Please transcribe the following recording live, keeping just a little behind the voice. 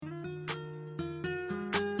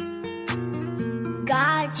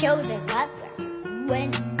God chose a lover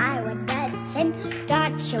when I was dead in sin.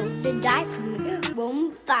 God chose to die for me.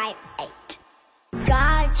 Romans 5:8.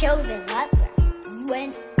 God chose a lover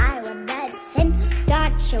when I was dead in sin.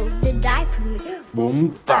 God chose to die for me.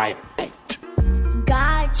 Romans 5:8.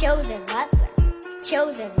 God chose a lover.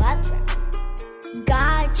 Chose a lover.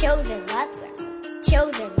 God chose a lover.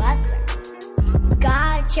 Chose a lover.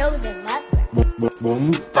 God chose a lover.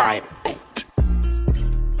 Romans 5:8.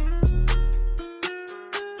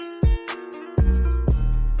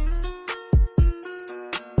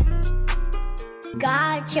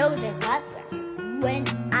 God chose a lover when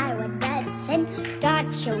I was dead in sin.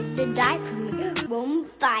 God chose to die for me.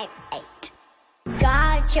 Romans 5:8.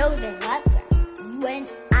 God chose a lover when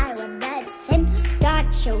I was dead in sin. God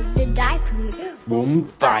chose to die for me.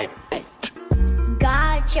 Romans 5:8.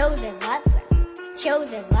 God chose a lover.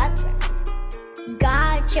 Chose a lover.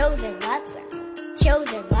 God chose a lover.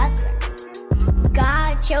 Chose a lover.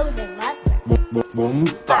 God chose a lover.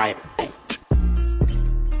 Romans 5:8.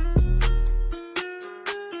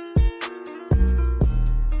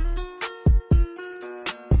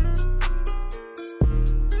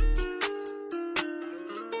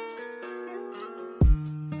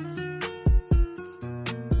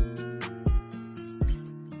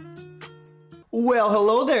 Well,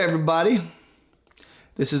 hello there, everybody.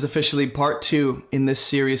 This is officially part 2 in this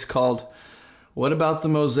series called What About the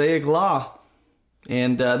Mosaic Law?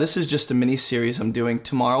 And this is just a mini-series I'm doing.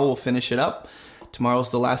 Tomorrow we'll finish it up. Tomorrow's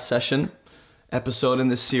the last episode in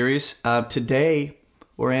this series. Today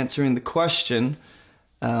we're answering the question,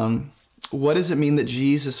 what does it mean that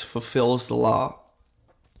Jesus fulfills the law?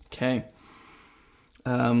 Okay.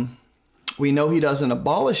 We know he doesn't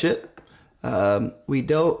abolish it. We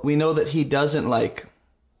know that he doesn't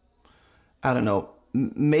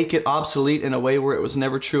make it obsolete in a way where it was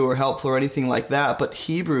never true or helpful or anything like that. But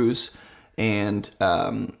Hebrews and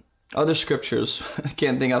other scriptures, I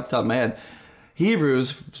can't think off the top of my head,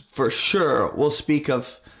 Hebrews for sure will speak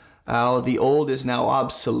of how the old is now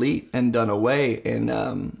obsolete and done away.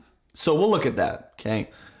 And so we'll look at that, okay?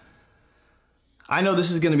 I know this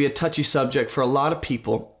is going to be a touchy subject for a lot of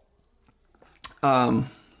people. And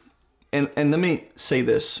let me say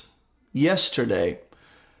this. Yesterday,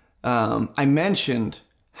 I mentioned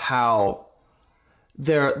how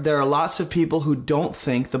there are lots of people who don't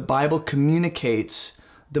think the Bible communicates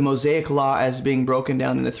the Mosaic Law as being broken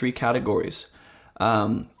down into 3 categories.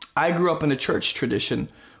 I grew up in a church tradition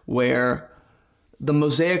where the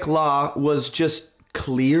Mosaic Law was just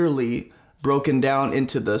clearly broken down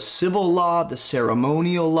into the civil law, the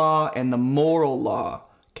ceremonial law, and the moral law,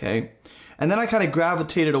 okay? And then I kind of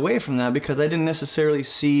gravitated away from that because I didn't necessarily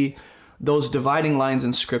see those dividing lines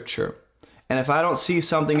in Scripture. And if I don't see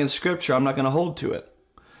something in Scripture, I'm not going to hold to it.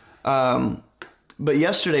 But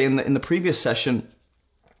yesterday in the previous session,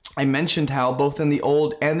 I mentioned how both in the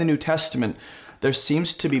Old and the New Testament, there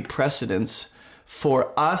seems to be precedence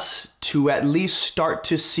for us to at least start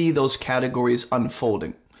to see those categories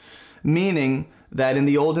unfolding. Meaning that in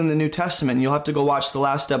the Old and the New Testament, you'll have to go watch the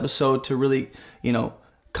last episode to really,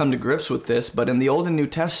 come to grips with this, but in the Old and New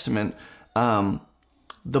Testament,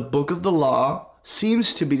 the book of the law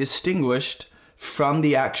seems to be distinguished from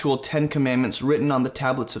the actual 10 Commandments written on the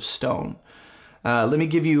tablets of stone. Let me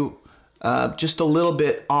give you just a little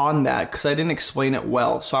bit on that, because I didn't explain it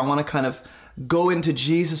well. So I want to kind of go into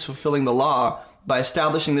Jesus fulfilling the law by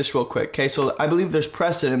establishing this real quick. Okay, so I believe there's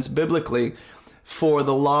precedence biblically for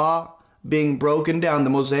the law being broken down, the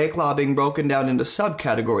Mosaic Law being broken down into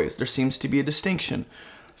subcategories. There seems to be a distinction.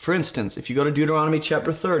 For instance, if you go to Deuteronomy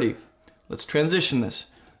chapter 30, let's transition this.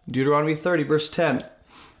 Deuteronomy 30, verse 10.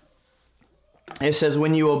 It says,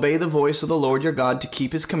 when you obey the voice of the Lord your God to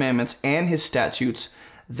keep his commandments and his statutes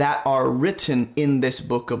that are written in this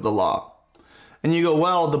book of the law. And you go,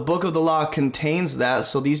 well, the book of the law contains that,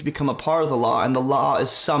 so these become a part of the law, and the law is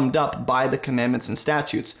summed up by the commandments and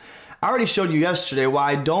statutes. I already showed you yesterday why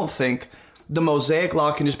I don't think the Mosaic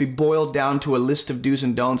Law can just be boiled down to a list of do's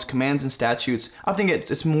and don'ts, commands and statutes. I think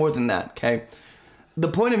it's more than that, okay? The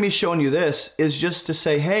point of me showing you this is just to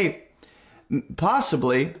say, hey,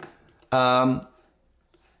 possibly, when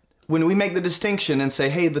we make the distinction and say,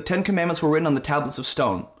 hey, the 10 Commandments were written on the tablets of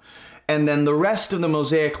stone, and then the rest of the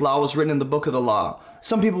Mosaic Law was written in the book of the law,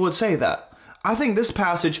 some people would say that. I think this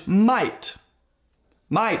passage might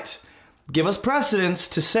give us precedence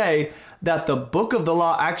to say that the book of the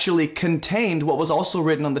law actually contained what was also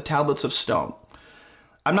written on the tablets of stone.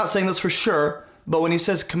 I'm not saying this for sure, but when he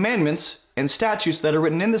says commandments and statutes that are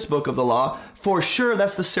written in this book of the law. For sure,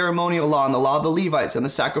 that's the ceremonial law and the law of the Levites and the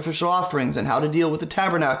sacrificial offerings and how to deal with the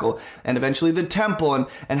tabernacle and eventually the temple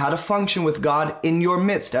and how to function with God in your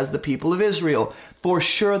midst as the people of Israel. For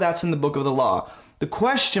sure, that's in the book of the law. The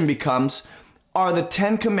question becomes, are the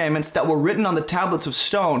 10 commandments that were written on the tablets of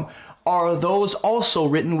stone, are those also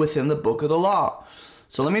written within the book of the law?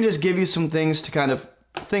 So let me just give you some things to kind of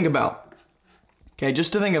think about. Okay,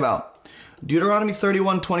 just to think about. Deuteronomy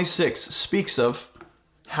 31:26 speaks of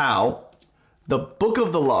how the book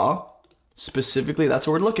of the law, specifically that's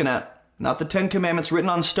what we're looking at, not the 10 commandments written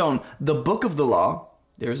on stone, the book of the law,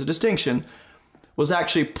 there's a distinction, was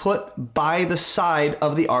actually put by the side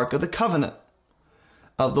of the Ark of the Covenant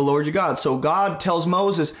of the Lord your God. So God tells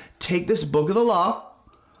Moses, take this book of the law,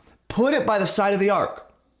 put it by the side of the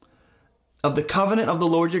Ark of the covenant of the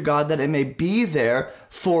Lord your God, that it may be there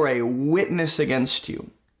for a witness against you.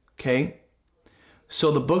 Okay?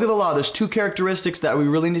 So the book of the law, there's 2 characteristics that we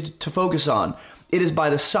really need to focus on. It is by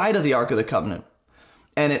the side of the Ark of the Covenant,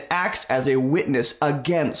 and it acts as a witness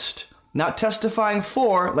against, not testifying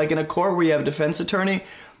for, like in a court where you have a defense attorney.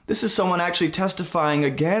 This is someone actually testifying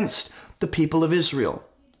against the people of Israel.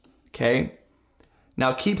 Okay?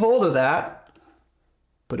 Now keep hold of that,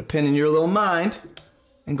 put a pin in your little mind,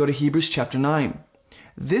 and go to Hebrews chapter 9.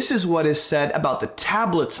 This is what is said about the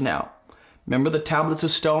tablets now. Remember the tablets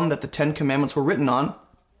of stone that the 10 commandments were written on?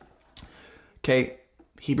 Okay,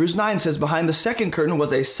 Hebrews 9 says, behind the second curtain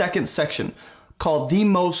was a second section called the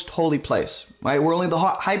most holy place, right? Where only the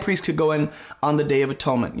high priest could go in on the Day of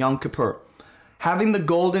Atonement, Yom Kippur. Having the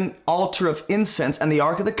golden altar of incense and the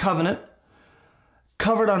Ark of the Covenant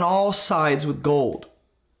covered on all sides with gold,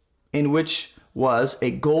 in which was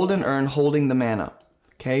a golden urn holding the manna.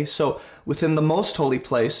 Okay, so within the most holy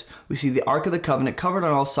place, we see the Ark of the Covenant covered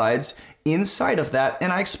on all sides. Inside of that,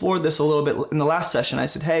 and I explored this a little bit in the last session, I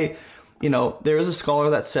said, hey, you know, there is a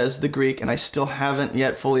scholar that says the Greek, and I still haven't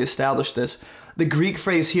yet fully established this. The Greek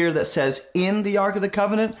phrase here that says in the Ark of the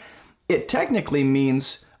Covenant, it technically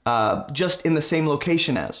means just in the same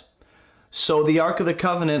location as. So the Ark of the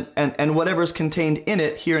Covenant and whatever is contained in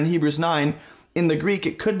it here in Hebrews 9, in the Greek,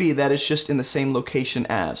 it could be that it's just in the same location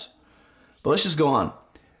as. But let's just go on.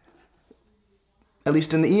 At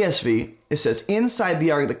least in the ESV, it says, inside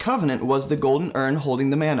the Ark of the Covenant was the golden urn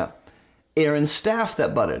holding the manna, Aaron's staff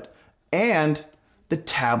that budded, and the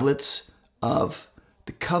tablets of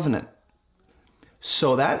the covenant.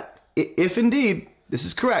 So that, if indeed this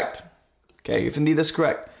is correct, okay, if indeed that's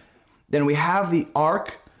correct, then we have the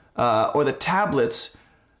Ark or the tablets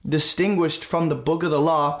distinguished from the book of the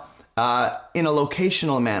law in a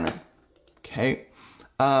locational manner. Okay,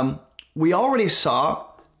 we already saw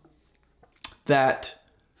that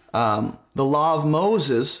the law of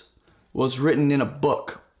Moses was written in a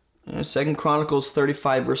book. 2 Chronicles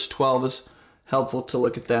 35 verse 12 is helpful to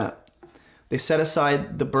look at that. They set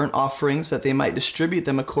aside the burnt offerings that they might distribute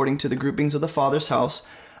them according to the groupings of the Father's house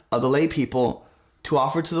of the lay people to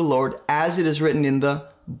offer to the Lord, as it is written in the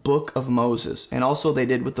book of Moses. And also they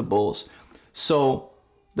did with the bulls. So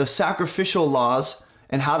the sacrificial laws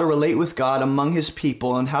and how to relate with God among his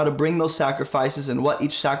people and how to bring those sacrifices and what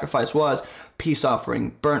each sacrifice was, peace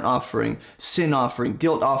offering, burnt offering, sin offering,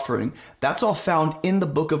 guilt offering, that's all found in the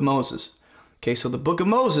book of Moses. Okay, so the book of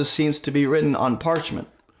Moses seems to be written on parchment.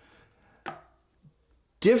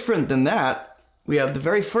 Different than that, we have the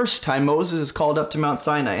very first time Moses is called up to Mount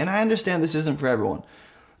Sinai. And I understand this isn't for everyone,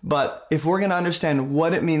 but if we're going to understand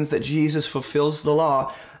what it means that Jesus fulfills the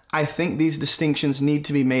law, I think these distinctions need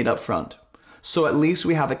to be made up front. So at least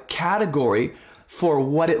we have a category for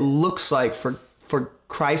what it looks like for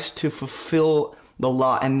Christ to fulfill the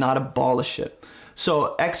law and not abolish it.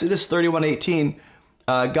 So Exodus 31:18,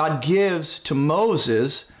 God gives to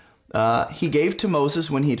Moses, he gave to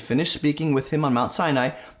Moses when he'd finished speaking with him on Mount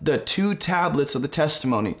Sinai, the 2 tablets of the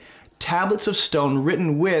testimony, tablets of stone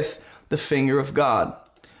written with the finger of God.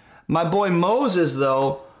 My boy Moses,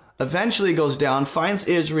 though, eventually goes down, finds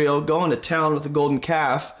Israel going to town with the golden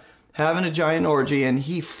calf, having a giant orgy, and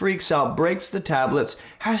he freaks out, breaks the tablets,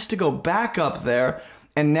 has to go back up there,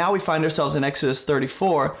 and now we find ourselves in Exodus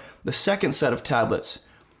 34, the second set of tablets.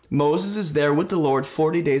 Moses is there with the Lord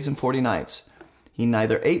 40 days and 40 nights. He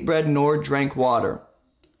neither ate bread nor drank water.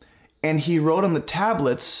 And he wrote on the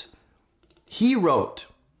tablets, he wrote.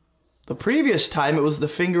 The previous time it was the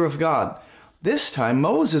finger of God. This time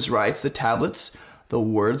Moses writes the tablets, the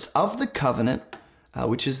words of the covenant,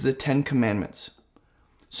 which is the 10 commandments.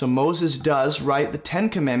 So Moses does write the 10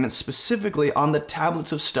 commandments specifically on the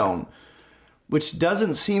tablets of stone, which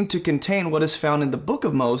doesn't seem to contain what is found in the book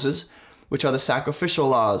of Moses, which are the sacrificial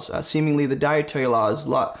laws, seemingly the dietary laws,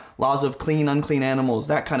 laws of clean, unclean animals,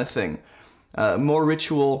 that kind of thing. more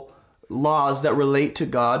ritual laws that relate to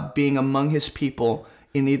God being among his people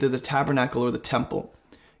in either the tabernacle or the temple.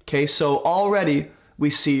 Okay, so already we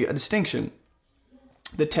see a distinction.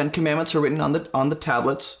 The Ten Commandments are written on the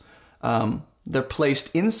tablets. They're placed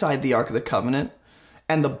inside the Ark of the Covenant,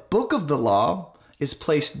 and the book of the law is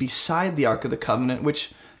placed beside the Ark of the Covenant,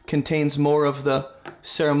 which contains more of the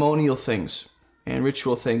ceremonial things and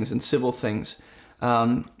ritual things and civil things.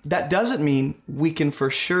 That doesn't mean we can for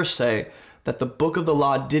sure say that the book of the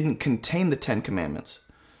law didn't contain the Ten Commandments.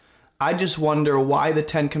 I just wonder why the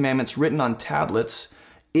Ten Commandments written on tablets,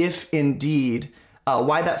 if indeed,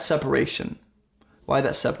 why that separation? Why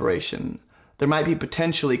that separation? There might be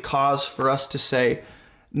potentially cause for us to say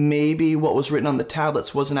maybe what was written on the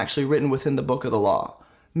tablets wasn't actually written within the book of the law.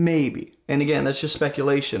 Maybe. And again, that's just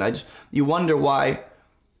speculation. You wonder why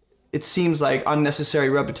it seems like unnecessary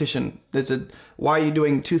repetition. Why are you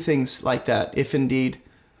doing two things like that? If indeed,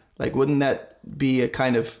 like, wouldn't that be a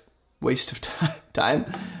kind of waste of time?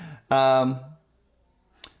 Let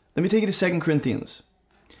me take you to 2 Corinthians.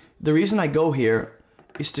 The reason I go here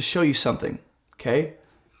is to show you something, okay?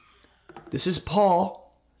 This is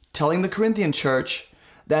Paul telling the Corinthian church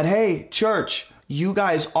that, hey, church, you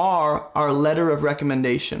guys are our letter of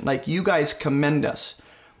recommendation. Like, you guys commend us.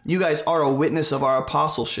 You guys are a witness of our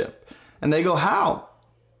apostleship. And they go, how?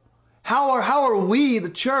 How are we, the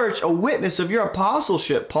church, a witness of your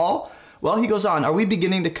apostleship, Paul? Well, he goes on, are we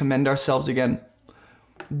beginning to commend ourselves again?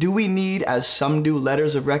 Do we need, as some do,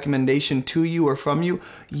 letters of recommendation to you or from you?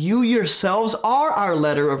 You yourselves are our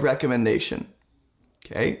letter of recommendation.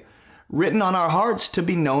 Okay? Written on our hearts to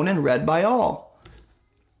be known and read by all.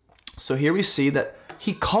 So here we see that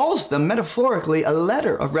he calls them metaphorically a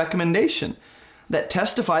letter of recommendation that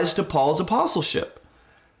testifies to Paul's apostleship.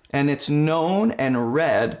 And it's known and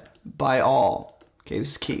read by all. Okay,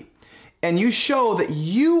 this is key. And you show that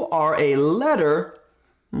you are a letter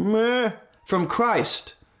from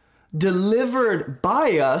Christ, delivered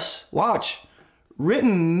by us, watch,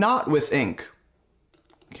 written not with ink.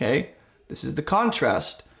 Okay, this is the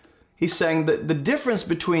contrast. He's saying that the difference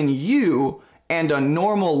between you and a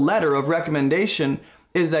normal letter of recommendation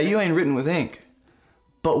is that you ain't written with ink,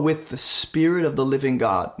 but with the Spirit of the living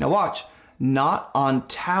God. Now watch, not on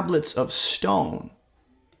tablets of stone,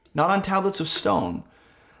 not on tablets of stone,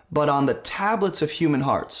 but on the tablets of human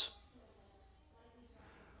hearts.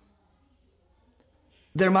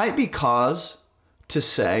 There might be cause to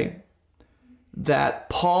say that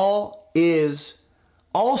Paul is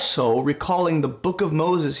also recalling the book of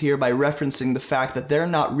Moses here by referencing the fact that they're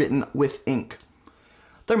not written with ink.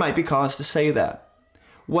 There might be cause to say that.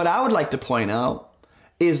 What I would like to point out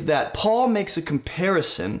is that Paul makes a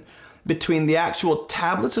comparison between the actual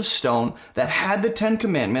tablets of stone that had the Ten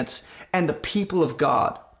Commandments and the people of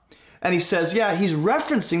God. And he says, yeah, he's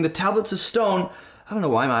referencing the tablets of stone. I don't know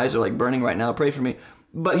why my eyes are like burning right now. Pray for me.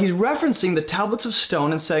 But he's referencing the tablets of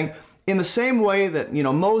stone and saying, in the same way that,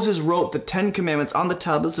 Moses wrote the Ten Commandments on the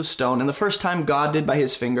tablets of stone, and the first time God did by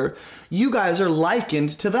his finger, you guys are likened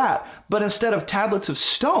to that. But instead of tablets of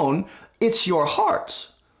stone, it's your hearts.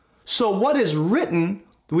 So what is written,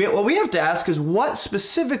 what we have to ask is, what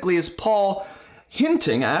specifically is Paul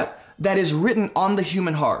hinting at that is written on the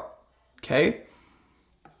human heart? Okay?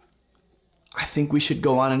 I think we should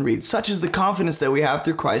go on and read. Such is the confidence that we have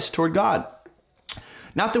through Christ toward God.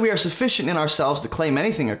 Not that we are sufficient in ourselves to claim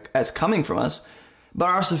anything as coming from us, but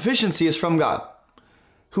our sufficiency is from God,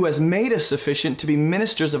 who has made us sufficient to be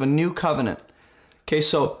ministers of a new covenant. Okay,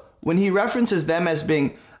 so when he references them as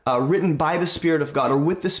being written by the Spirit of God or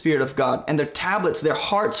with the Spirit of God, and their tablets, their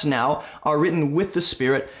hearts now are written with the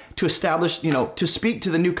Spirit to establish, to speak to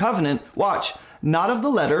the new covenant, watch, not of the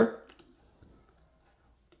letter,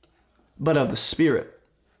 but of the Spirit.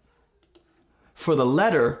 For the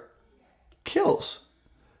letter kills,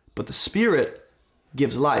 but the Spirit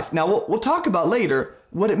gives life. Now, we'll talk about later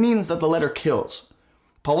what it means that the letter kills.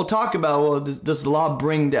 Paul will talk about, well, does the law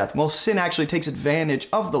bring death? Well, sin actually takes advantage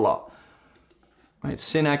of the law. Right?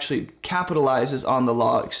 Sin actually capitalizes on the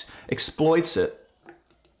law, exploits it,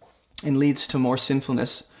 and leads to more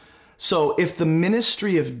sinfulness. So if the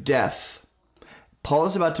ministry of death, Paul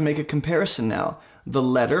is about to make a comparison now, the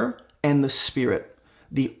letter and the Spirit,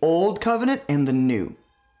 the old covenant and the new,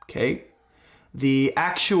 okay? The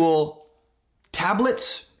actual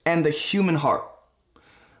tablets and the human heart,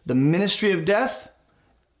 the ministry of death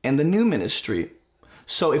and the new ministry.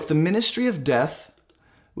 So if the ministry of death,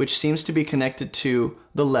 which seems to be connected to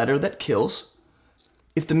the letter that kills,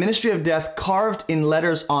 if the ministry of death carved in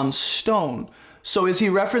letters on stone, so is he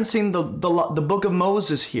referencing the book of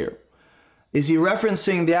Moses here? Is he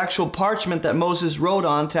referencing the actual parchment that Moses wrote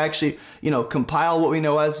on to actually, compile what we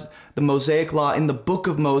know as the Mosaic Law in the book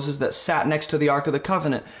of Moses that sat next to the Ark of the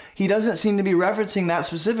Covenant? He doesn't seem to be referencing that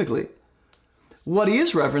specifically. What he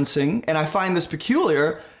is referencing, and I find this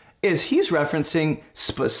peculiar, is he's referencing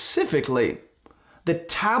specifically the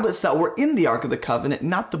tablets that were in the Ark of the Covenant,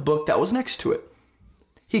 not the book that was next to it.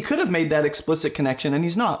 He could have made that explicit connection, and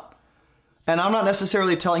he's not. And I'm not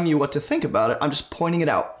necessarily telling you what to think about it. I'm just pointing it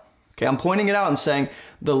out. Okay, I'm pointing it out and saying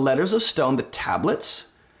the letters of stone, the tablets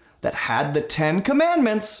that had the 10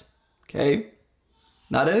 commandments, okay,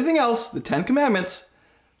 not anything else, the 10 commandments,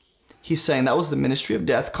 he's saying that was the ministry of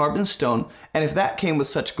death carved in stone. And if that came with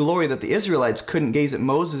such glory that the Israelites couldn't gaze at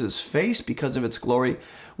Moses' face because of its glory,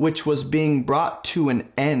 which was being brought to an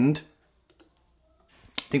end,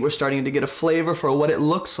 I think we're starting to get a flavor for what it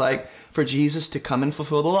looks like for Jesus to come and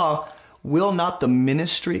fulfill the law. Will not the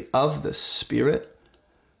ministry of the Spirit,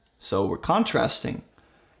 so we're contrasting,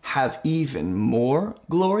 have even more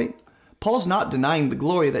glory? Paul's not denying the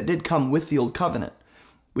glory that did come with the old covenant,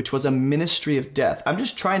 which was a ministry of death. I'm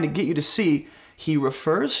just trying to get you to see he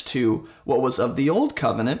refers to what was of the old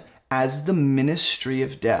covenant as the ministry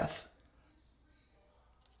of death.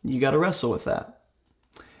 You got to wrestle with that.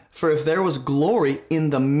 For if there was glory in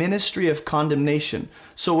the ministry of condemnation.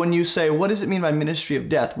 So when you say, what does it mean by ministry of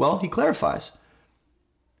death? Well, he clarifies.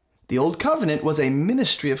 The old covenant was a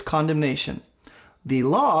ministry of condemnation. The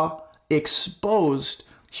law exposed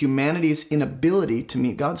humanity's inability to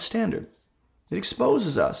meet God's standard. It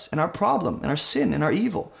exposes us and our problem and our sin and our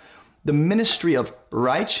evil. The ministry of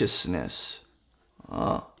righteousness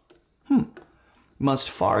must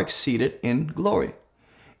far exceed it in glory.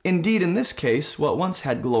 Indeed, in this case, what once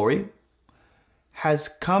had glory has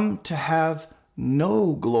come to have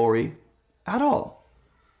no glory at all.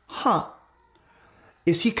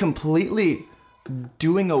 Is he completely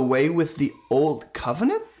doing away with the old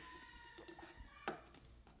covenant?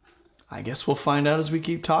 I guess we'll find out as we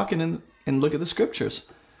keep talking and look at the scriptures.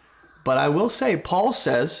 But I will say, Paul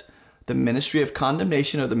says the ministry of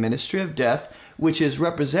condemnation or the ministry of death, which is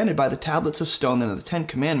represented by the tablets of stone and the 10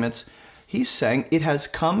 commandments, he's saying it has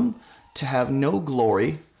come to have no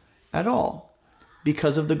glory at all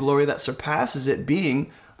because of the glory that surpasses it being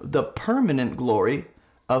the permanent glory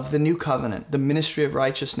of the new covenant, the ministry of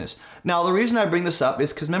righteousness. Now, the reason I bring this up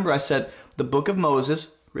is because remember I said the book of Moses,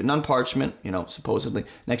 written on parchment, supposedly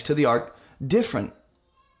next to the ark, different,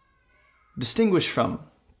 distinguished from,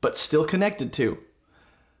 but still connected to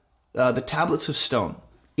the tablets of stone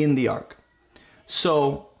in the ark.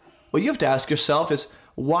 So what you have to ask yourself is,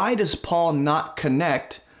 why does Paul not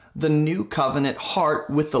connect the new covenant heart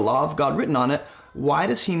with the law of God written on it? Why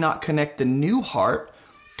does he not connect the new heart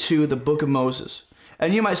to the book of Moses?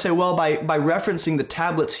 And you might say, well, by referencing the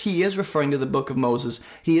tablets, he is referring to the book of Moses.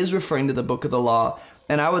 He is referring to the book of the law.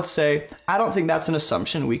 And I would say, I don't think that's an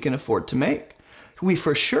assumption we can afford to make. We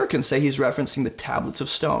for sure can say he's referencing the tablets of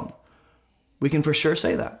stone. We can for sure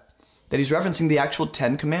say that he's referencing the actual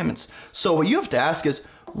 10 commandments. So what you have to ask is,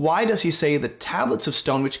 why does he say the tablets of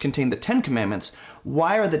stone which contain the 10 commandments?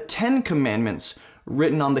 Why are the 10 commandments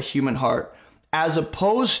written on the human heart as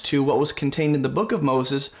opposed to what was contained in the book of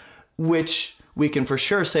Moses, which we can for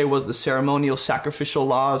sure say was the ceremonial sacrificial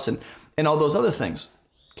laws and all those other things?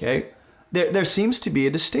 Okay? There seems to be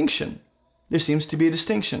a distinction. There seems to be a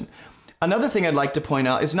distinction. Another thing I'd like to point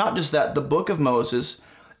out is not just that the book of Moses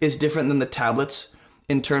is different than the tablets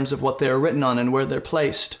in terms of what they're written on and where they're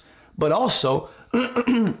placed, but also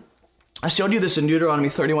I showed you this in Deuteronomy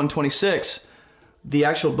 31:26. The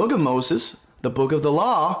actual book of Moses, the book of the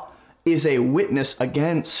law, is a witness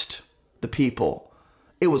against the people.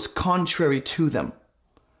 It was contrary to them.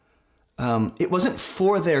 It wasn't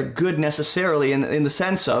for their good necessarily in the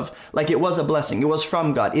sense of, like, it was a blessing. It was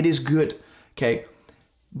from God. It is good, okay?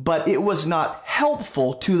 But it was not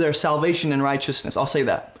helpful to their salvation and righteousness. I'll say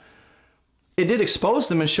that. It did expose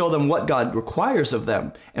them and show them what God requires of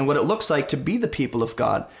them and what it looks like to be the people of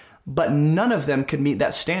God. But none of them could meet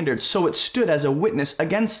that standard. So it stood as a witness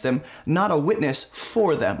against them, not a witness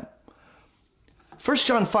for them. 1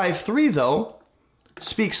 John 5:3, though,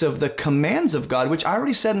 speaks of the commands of God, which I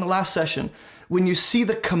already said in the last session. When you see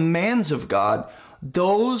the commands of God,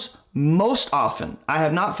 those most often, I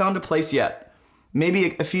have not found a place yet. Maybe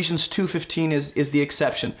Ephesians 2:15 is the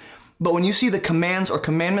exception. But when you see the commands or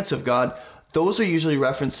commandments of God, those are usually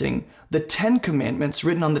referencing the 10 commandments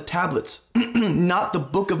written on the tablets, not the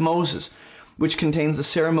book of Moses, which contains the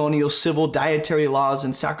ceremonial, civil, dietary laws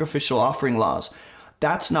and sacrificial offering laws.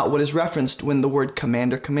 That's not what is referenced when the word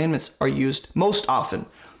command or commandments are used most often.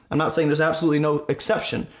 I'm not saying there's absolutely no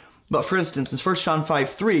exception, but for instance, in 1 John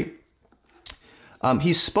 5:3,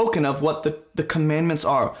 he's spoken of what the commandments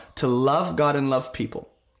are, to love God and love people,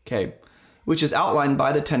 okay, which is outlined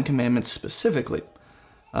by the Ten Commandments specifically.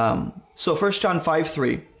 So 1 John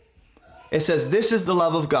 5:3, it says, this is the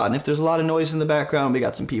love of God. And if there's a lot of noise in the background, we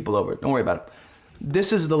got some people over. Don't worry about it.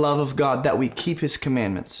 This is the love of God, that we keep his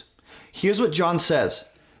commandments. Here's what John says.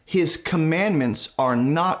 His commandments are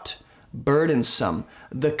not burdensome.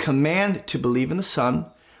 The command to believe in the Son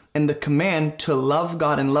and the command to love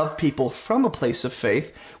God and love people from a place of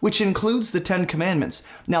faith, which includes the Ten Commandments.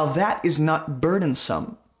 Now that is not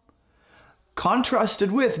burdensome.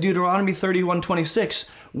 Contrasted with Deuteronomy 31:26,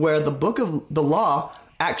 where the book of the law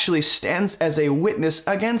actually stands as a witness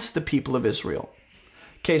against the people of Israel.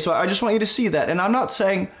 Okay, so I just want you to see that. And I'm not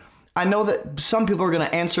saying, I know that some people are going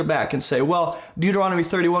to answer back and say, well, Deuteronomy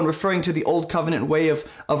 31 referring to the old covenant way of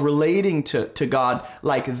relating to God,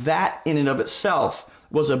 like that in and of itself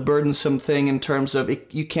was a burdensome thing in terms of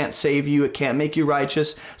you can't save you, it can't make you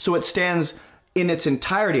righteous. So it stands in its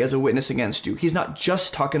entirety as a witness against you. He's not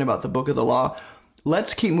just talking about the book of the law.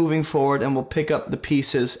 Let's keep moving forward and we'll pick up the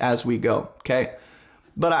pieces as we go, okay?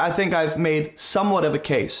 But I think I've made somewhat of a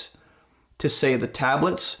case to say the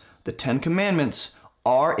tablets, the Ten Commandments,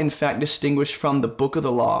 are in fact distinguished from the book of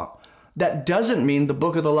the law. That doesn't mean the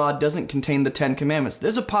book of the law doesn't contain the Ten Commandments.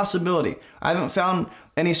 There's a possibility. I haven't found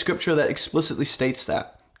any scripture that explicitly states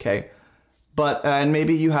that, okay? But, and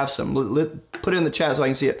maybe you have some. Put it in the chat so I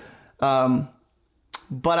can see it.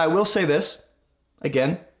 But I will say this,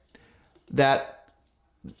 again, that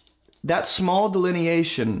small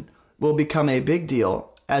delineation will become a big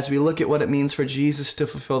deal as we look at what it means for Jesus to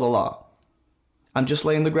fulfill the law. I'm just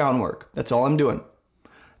laying the groundwork. That's all I'm doing.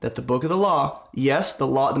 That the book of the law, yes, the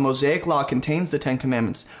Mosaic law contains the Ten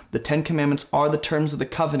Commandments. The Ten Commandments are the terms of the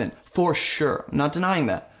covenant, for sure. I'm not denying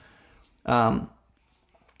that.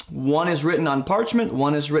 One is written on parchment,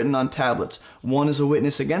 one is written on tablets. One is a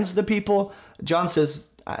witness against the people. John says,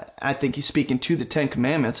 I think he's speaking to the Ten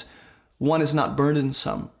Commandments. One is not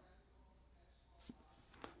burdensome.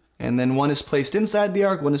 And then one is placed inside the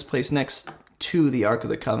ark, one is placed next to the Ark of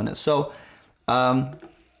the Covenant. So,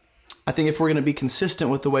 I think if we're going to be consistent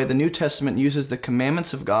with the way the New Testament uses the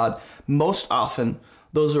commandments of God, most often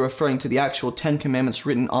those are referring to the actual Ten Commandments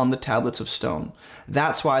written on the tablets of stone.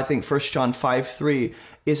 That's why I think 1 John 5:3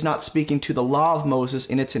 is not speaking to the law of Moses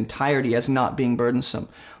in its entirety as not being burdensome,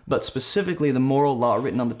 but specifically the moral law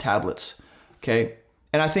written on the tablets. Okay?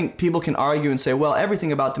 And I think people can argue and say, well,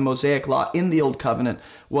 everything about the Mosaic law in the Old Covenant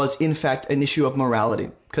was in fact an issue of morality,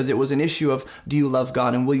 because it was an issue of, do you love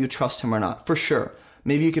God and will you trust him or not? For sure.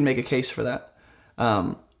 Maybe you can make a case for that.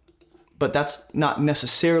 But that's not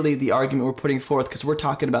necessarily the argument we're putting forth, because we're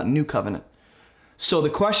talking about New Covenant. So the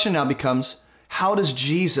question now becomes, how does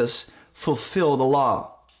Jesus fulfill the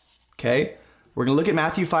law? Okay? We're going to look at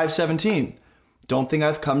Matthew 5:17. Don't think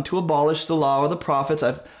I've come to abolish the law or the prophets.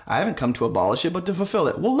 I haven't come to abolish it, but to fulfill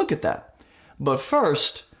it. We'll look at that. But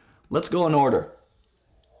first, let's go in order.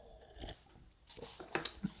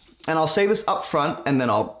 And I'll say this up front, and then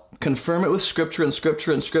I'll confirm it with Scripture and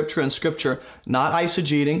Scripture and Scripture and Scripture, not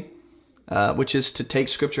eisegeting, which is to take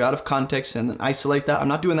Scripture out of context and then isolate that. I'm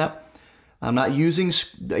not doing that. I'm not using,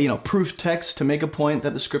 proof text to make a point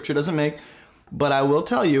that the Scripture doesn't make. But I will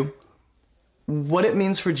tell you what it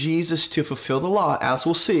means for Jesus to fulfill the law, as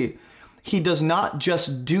we'll see. He does not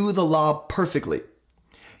just do the law perfectly.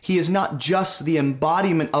 He is not just the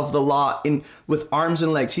embodiment of the law with arms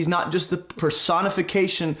and legs. He's not just the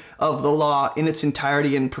personification of the law in its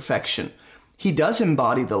entirety and perfection. He does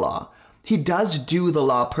embody the law. He does do the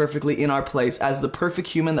law perfectly in our place as the perfect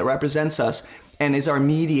human that represents us and is our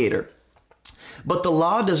mediator. But the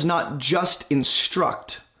law does not just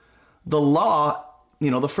instruct. The law,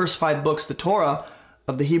 the first 5 books, the Torah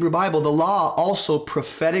of the Hebrew Bible, the law also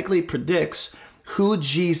prophetically predicts who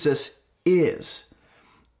Jesus is.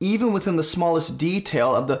 Even within the smallest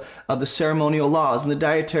detail of the ceremonial laws and the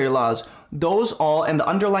dietary laws, those all and the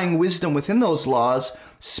underlying wisdom within those laws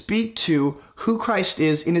speak to who Christ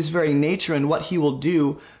is in his very nature and what he will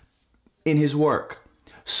do in his work.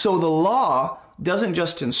 So the law doesn't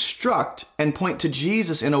just instruct and point to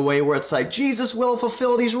Jesus in a way where it's like, Jesus will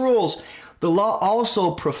fulfill these rules. The law also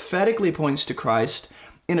prophetically points to Christ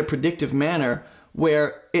in a predictive manner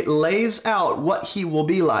where it lays out what he will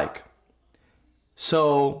be like.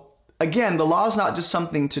 So, again, the law is not just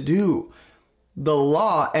something to do. The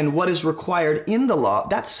law and what is required in the law,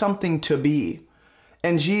 that's something to be.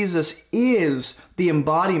 And Jesus is the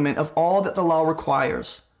embodiment of all that the law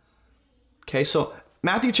requires. Okay, so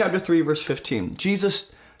Matthew chapter 3, verse 15. Jesus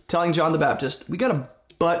telling John the Baptist, we got a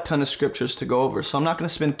butt ton of scriptures to go over, so I'm not going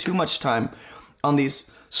to spend too much time on these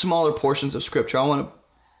smaller portions of scripture. I want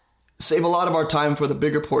to save a lot of our time for the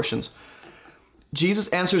bigger portions. Jesus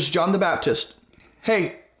answers John the Baptist,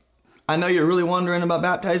 hey, I know you're really wondering about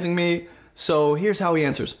baptizing me, so here's how he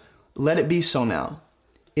answers. Let it be so now.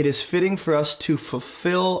 It is fitting for us to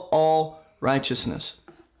fulfill all righteousness.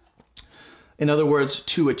 In other words,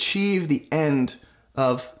 to achieve the end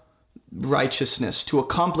of righteousness, to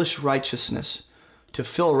accomplish righteousness, to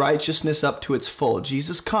fill righteousness up to its full.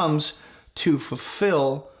 Jesus comes to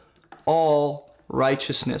fulfill all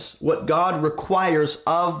righteousness. What God requires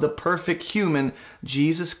of the perfect human,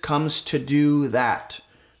 Jesus comes to do that.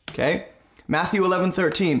 Okay? Matthew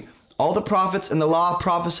 11:13. All the prophets and the law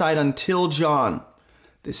prophesied until John.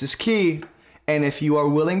 This is key. And if you are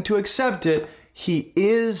willing to accept it, he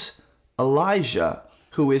is Elijah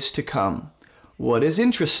who is to come. What is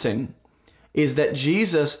interesting is that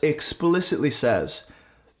Jesus explicitly says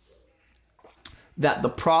that the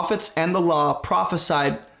prophets and the law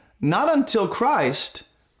prophesied not until Christ,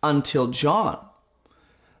 until John.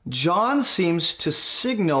 John seems to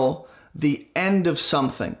signal the end of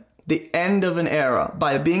something, the end of an era.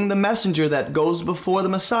 By being the messenger that goes before the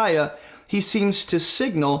Messiah, he seems to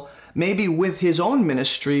signal, maybe with his own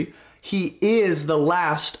ministry, he is the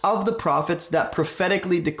last of the prophets that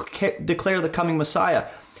prophetically declare the coming Messiah.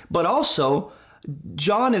 But also,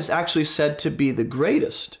 John is actually said to be the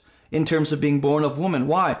greatest in terms of being born of woman.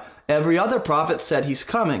 Why? Every other prophet said he's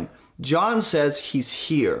coming. John says he's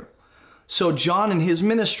here. So John in his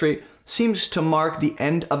ministry seems to mark the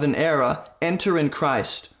end of an era, enter in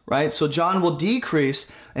Christ, right? So John will decrease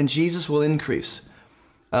and Jesus will increase.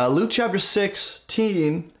 Luke chapter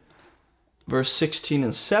 16, verse 16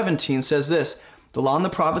 and 17 says this, the law and the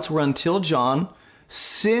prophets were until John.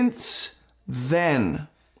 Since then,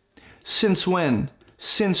 since when?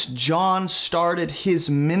 Since John started his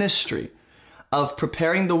ministry of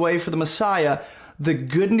preparing the way for the Messiah, the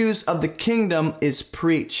good news of the kingdom is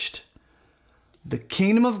preached. The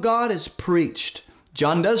kingdom of God is preached.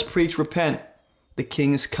 John does preach, repent. The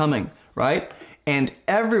king is coming, right? And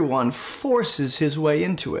everyone forces his way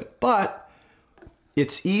into it. But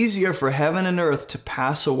it's easier for heaven and earth to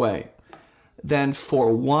pass away than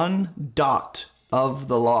for one dot of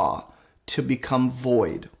the law to become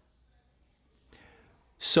void.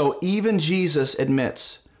 So even Jesus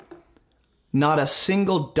admits, not a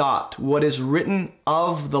single dot, what is written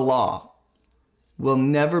of the law, will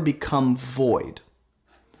never become void.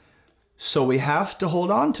 So we have to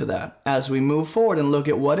hold on to that as we move forward and look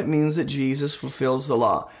at what it means that Jesus fulfills the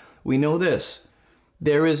law. We know this,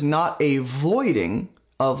 there is not a voiding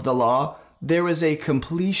of the law, there is a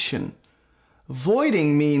completion.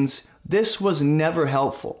 Voiding means this was never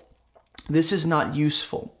helpful. This is not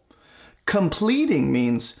useful. Completing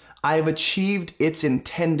means I've achieved its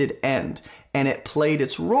intended end and it played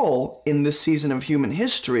its role in this season of human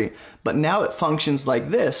history, but now it functions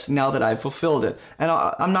like this now that I've fulfilled it. And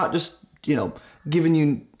I'm not just, giving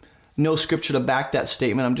you no scripture to back that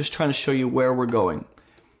statement. I'm just trying to show you where we're going.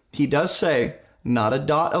 He does say, not a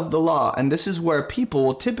dot of the law. And this is where people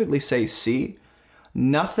will typically say, see,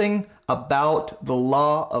 nothing about the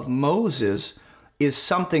law of Moses is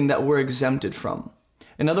something that we're exempted from.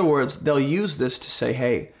 In other words, they'll use this to say,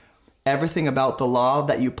 hey, everything about the law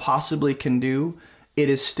that you possibly can do, it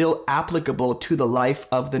is still applicable to the life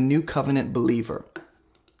of the new covenant believer.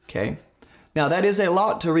 Okay? Now, that is a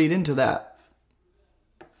lot to read into that.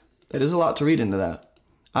 That is a lot to read into that.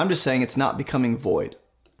 I'm just saying it's not becoming void,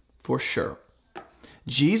 for sure.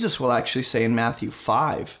 Jesus will actually say in Matthew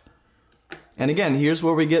 5, and again, here's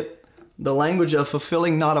where we get the language of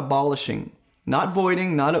fulfilling, not abolishing, not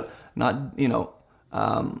voiding, what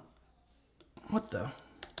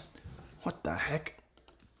the heck?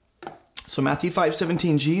 So Matthew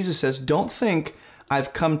 5:17, Jesus says, don't think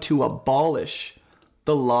I've come to abolish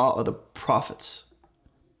the law or the prophets.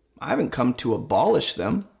 I haven't come to abolish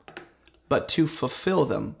them, but to fulfill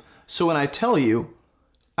them. So when I tell you,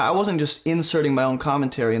 I wasn't just inserting my own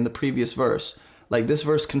commentary in the previous verse. Like this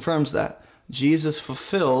verse confirms that. Jesus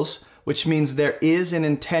fulfills, which means there is an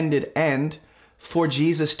intended end for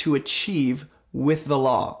Jesus to achieve with the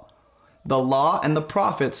law. The law and the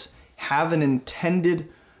prophets have an intended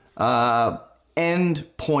end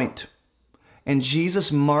point. And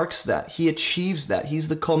Jesus marks that. He achieves that. He's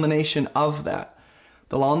the culmination of that.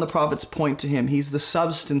 The law and the prophets point to him. He's the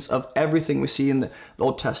substance of everything we see in the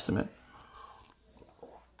Old Testament.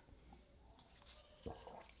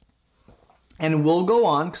 And we'll go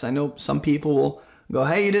on, because I know some people will go,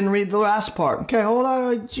 hey, you didn't read the last part. Okay, hold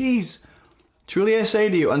on, geez. Truly I say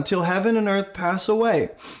to you, until heaven and earth pass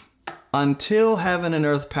away. Until heaven and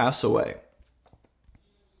earth pass away.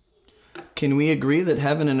 Can we agree that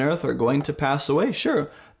heaven and earth are going to pass away?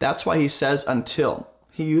 Sure. That's why he says until.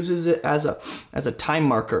 He uses it as a time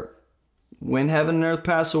marker. When heaven and earth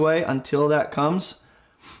pass away, until that comes,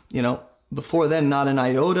 before then, not an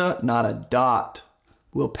iota, not a dot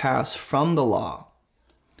will pass from the law.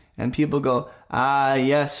 And people go,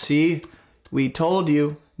 yes, see, we told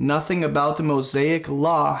you nothing about the Mosaic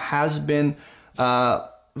law has been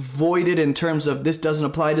voided in terms of this doesn't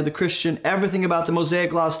apply to the Christian. Everything about the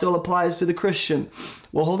Mosaic law still applies to the Christian.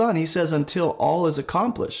 Well, hold on. He says until all is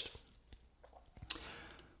accomplished.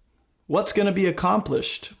 What's going to be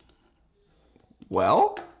accomplished?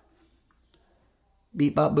 Well,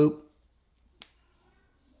 beep, bop, boop.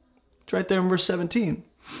 It's right there in verse 17.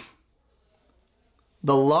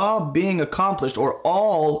 The law being accomplished, or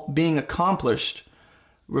all being accomplished,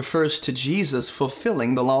 refers to Jesus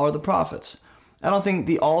fulfilling the law or the prophets. I don't think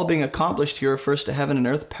the all being accomplished here refers to heaven and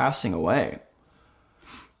earth passing away.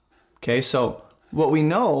 Okay, so what we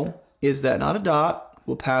know is that not a dot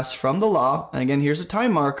will pass from the law, and again, here's a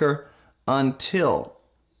time marker, until.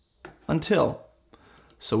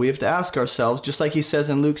 So we have to ask ourselves, just like he says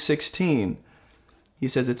in Luke 16, he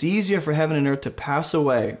says it's easier for heaven and earth to pass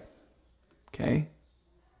away, okay,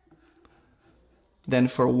 than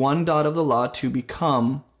for one dot of the law to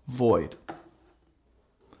become void.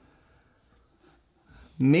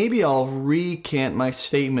 Maybe I'll recant my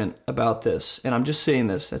statement about this, and I'm just saying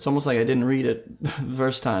this. It's almost like I didn't read it the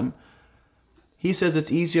first time. He says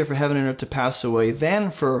it's easier for heaven and earth to pass away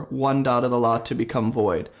than for one dot of the law to become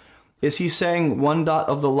void. Is he saying one dot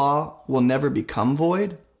of the law will never become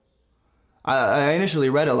void? I initially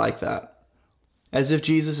read it like that, as if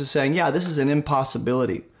Jesus is saying, yeah, this is an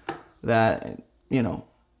impossibility, that,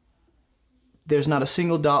 there's not a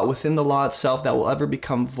single dot within the law itself that will ever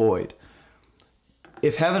become void.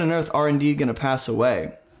 If heaven and earth are indeed going to pass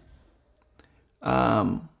away,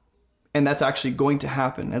 and that's actually going to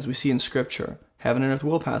happen, as we see in Scripture, heaven and earth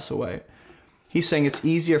will pass away. He's saying it's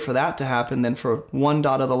easier for that to happen than for one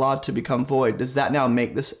dot of the law to become void. Does that now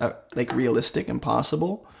make this realistic and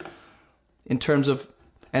possible? In terms of,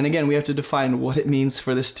 and again, we have to define what it means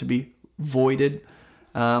for this to be voided.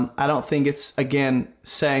 I don't think it's, again,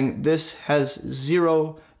 saying this has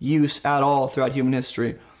zero use at all throughout human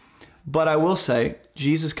history. But I will say,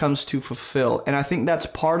 Jesus comes to fulfill. And I think that's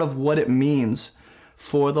part of what it means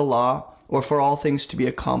for the law, or for all things to be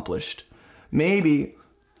accomplished. Maybe,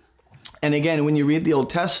 and again, when you read the Old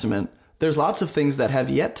Testament, there's lots of things that have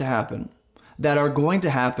yet to happen, that are going to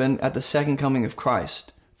happen at the second coming of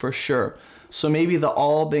Christ, for sure. So maybe the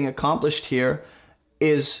all being accomplished here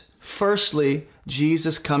is, firstly,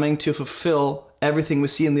 Jesus coming to fulfill everything we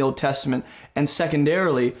see in the Old Testament, and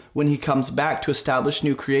secondarily, when he comes back to establish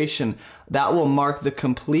new creation, that will mark the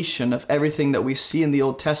completion of everything that we see in the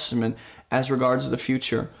Old Testament as regards the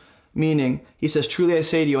future. Meaning, he says, truly I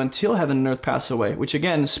say to you, until heaven and earth pass away, which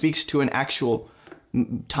again speaks to an actual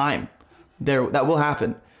time that will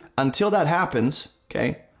happen. Until that happens,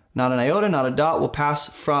 okay, not an iota, not a dot will pass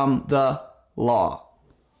from the law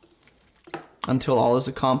until all is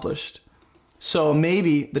accomplished. So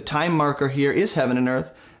maybe the time marker here is heaven and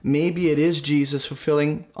earth. Maybe it is Jesus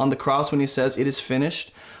fulfilling on the cross when he says it is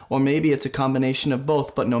finished, or maybe it's a combination of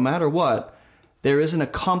both. But no matter what, there is an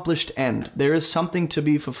accomplished end. There is something to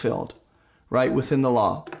be fulfilled, right, within the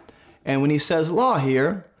law. And when he says law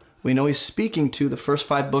here, we know he's speaking to the first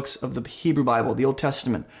 5 books of the Hebrew Bible, the Old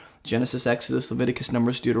Testament: Genesis, Exodus, Leviticus,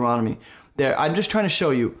 Numbers, Deuteronomy. I'm just trying to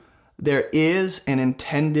show you, there is an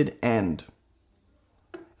intended end.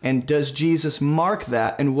 And does Jesus mark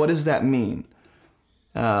that? And what does that mean?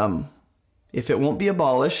 If it won't be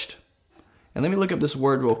abolished, and let me look up this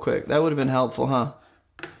word real quick. That would have been helpful, huh?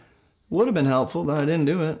 Would have been helpful, but I didn't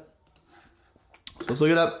do it. So let's look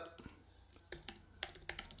it up.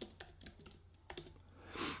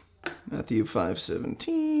 Matthew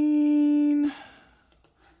 5:17.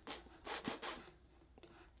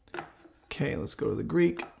 Okay, let's go to the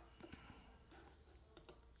Greek.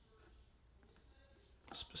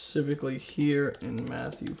 Specifically here in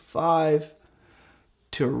Matthew 5,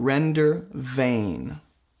 to render vain,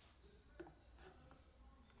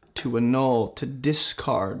 to annul, to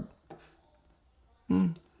discard.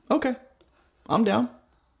 Okay, I'm down.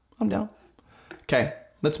 Okay,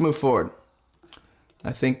 let's move forward.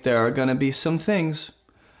 I think there are going to be some things,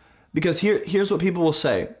 because here's what people will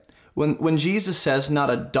say. When Jesus says not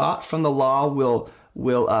a dot from the law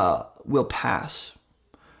will pass,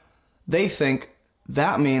 they think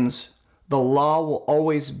that means the law will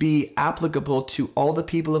always be applicable to all the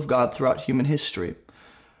people of God throughout human history.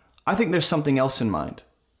 I think there's something else in mind.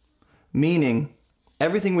 Meaning,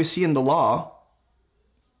 everything we see in the law,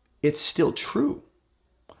 it's still true.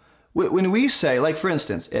 When we say, like for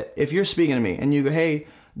instance, if you're speaking to me and you go, hey,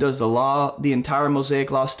 does the entire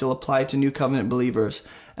Mosaic law still apply to New Covenant believers?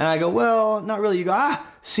 And I go, well, not really. You go,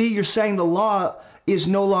 see, you're saying the law is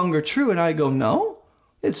no longer true. And I go, no,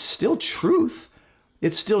 it's still truth.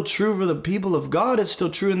 It's still true for the people of God. It's still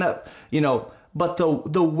true in that, but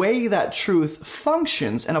the way that truth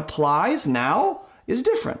functions and applies now is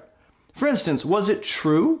different. For instance, was it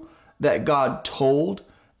true that God told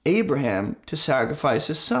Abraham to sacrifice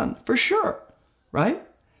his son? For sure, right?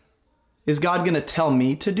 Is God going to tell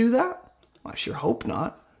me to do that? I sure hope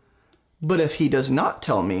not. But if he does not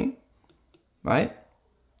tell me, right,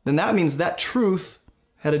 then that means that truth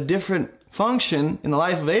had a different function in the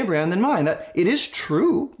life of Abraham than mine. That it is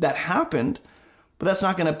true that happened, but that's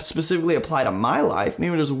not going to specifically apply to my life.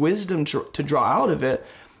 Maybe there's wisdom to draw out of it,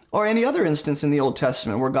 or any other instance in the Old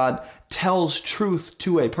Testament where God tells truth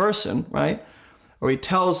to a person, right? Or he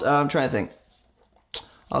tells, I'm trying to think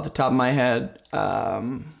off the top of my head, I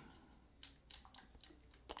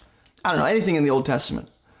don't know, anything in the Old Testament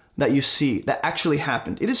that you see that actually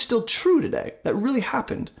happened. It is still true today. That really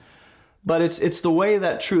happened. But it's the way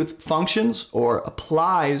that truth functions or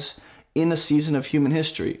applies in a season of human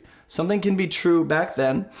history. Something can be true back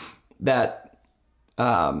then that,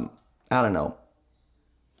 I don't know.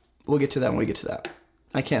 We'll get to that when we get to that.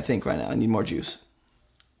 I can't think right now. I need more juice.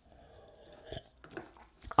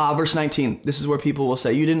 Verse 19. This is where people will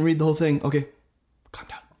say, you didn't read the whole thing. Okay, calm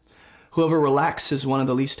down. Whoever relaxes one of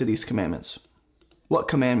the least of these commandments. What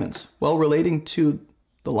commandments? Well, relating to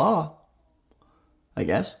the law, I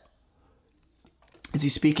guess. Is he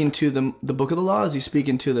speaking to the book of the law? Is he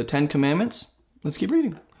speaking to the 10 commandments? Let's keep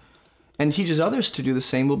reading. And teaches others to do the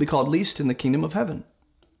same will be called least in the kingdom of heaven.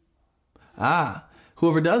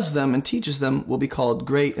 Whoever does them and teaches them will be called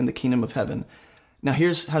great in the kingdom of heaven. Now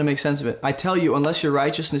here's how to make sense of it. I tell you, unless your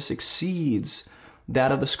righteousness exceeds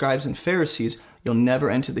that of the scribes and Pharisees, you'll never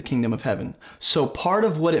enter the kingdom of heaven. So part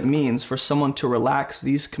of what it means for someone to relax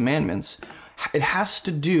these commandments, it has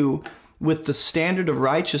to do with the standard of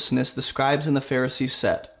righteousness the scribes and the Pharisees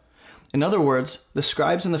set. In other words, the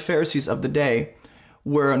scribes and the Pharisees of the day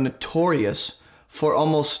were notorious for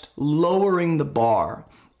almost lowering the bar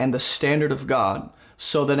and the standard of God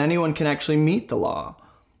so that anyone can actually meet the law.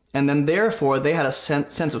 And then therefore they had a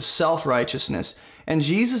sense of self-righteousness. And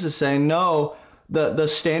Jesus is saying, no, the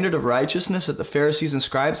standard of righteousness that the Pharisees and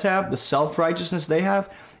scribes have, the self-righteousness they have,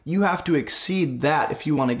 you have to exceed that if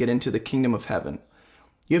you want to get into the kingdom of heaven.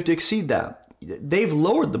 You have to exceed that. They've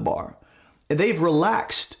lowered the bar. They've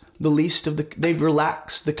relaxed they've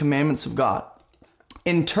relaxed the commandments of God.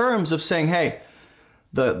 In terms of saying, hey,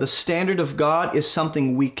 the standard of God is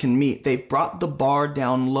something we can meet. They've brought the bar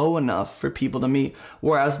down low enough for people to meet.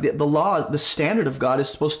 Whereas the law, the standard of God is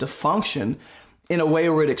supposed to function in a way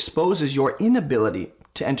where it exposes your inability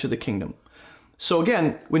to enter the kingdom. So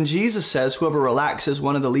again, when Jesus says, whoever relaxes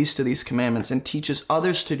one of the least of these commandments and teaches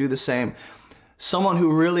others to do the same, someone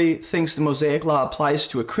who really thinks the Mosaic law applies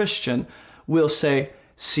to a Christian will say,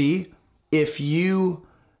 see, if you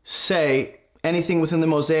say anything within the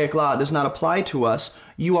Mosaic law does not apply to us,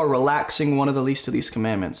 you are relaxing one of the least of these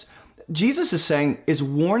commandments. Jesus is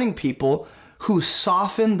warning people who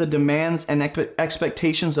soften the demands and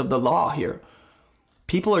expectations of the law here.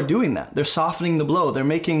 People are doing that. They're softening the blow. They're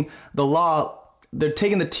making the law, they're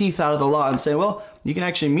taking the teeth out of the law and saying, well, you can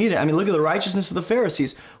actually meet it. I mean, look at the righteousness of the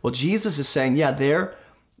Pharisees. Well, Jesus is saying, yeah, their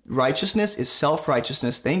righteousness is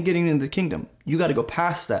self-righteousness. They ain't getting into the kingdom. You got to go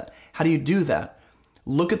past that. How do you do that?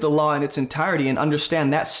 Look at the law in its entirety and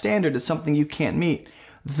understand that standard is something you can't meet.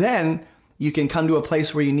 Then you can come to a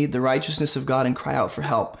place where you need the righteousness of God and cry out for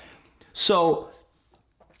help. So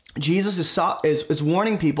Jesus is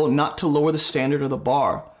warning people not to lower the standard or the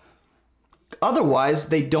bar. Otherwise,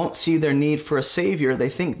 they don't see their need for a savior. They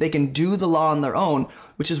think they can do the law on their own,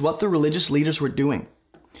 which is what the religious leaders were doing.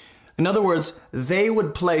 In other words, they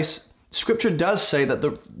would place, Scripture does say that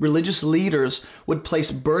the religious leaders would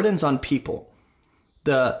place burdens on people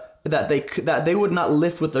that they would not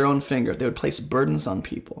lift with their own finger. They would place burdens on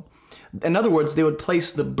people. In other words, they would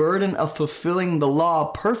place the burden of fulfilling the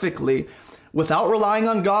law perfectly without relying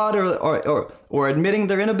on God or admitting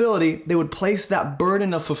their inability. They would place that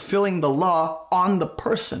burden of fulfilling the law on the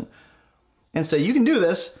person and say, you can do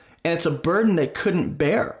this, and it's a burden they couldn't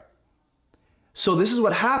bear. So this is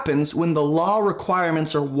what happens when the law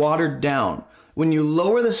requirements are watered down. When you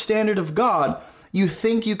lower the standard of God, you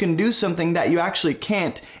think you can do something that you actually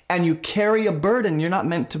can't, and you carry a burden you're not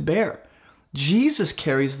meant to bear. Jesus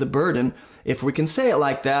carries the burden, if we can say it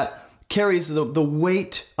like that, carries the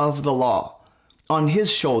weight of the law on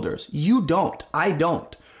his shoulders. You don't. I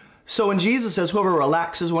don't. So when Jesus says, whoever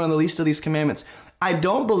relaxes one of the least of these commandments, I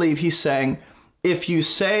don't believe he's saying, if you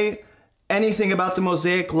say anything about the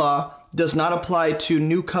Mosaic law does not apply to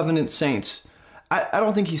new covenant saints. I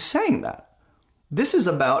don't think he's saying that. This is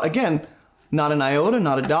about, again, not an iota,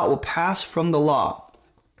 not a dot will pass from the law.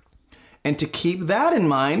 And to keep that in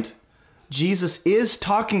mind, Jesus is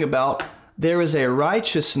talking about there is a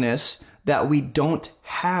righteousness that we don't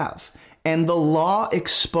have. And the law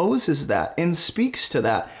exposes that and speaks to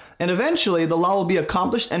that. And eventually the law will be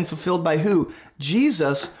accomplished and fulfilled by who?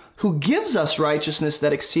 Jesus, who gives us righteousness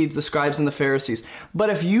that exceeds the scribes and the Pharisees.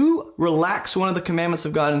 But if you relax one of the commandments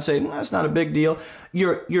of God and say, that's not a big deal,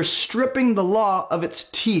 you're stripping the law of its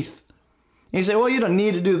teeth. And you say, well, you don't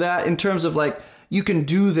need to do that in terms of like, you can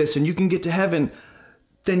do this and you can get to heaven.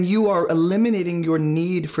 Then you are eliminating your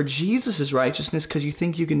need for Jesus' righteousness because you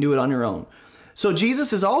think you can do it on your own. So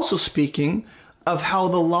Jesus is also speaking of how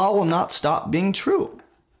the law will not stop being true.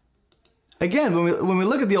 Again, when we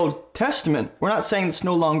look at the Old Testament, we're not saying it's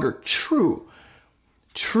no longer true.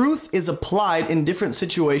 Truth is applied in different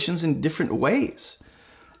situations in different ways.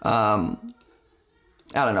 I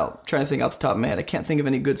don't know. I'm trying to think off the top of my head. I can't think of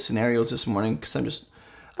any good scenarios this morning because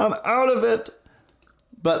I'm out of it.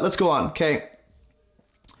 But let's go on, okay?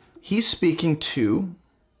 He's speaking to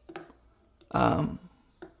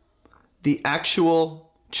the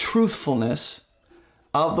actual truthfulness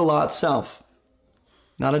of the law itself.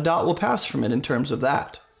 Not a dot will pass from it in terms of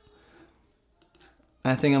that.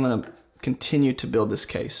 I think I'm going to continue to build this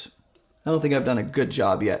case. I don't think I've done a good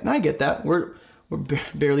job yet. And I get that. We're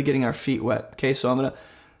barely getting our feet wet. Okay, so I'm going to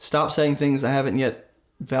stop saying things I haven't yet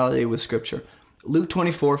validated with Scripture. Luke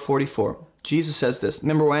 24:44. Jesus says this.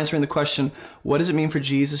 Remember, we're answering the question, what does it mean for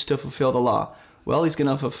Jesus to fulfill the law? Well, he's going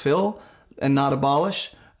to fulfill and not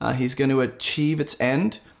abolish. He's going to achieve its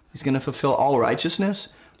end. He's going to fulfill all righteousness.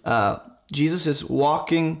 Jesus is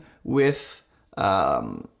walking with,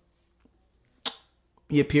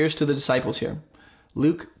 he appears to the disciples here.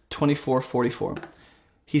 Luke 24:44.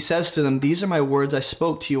 He says to them, these are my words I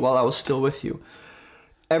spoke to you while I was still with you.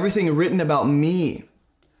 Everything written about me.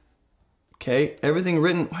 Okay, everything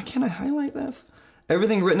written, why can't I highlight that?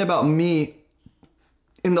 Everything written about me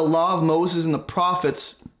in the law of Moses and the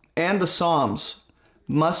prophets and the Psalms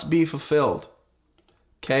must be fulfilled.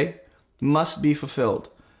 Okay, must be fulfilled.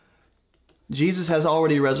 Jesus has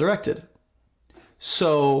already resurrected.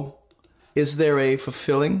 So is there a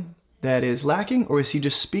fulfilling that is lacking, or is he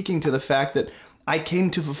just speaking to the fact that I came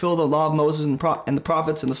to fulfill the law of Moses and the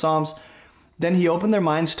prophets and the Psalms? Then he opened their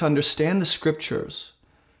minds to understand the Scriptures.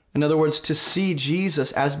 In other words, to see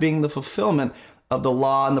Jesus as being the fulfillment of the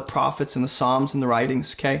law and the prophets and the Psalms and the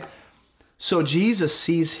writings, okay? So Jesus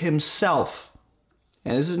sees himself,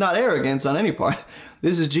 and this is not arrogance on any part.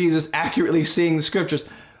 This is Jesus accurately seeing the Scriptures.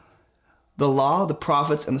 The law, the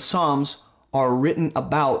prophets, and the Psalms are written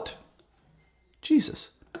about Jesus.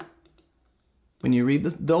 When you read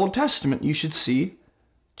the Old Testament, you should see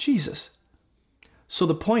Jesus. So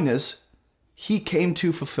the point is, he came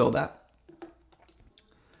to fulfill that.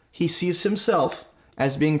 He sees himself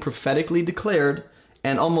as being prophetically declared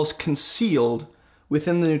and almost concealed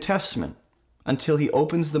within the New Testament until he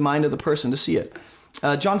opens the mind of the person to see it.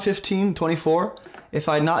 John 15:24, if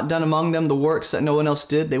I had not done among them the works that no one else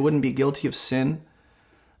did, they wouldn't be guilty of sin.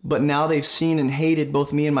 But now they've seen and hated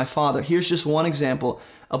both me and my Father. Here's just one example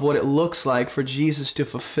of what it looks like for Jesus to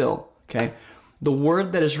fulfill. Okay, the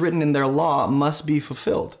word that is written in their law must be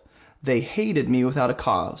fulfilled. They hated me without a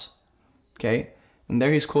cause. Okay, and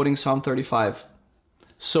there he's quoting Psalm 35.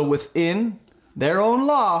 So within their own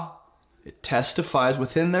law, it testifies,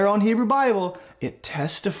 within their own Hebrew Bible, it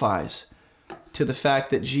testifies to the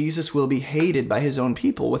fact that Jesus will be hated by his own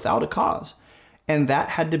people without a cause. And that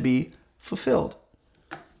had to be fulfilled.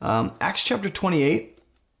 Acts chapter 28,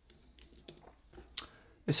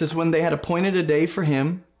 it says, when they had appointed a day for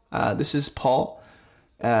him, this is Paul,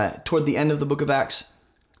 toward the end of the book of Acts,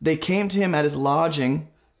 they came to him at his lodging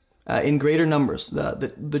in greater numbers,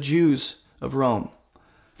 the Jews of Rome.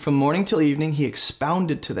 From morning till evening, he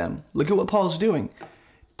expounded to them. Look at what Paul's doing.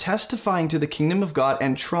 Testifying to the kingdom of God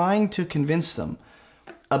and trying to convince them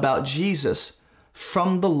about Jesus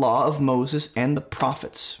from the law of Moses and the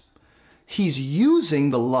prophets. He's using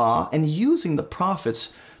the law and using the prophets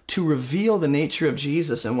to reveal the nature of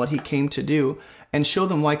Jesus and what he came to do and show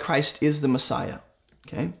them why Christ is the Messiah.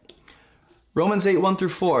 Okay? Romans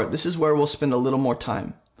 8:1-4. This is where we'll spend a little more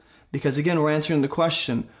time. Because again, we're answering the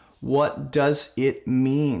question, what does it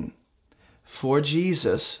mean for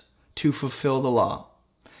Jesus to fulfill the law?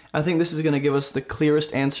 I think this is going to give us the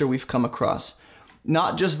clearest answer we've come across.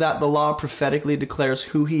 Not just that the law prophetically declares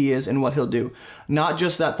who he is and what he'll do. Not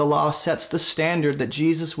just that the law sets the standard that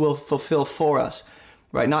Jesus will fulfill for us.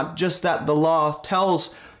 Right? Not just that the law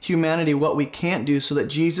tells humanity what we can't do so that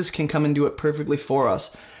Jesus can come and do it perfectly for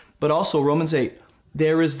us. But also Romans 8,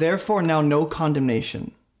 there is therefore now no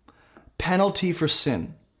condemnation, penalty for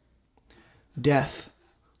sin, death.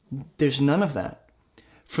 There's none of that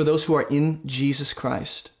for those who are in Jesus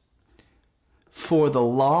Christ. For the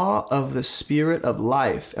law of the Spirit of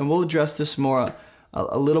life, and we'll address this more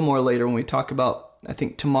a little more later when we talk about, I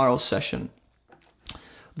think, tomorrow's session.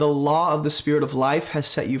 The law of the Spirit of life has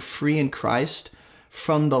set you free in Christ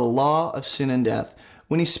from the law of sin and death.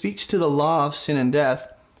 When he speaks to the law of sin and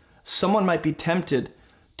death, someone might be tempted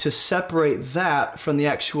to separate that from the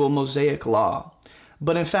actual Mosaic law.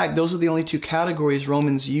 But in fact, those are the only two categories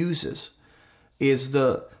Romans uses, is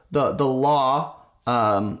the law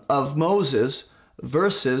of Moses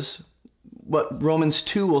versus what Romans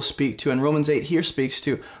 2 will speak to, and Romans 8 here speaks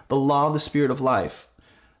to, the law of the Spirit of life.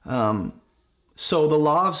 So the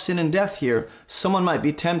law of sin and death here, someone might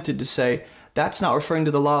be tempted to say, that's not referring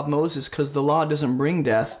to the law of Moses because the law doesn't bring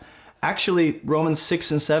death. Actually, Romans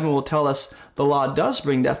 6 and 7 will tell us the law does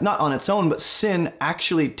bring death, not on its own, but sin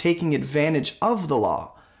actually taking advantage of the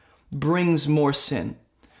law brings more sin.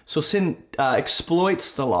 So sin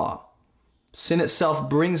exploits the law. Sin itself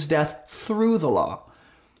brings death through the law.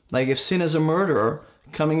 Like if sin is a murderer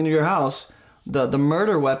coming into your house, the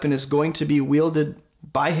murder weapon is going to be wielded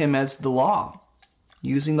by him as the law,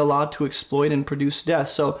 using the law to exploit and produce death.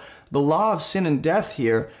 So the law of sin and death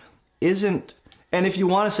here isn't, and if you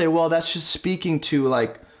want to say, well, that's just speaking to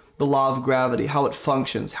like the law of gravity, how it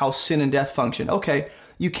functions, how sin and death function. Okay,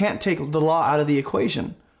 you can't take the law out of the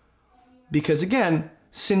equation because again,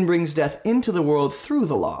 sin brings death into the world through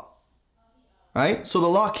the law, right? So the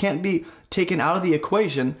law can't be taken out of the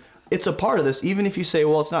equation. It's a part of this. Even if you say,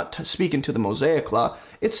 well, it's not speaking to the Mosaic law,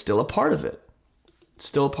 it's still a part of it. It's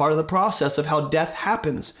still a part of the process of how death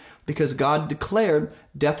happens because God declared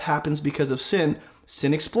death happens because of sin.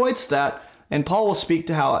 Sin exploits that. And Paul will speak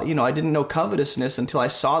to how, I didn't know covetousness until I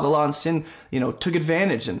saw the law, and sin, took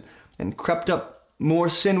advantage and crept up more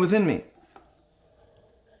sin within me.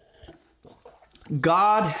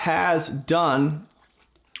 God has done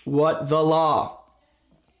what the law,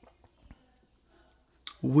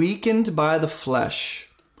 weakened by the flesh.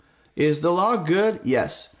 Is the law good?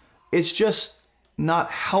 Yes. It's just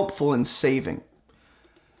not helpful in saving.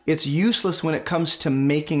 It's useless when it comes to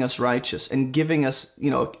making us righteous and giving us,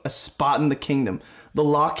 a spot in the kingdom. The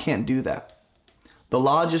law can't do that. The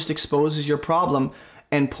law just exposes your problem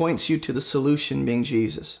and points you to the solution being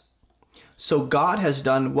Jesus. So God has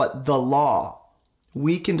done what the law,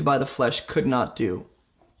 weakened by the flesh, could not do.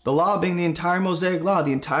 The law being the entire Mosaic law,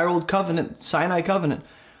 the entire Old Covenant, Sinai covenant.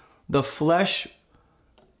 The flesh,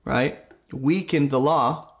 right, weakened the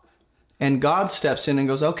law, and God steps in and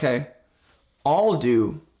goes, okay, I'll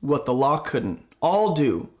do what the law couldn't. I'll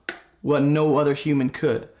do what no other human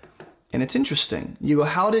could. And it's interesting. You go,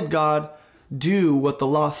 how did God do what the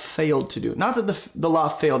law failed to do? Not that the law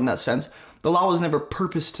failed in that sense. The law was never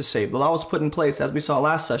purposed to save. The law was put in place, as we saw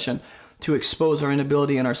last session, to expose our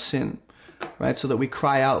inability and our sin, right? So that we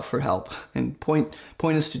cry out for help and point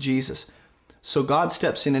us to Jesus. So God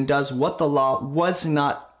steps in and does what the law was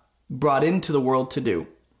not brought into the world to do.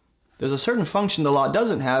 There's a certain function the law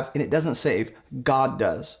doesn't have, and it doesn't save. God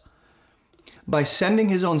does. By sending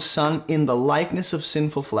his own Son in the likeness of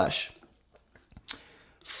sinful flesh,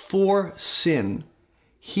 for sin,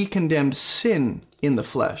 he condemned sin in the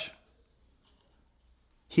flesh.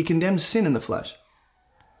 He condemned sin in the flesh.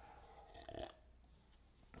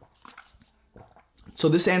 So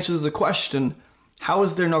this answers the question, how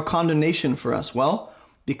is there no condemnation for us? Well,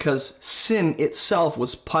 because sin itself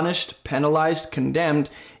was punished, penalized, condemned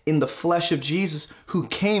in the flesh of Jesus, who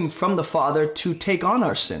came from the Father to take on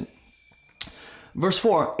our sin. Verse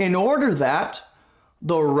 4, in order that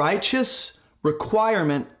the righteous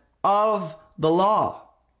requirement of the law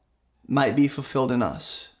might be fulfilled in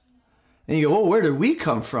us. And you go, well, where did we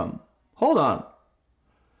come from? Hold on.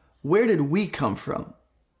 Where did we come from?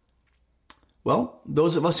 Well,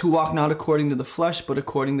 those of us who walk not according to the flesh, but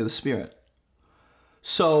according to the Spirit.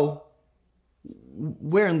 So,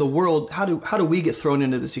 where in the world, how do we get thrown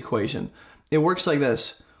into this equation? It works like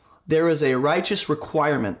this. There is a righteous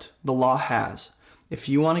requirement the law has. If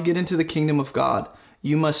you want to get into the kingdom of God,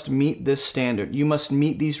 you must meet this standard. You must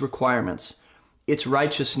meet these requirements. It's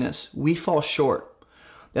righteousness. We fall short.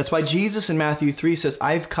 That's why Jesus in Matthew 3 says,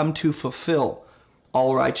 I've come to fulfill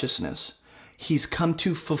all righteousness. He's come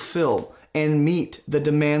to fulfill and meet the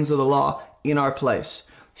demands of the law in our place.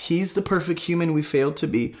 He's the perfect human we failed to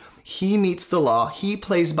be. He meets the law. He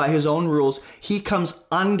plays by his own rules. He comes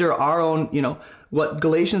under our own, what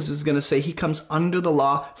Galatians is going to say, he comes under the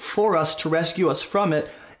law for us to rescue us from it.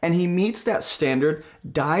 And he meets that standard,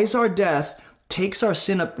 dies our death, takes our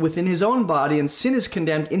sin up within his own body, and sin is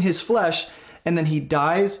condemned in his flesh. And then he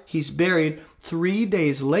dies, he's buried. 3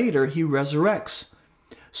 days later, he resurrects.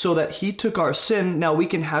 So that he took our sin, now we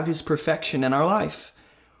can have his perfection in our life.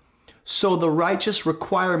 So the righteous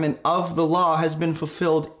requirement of the law has been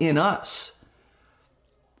fulfilled in us.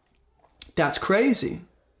 That's crazy.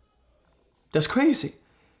 That's crazy.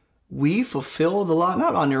 We fulfill the law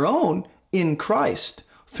not on your own, in Christ,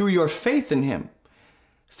 through your faith in him,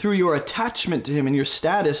 through your attachment to him and your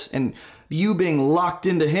status and you being locked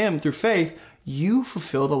into him through faith. You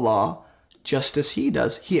fulfill the law just as he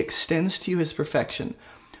does. He extends to you his perfection.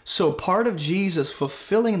 So part of Jesus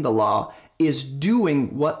fulfilling the law is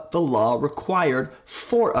doing what the law required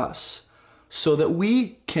for us so that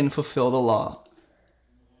we can fulfill the law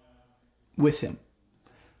with him.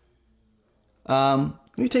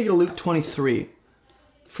 Let me take you to Luke 23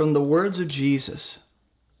 from the words of Jesus.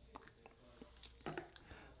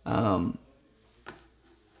 It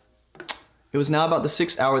was now about the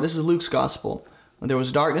 6th hour. This is Luke's gospel. When there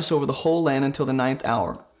was darkness over the whole land until the 9th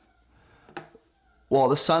hour, while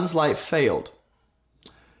the sun's light failed,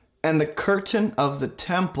 and the curtain of the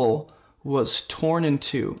temple was torn in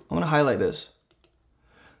two. I'm going to highlight this.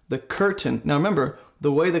 The curtain. Now remember,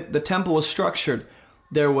 the way that the temple was structured,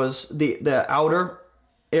 there was the outer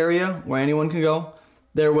area where anyone can go.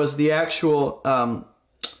 There was the actual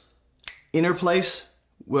inner place,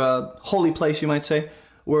 holy place you might say,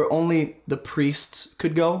 where only the priests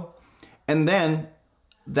could go. And then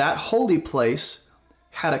that holy place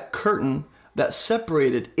had a curtain that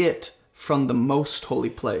separated it from the most holy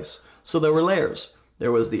place. So there were layers.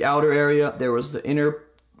 There was the outer area, there was the inner,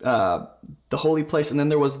 the holy place, and then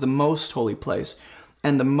there was the most holy place.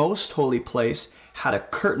 And the most holy place had a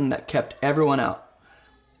curtain that kept everyone out,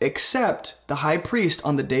 except the high priest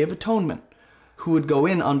on the Day of Atonement, who would go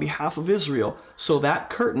in on behalf of Israel. So that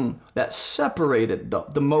curtain that separated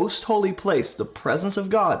the most holy place, the presence of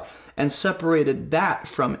God, and separated that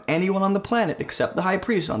from anyone on the planet except the high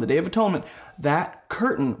priest on the Day of Atonement, that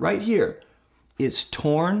curtain right here is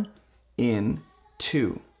torn in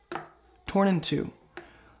two. Torn in two.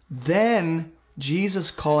 Then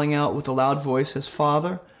Jesus calling out with a loud voice says,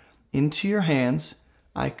 Father, into your hands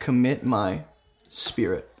I commit my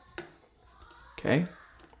spirit. Okay?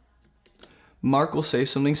 Mark will say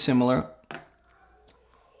something similar.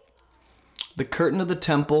 The curtain of the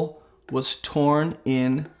temple was torn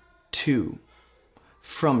in two,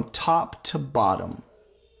 from top to bottom.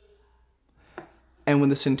 And when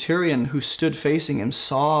the centurion who stood facing him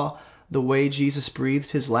saw the way Jesus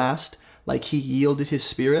breathed his last, like he yielded his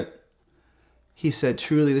spirit, he said,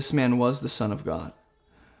 truly this man was the Son of God.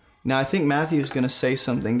 Now I think Matthew is going to say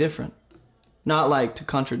something different. Not like to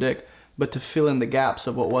contradict, but to fill in the gaps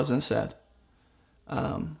of what wasn't said.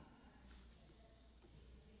 Why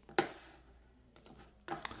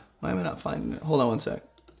am I not finding it? Hold on one sec.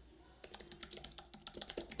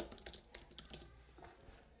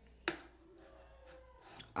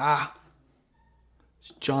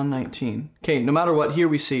 It's John 19. Okay, no matter what, here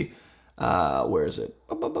we see, where is it?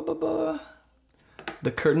 The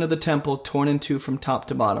curtain of the temple torn in two from top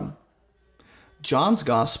to bottom. John's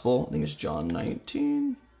gospel, I think it's John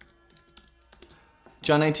 19.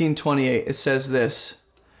 John 19:28, it says this.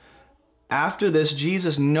 After this,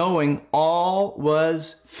 Jesus, knowing all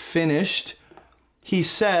was finished, he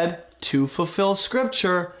said, to fulfill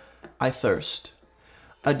scripture, I thirst.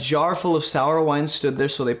 A jar full of sour wine stood there,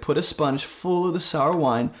 so they put a sponge full of the sour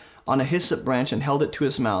wine on a hyssop branch and held it to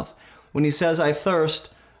his mouth. When he says, I thirst,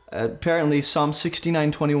 apparently Psalm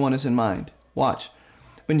 69:21 is in mind. Watch.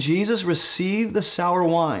 When Jesus received the sour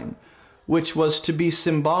wine, which was to be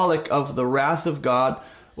symbolic of the wrath of God,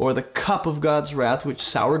 or the cup of God's wrath, which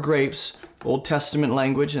sour grapes, Old Testament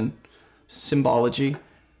language and symbology,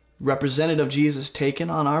 representative of Jesus taken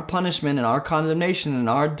on our punishment and our condemnation and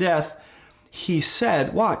our death, he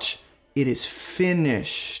said, watch, it is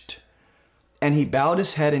finished. And he bowed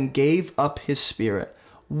his head and gave up his spirit.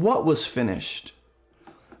 What was finished?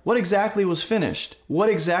 What exactly was finished? What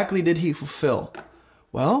exactly did he fulfill?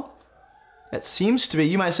 Well, it seems to be,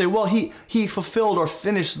 you might say, well, he fulfilled or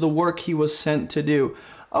finished the work he was sent to do.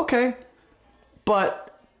 Okay,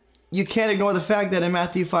 but you can't ignore the fact that in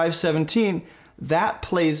Matthew 5:17, that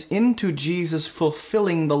plays into Jesus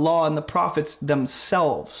fulfilling the law and the prophets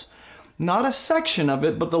themselves. Not a section of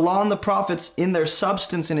it, but the law and the prophets in their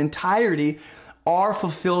substance and entirety are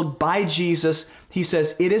fulfilled by Jesus. He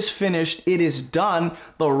says, it is finished, it is done.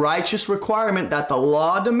 The righteous requirement that the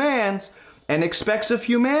law demands and expects of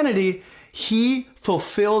humanity, he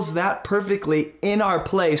fulfills that perfectly in our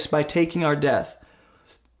place by taking our death.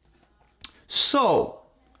 So,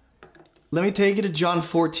 let me take you to John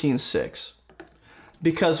 14:6.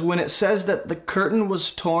 Because when it says that the curtain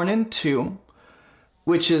was torn in two,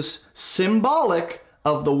 which is symbolic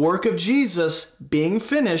of the work of Jesus being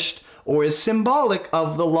finished, or is symbolic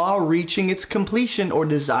of the law reaching its completion or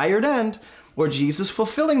desired end, or Jesus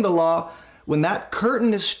fulfilling the law, when that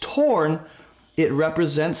curtain is torn, it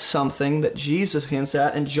represents something that Jesus hints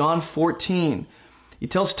at in John 14. He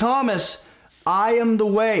tells Thomas, I am the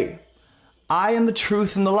way, I am the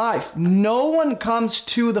truth and the life. No one comes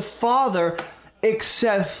to the Father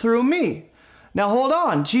except through me. Now hold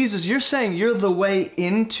on, Jesus, you're saying you're the way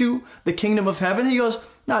into the kingdom of heaven? He goes,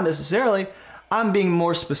 not necessarily. I'm being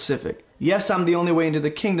more specific. Yes, I'm the only way into the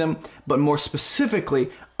kingdom, but more specifically,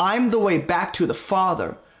 I'm the way back to the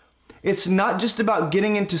Father. It's not just about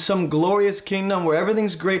getting into some glorious kingdom where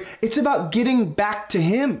everything's great. It's about getting back to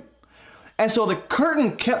Him. And so the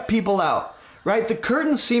curtain kept people out, right? The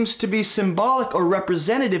curtain seems to be symbolic or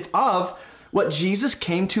representative of what Jesus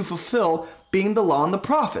came to fulfill, being the law and the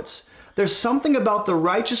prophets. There's something about the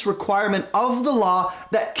righteous requirement of the law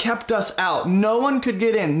that kept us out. No one could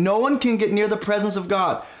get in. No one can get near the presence of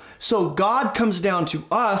God. So God comes down to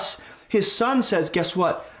us. His Son says, guess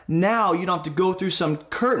what? Now you don't have to go through some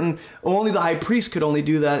curtain. Only the high priest could only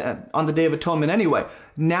do that on the Day of Atonement anyway.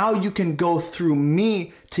 Now you can go through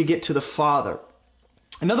me to get to the Father.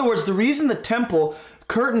 In other words, the reason the temple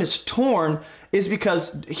curtain is torn is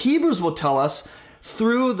because Hebrews will tell us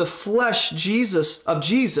through the flesh of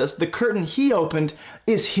Jesus, the curtain He opened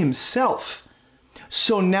is Himself.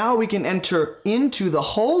 So now we can enter into the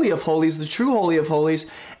Holy of Holies, the true Holy of Holies,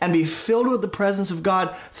 and be filled with the presence of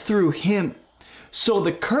God through Him. So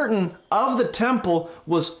the curtain of the temple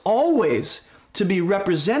was always to be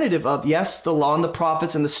representative of, yes, the law and the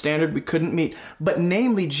prophets and the standard we couldn't meet, but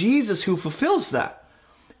namely Jesus, who fulfills that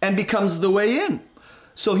and becomes the way in.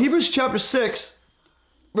 So Hebrews chapter 6,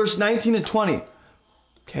 verse 19 and 20.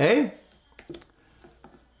 Okay?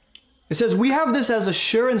 It says, we have this as a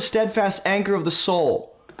sure and steadfast anchor of the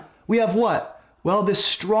soul. We have what? Well, this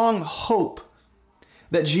strong hope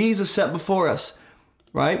that Jesus set before us,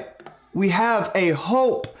 right? We have a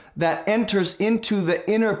hope that enters into the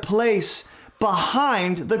inner place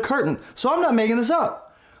behind the curtain. So I'm not making this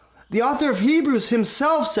up. The author of Hebrews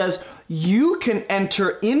himself says, you can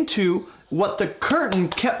enter into what the curtain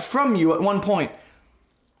kept from you at one point,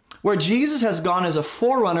 where Jesus has gone as a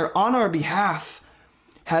forerunner on our behalf,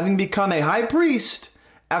 having become a high priest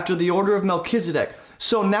after the order of Melchizedek.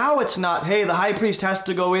 So now it's not, hey, the high priest has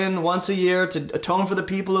to go in once a year to atone for the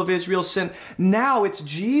people of Israel's sin. Now it's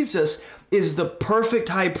Jesus is the perfect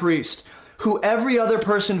high priest who every other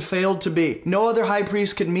person failed to be. No other high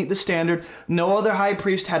priest could meet the standard. No other high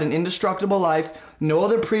priest had an indestructible life. No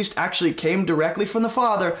other priest actually came directly from the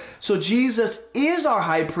Father. So Jesus is our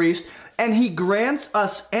high priest, and He grants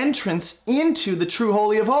us entrance into the true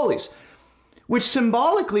Holy of Holies, which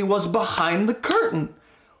symbolically was behind the curtain.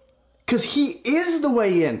 Because He is the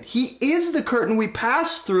way in. He is the curtain we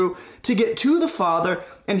pass through to get to the Father,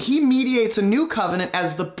 and He mediates a new covenant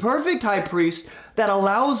as the perfect high priest that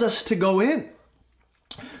allows us to go in.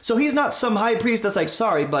 So He's not some high priest that's like,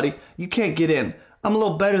 sorry, buddy, you can't get in. I'm a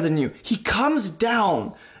little better than you. He comes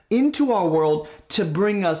down into our world to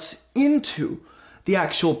bring us into the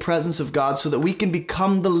actual presence of God so that we can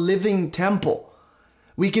become the living temple.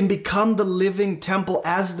 We can become the living temple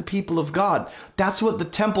as the people of God. That's what the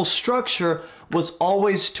temple structure was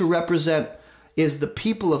always to represent, is the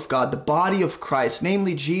people of God, the body of Christ,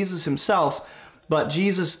 namely Jesus Himself. But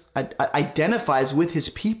Jesus identifies with His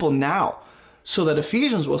people now, so that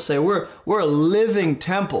Ephesians will say we're a living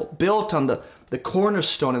temple built on the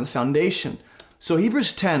cornerstone and the foundation. So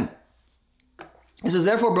Hebrews 10, it says,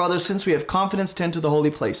 therefore, brothers, since we have confidence to enter the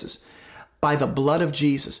holy places, by the blood of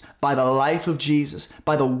Jesus, by the life of Jesus,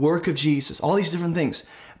 by the work of Jesus, all these different things,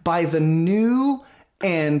 by the new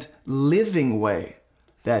and living way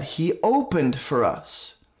that He opened for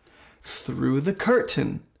us through the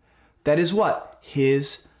curtain, that is what?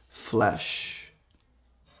 His flesh.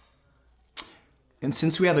 And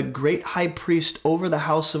since we have a great high priest over the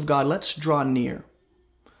house of God, let's draw near.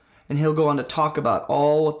 And he'll go on to talk about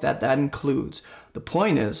all that includes. The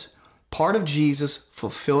point is, part of Jesus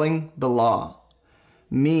fulfilling the law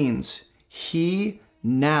means He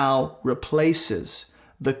now replaces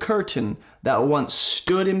the curtain that once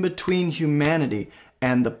stood in between humanity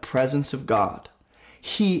and the presence of God.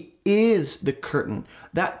 He is the curtain.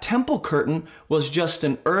 That temple curtain was just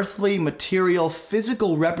an earthly, material,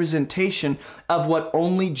 physical representation of what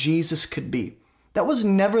only Jesus could be. That was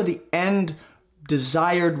never the end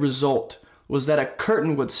desired result, was that a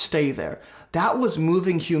curtain would stay there. That was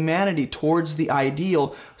moving humanity towards the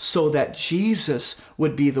ideal so that Jesus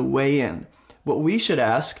would be the way in. What we should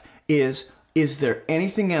ask is there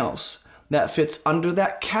anything else that fits under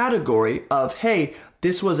that category of, hey,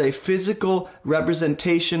 this was a physical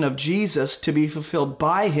representation of Jesus to be fulfilled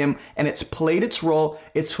by him, and it's played its role,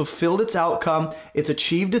 it's fulfilled its outcome, it's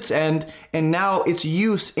achieved its end, and now its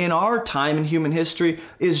use in our time in human history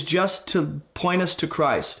is just to point us to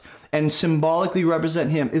Christ and symbolically represent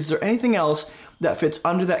him. Is there anything else that fits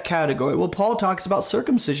under that category? Well, Paul talks about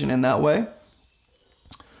circumcision in that way.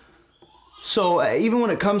 So even when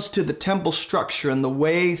it comes to the temple structure and the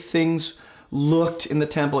way things looked in the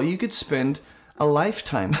temple, you could spend a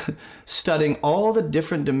lifetime studying all the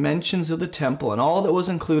different dimensions of the temple and all that was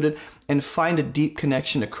included and find a deep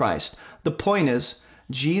connection to Christ. The point is,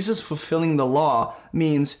 Jesus fulfilling the law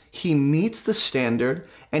means he meets the standard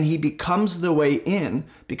and he becomes the way in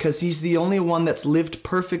because he's the only one that's lived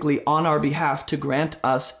perfectly on our behalf to grant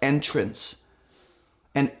us entrance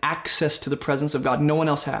and access to the presence of God. No one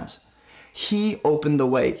else has. He opened the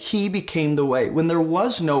way. He became the way. When there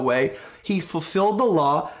was no way, he fulfilled the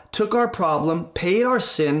law, took our problem, paid our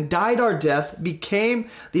sin, died our death, became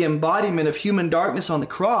the embodiment of human darkness on the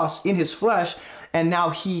cross in his flesh, and now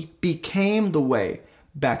he became the way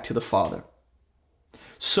back to the Father.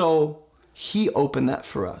 So he opened that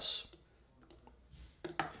for us.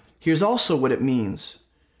 Here's also what it means.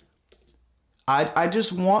 I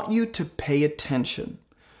just want you to pay attention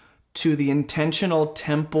to the intentional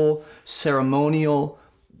temple ceremonial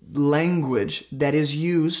language that is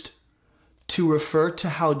used to refer to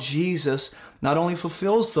how Jesus not only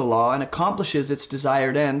fulfills the law and accomplishes its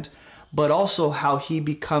desired end, but also how he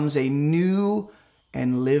becomes a new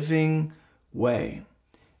and living way.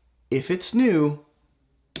 If it's new,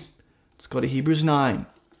 let's go to Hebrews 9.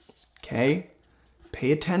 Okay?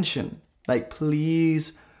 Pay attention.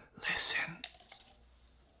 Please listen.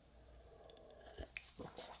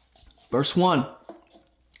 Verse 1.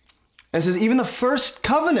 It says, even the first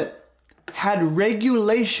covenant had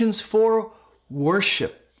regulations for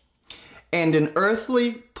worship and an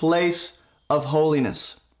earthly place of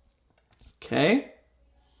holiness. Okay?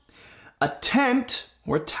 A tent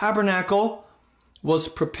or tabernacle was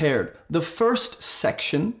prepared. The first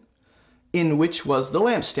section, in which was the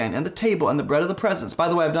lampstand and the table and the bread of the presence. By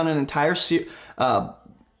the way, I've done an entire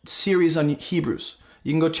series on Hebrews.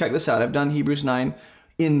 You can go check this out. I've done Hebrews 9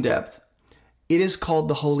 in depth. It is called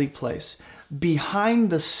the holy place. Behind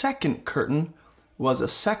the second curtain was a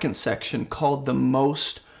second section called the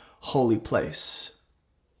most holy place.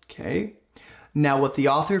 Okay? Now what the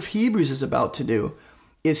author of Hebrews is about to do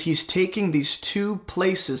is he's taking these two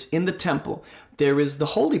places in the temple. There is the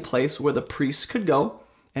holy place where the priests could go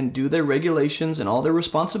and do their regulations and all their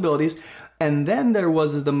responsibilities. And then there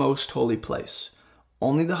was the most holy place.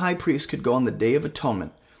 Only the high priest could go on the Day of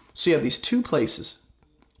Atonement. So you have these two places.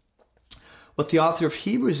 What the author of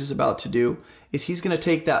Hebrews is about to do is he's going to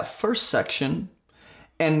take that first section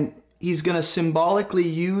and he's going to symbolically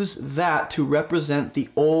use that to represent the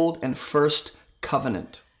old and first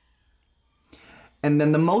covenant. And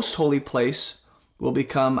then the most holy place will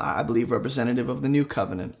become, I believe, representative of the new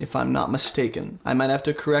covenant, if I'm not mistaken. I might have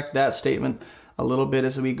to correct that statement a little bit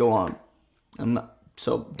as we go on.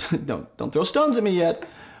 So don't throw stones at me yet.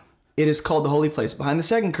 It is called the holy place. Behind the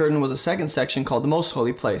second curtain was a second section called the most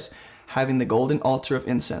holy place, having the golden altar of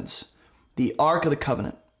incense, the ark of the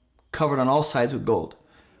covenant, covered on all sides with gold,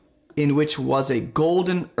 in which was a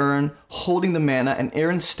golden urn holding the manna, and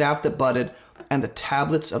Aaron's staff that budded, and the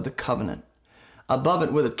tablets of the covenant. Above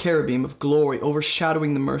it were the cherubim of glory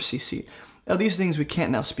overshadowing the mercy seat. Now these things we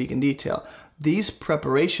can't now speak in detail. These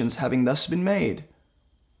preparations having thus been made,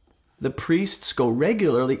 the priests go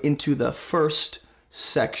regularly into the first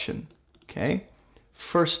section. Okay?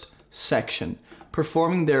 First section.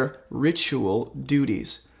 Performing their ritual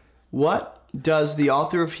duties. What does the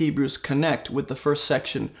author of Hebrews connect with the first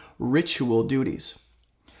section, ritual duties?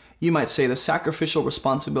 You might say the sacrificial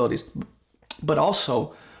responsibilities, but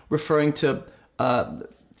also referring to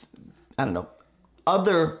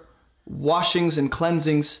other washings and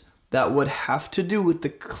cleansings that would have to do with the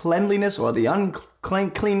cleanliness or the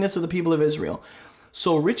uncleanness of the people of Israel.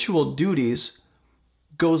 So ritual duties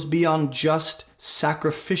goes beyond just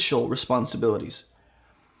sacrificial responsibilities.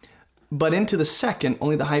 But into the second,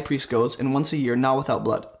 only the high priest goes, and once a year, not without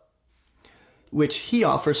blood, which he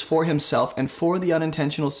offers for himself and for the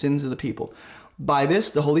unintentional sins of the people. By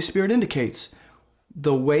this, the Holy Spirit indicates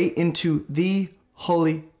the way into the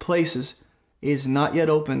holy places is not yet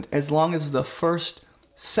opened as long as the first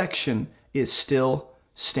section is still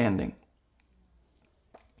standing.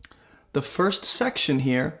 The first section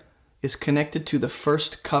here is connected to the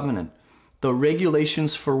first covenant. the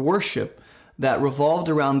regulations for worship that revolved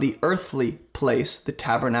around the earthly place, the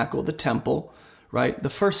tabernacle, the temple, right? The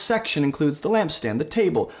first section includes the lampstand, the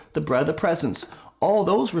table, the bread of the presence, all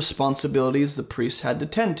those responsibilities the priests had to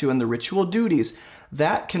tend to, and the ritual duties.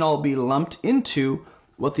 That can all be lumped into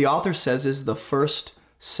what the author says is the first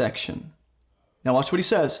section. Now watch what he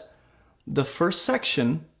says. The first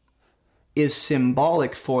section is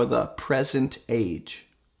symbolic for the present age.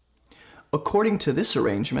 According to this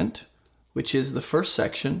arrangement, which is the first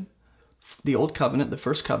section, the Old Covenant, the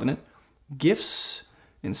first covenant, gifts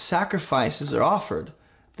and sacrifices are offered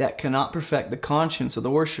that cannot perfect the conscience of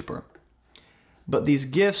the worshiper. But these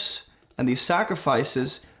gifts and these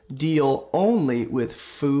sacrifices deal only with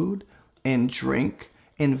food and drink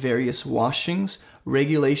and various washings,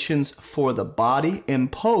 regulations for the body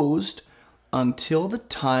imposed until the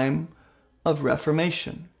time of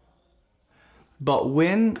Reformation. But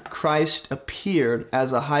when Christ appeared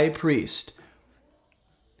as a high priest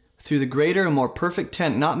through the greater and more perfect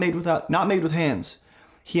tent, not made with hands,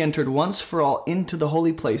 he entered once for all into the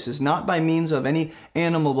holy places, not by means of any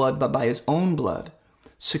animal blood, but by his own blood,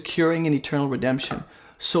 securing an eternal redemption.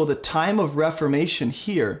 So the time of Reformation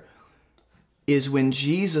here is when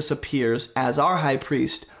Jesus appears as our high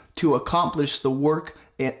priest to accomplish the work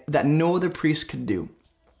that no other priest could do.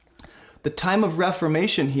 The time of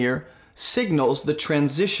Reformation here signals the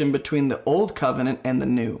transition between the old covenant and the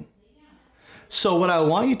new. So what I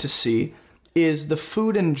want you to see is the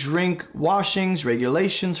food and drink washings,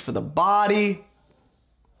 regulations for the body.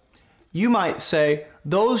 You might say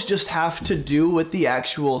those just have to do with the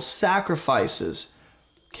actual sacrifices.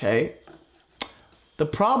 Okay? The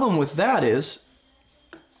problem with that is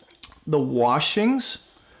the washings,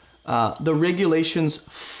 the regulations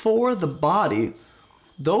for the body,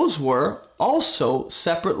 those were also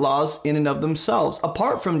separate laws in and of themselves,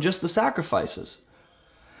 apart from just the sacrifices.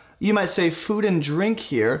 You might say food and drink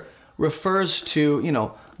here refers to,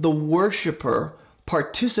 the worshiper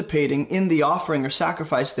participating in the offering or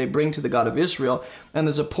sacrifice they bring to the God of Israel. And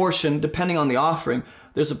there's a portion, depending on the offering,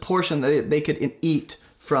 there's a portion that they could eat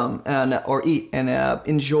from and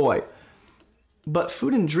enjoy. But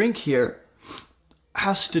food and drink here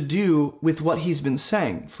has to do with what he's been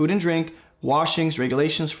saying. Food and drink, washings,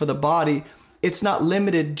 regulations for the body. It's not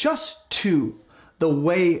limited just to the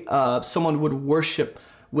way someone would worship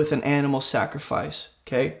with an animal sacrifice,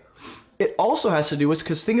 okay? It also has to do with,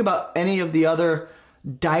 because think about any of the other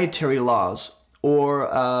dietary laws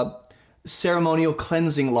or ceremonial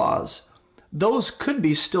cleansing laws. Those could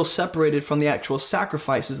be still separated from the actual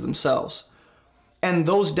sacrifices themselves. And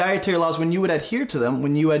those dietary laws, when you would adhere to them,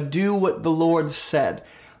 when you would do what the Lord said,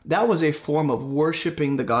 that was a form of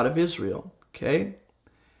worshiping the God of Israel, okay?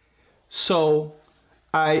 So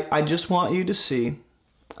I just want you to see,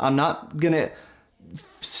 I'm not going to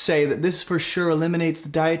say that this for sure eliminates the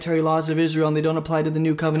dietary laws of Israel and they don't apply to the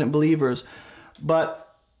new covenant believers,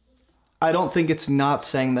 but I don't think it's not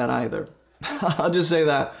saying that either. I'll just say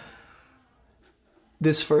that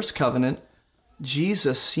this first covenant,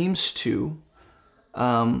 Jesus seems to,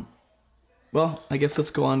 I guess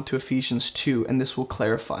let's go on to Ephesians 2 and this will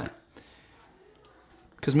clarify.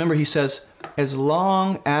 Because remember, he says, as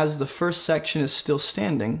long as the first section is still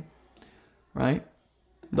standing, right?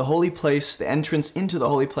 The holy place, the entrance into the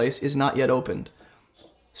holy place is not yet opened.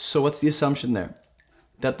 So what's the assumption there?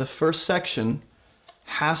 That the first section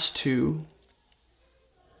has to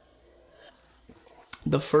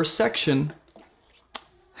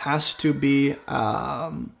be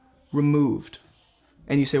removed.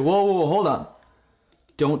 And you say, whoa, hold on.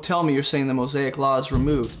 Don't tell me you're saying the Mosaic law is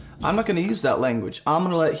removed. I'm not going to use that language. I'm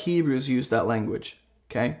going to let Hebrews use that language.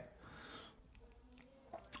 Okay?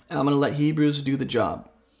 I'm going to let Hebrews do the job.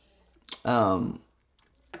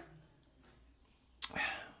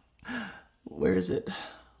 Where is it?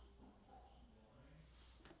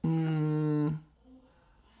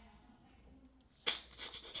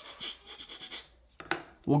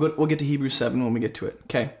 We'll get to Hebrews 7 when we get to it.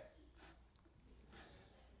 Okay.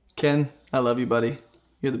 Ken, I love you, buddy.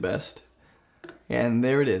 You're the best. And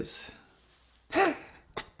there it is.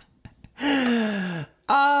 I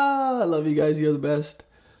love you guys. You're the best.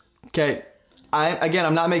 Okay.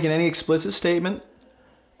 I'm not making any explicit statement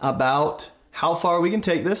about how far we can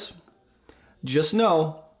take this. Just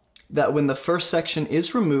know that when the first section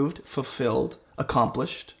is removed, fulfilled,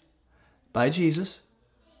 accomplished by Jesus,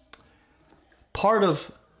 part of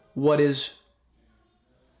what is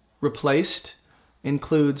replaced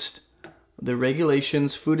includes the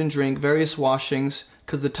regulations, food and drink, various washings,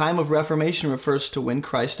 because the time of Reformation refers to when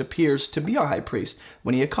Christ appears to be our high priest,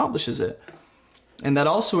 when he accomplishes it. And that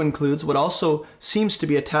also includes, what also seems to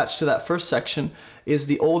be attached to that first section, is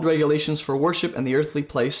the old regulations for worship and the earthly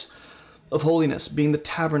place of holiness, being the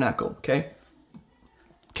tabernacle, okay?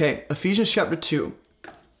 Okay, Ephesians chapter 2.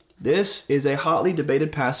 This is a hotly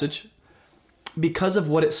debated passage because of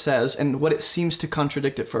what it says and what it seems to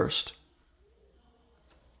contradict at first.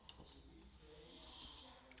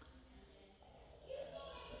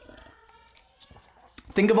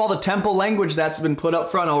 Think of all the temple language that's been put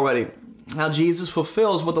up front already. How Jesus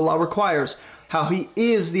fulfills what the law requires. How he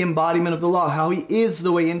is the embodiment of the law. How he is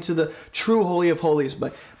the way into the true Holy of Holies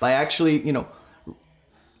by actually,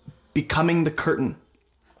 becoming the curtain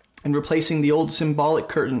and replacing the old symbolic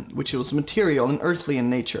curtain, which was material and earthly in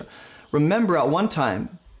nature. Remember, at one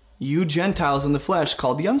time, you Gentiles in the flesh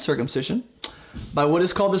called the uncircumcision by what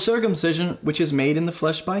is called the circumcision, which is made in the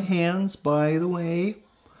flesh by hands, by the way.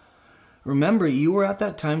 Remember, you were at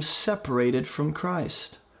that time separated from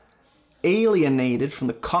Christ, alienated from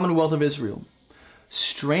the commonwealth of Israel,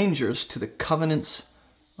 strangers to the covenants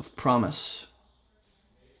of promise,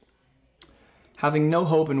 having no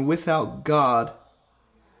hope and without God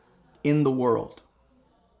in the world.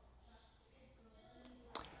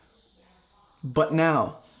 But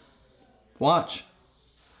now, watch.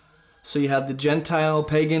 So you have the Gentile,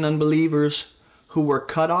 pagan unbelievers who were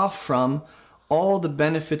cut off from all the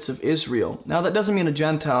benefits of Israel. Now that doesn't mean a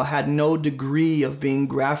Gentile had no degree of being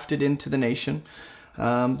grafted into the nation.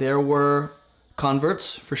 There were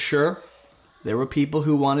converts, for sure. There were people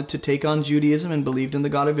who wanted to take on Judaism and believed in the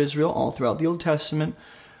God of Israel all throughout the Old Testament.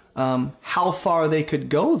 How far they could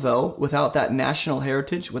go, though, without that national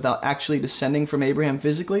heritage, without actually descending from Abraham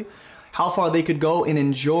physically, how far they could go in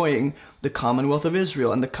enjoying the commonwealth of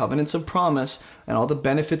Israel and the covenants of promise and all the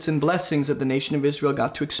benefits and blessings that the nation of Israel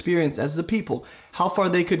got to experience as the people. How far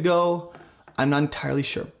they could go, I'm not entirely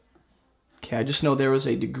sure. Okay, I just know there was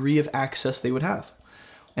a degree of access they would have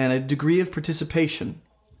and a degree of participation.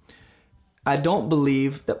 I don't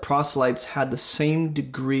believe that proselytes had the same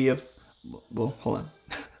degree of, well, hold on,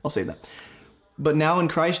 I'll say that. But now in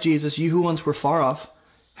Christ Jesus, you who once were far off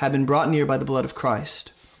have been brought near by the blood of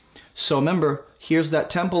Christ. So remember, here's that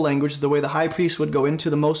temple language, the way the high priest would go into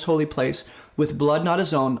the most holy place with blood not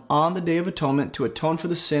his own on the Day of Atonement to atone for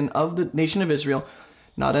the sin of the nation of Israel.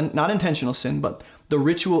 Not intentional sin, but the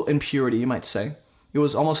ritual impurity, you might say. It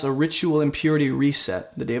was almost a ritual impurity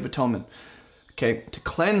reset, the Day of Atonement. Okay, to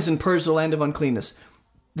cleanse and purge the land of uncleanness.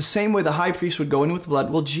 The same way the high priest would go in with blood,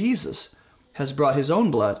 well, Jesus has brought his own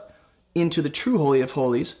blood into the true Holy of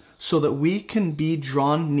Holies so that we can be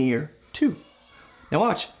drawn near too. Now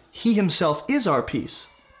watch. He himself is our peace,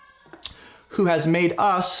 who has made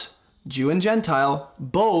us, Jew and Gentile,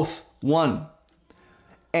 both one.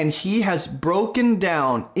 And he has broken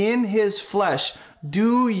down in his flesh.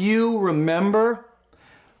 Do you remember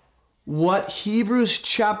what Hebrews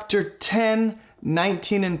chapter 10,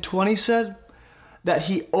 19 and 20 said? That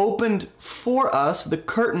he opened for us the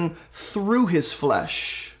curtain through his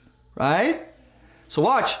flesh, right? So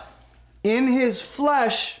watch. In his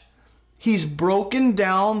flesh, he's broken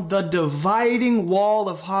down the dividing wall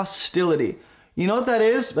of hostility. You know what that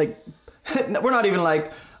is? Like, we're not even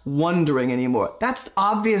like wondering anymore. That's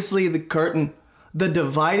obviously the curtain, the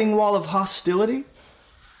dividing wall of hostility.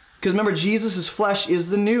 Because remember, Jesus' flesh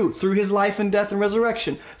is the new. Through his life and death and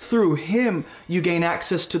resurrection, through him you gain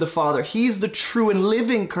access to the Father. He's the true and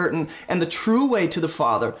living curtain and the true way to the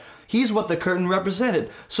Father. He's what the curtain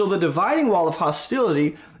represented. So the dividing wall of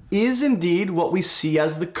hostility is indeed what we see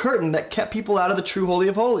as the curtain that kept people out of the true Holy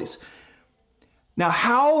of Holies. Now,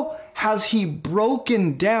 how has he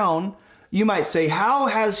broken down, you might say, how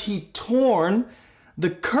has he torn the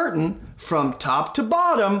curtain from top to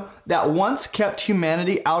bottom that once kept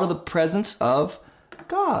humanity out of the presence of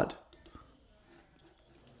God?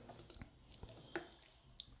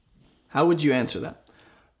 How would you answer that?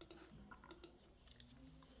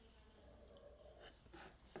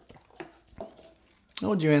 How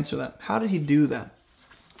would you answer that? How did he do that?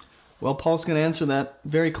 Well, Paul's going to answer that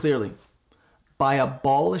very clearly. By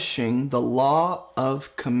abolishing the law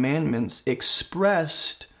of commandments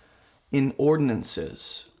expressed in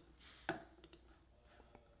ordinances.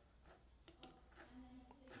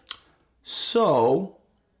 So,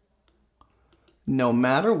 no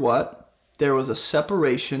matter what, there was a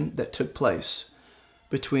separation that took place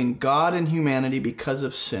between God and humanity because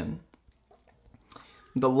of sin.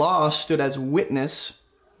 The law stood as witness,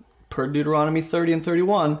 per Deuteronomy 30 and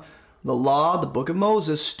 31, the law, the book of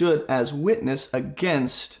Moses, stood as witness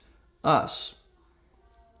against us,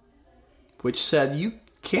 which said you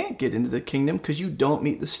can't get into the kingdom because you don't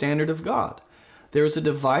meet the standard of God. There is a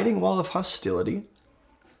dividing wall of hostility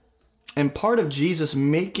And part of Jesus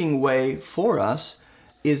making way for us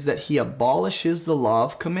is that he abolishes the law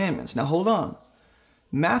of commandments. Now hold on.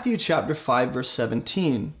 Matthew chapter 5 verse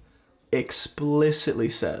 17 explicitly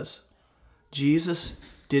says Jesus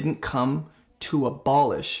didn't come to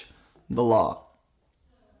abolish the law.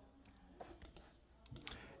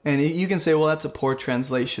 And you can say, well, that's a poor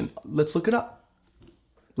translation. Let's look it up.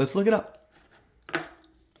 Let's look it up.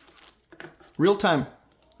 Real time.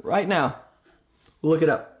 Right now. Look it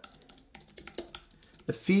up.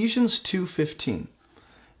 Ephesians 2:15.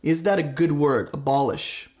 Is that a good word?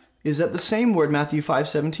 Abolish. Is that the same word Matthew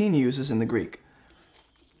 5:17 uses in the Greek?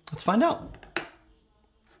 Let's find out.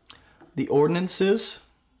 The ordinances.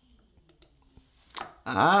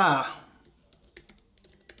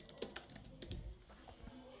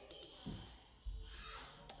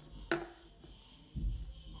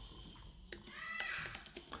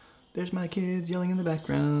 There's my kids yelling in the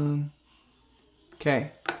background.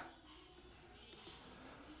 Okay.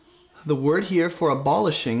 The word here for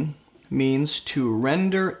abolishing means to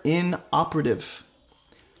render inoperative.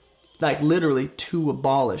 Like literally to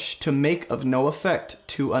abolish, to make of no effect,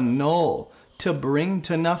 to annul, to bring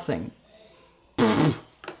to nothing.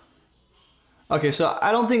 Okay, so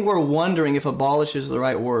I don't think we're wondering if abolish is the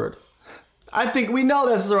right word. I think we know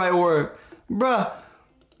that's the right word. Bruh,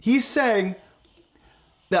 he's saying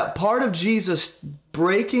that part of Jesus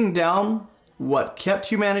breaking down what kept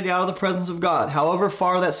humanity out of the presence of God, however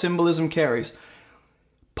far that symbolism carries,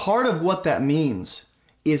 part of what that means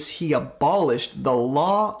is he abolished the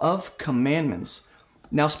law of commandments.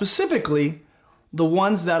 Now specifically, the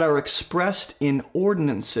ones that are expressed in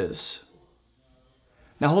ordinances.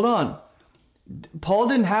 Now hold on. Paul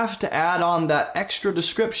didn't have to add on that extra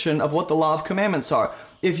description of what the law of commandments are.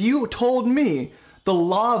 If you told me the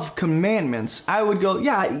law of commandments, I would go,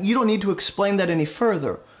 yeah, you don't need to explain that any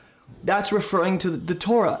further. That's referring to the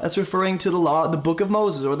Torah. That's referring to the law, the book of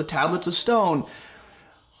Moses, or the tablets of stone.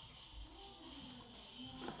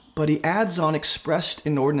 But he adds on expressed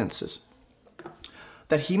in ordinances,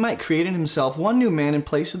 that he might create in himself one new man in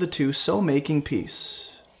place of the two, so making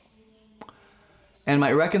peace, and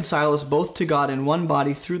might reconcile us both to God in one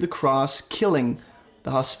body through the cross, killing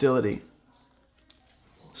the hostility.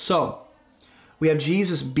 So, we have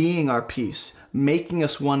Jesus being our peace, making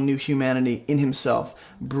us one new humanity in himself,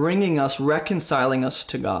 bringing us, reconciling us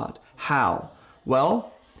to God. How?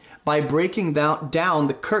 Well, by breaking down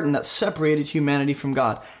the curtain that separated humanity from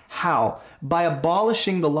God. How? By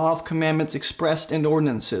abolishing the law of commandments expressed in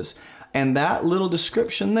ordinances. And that little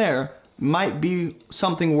description there might be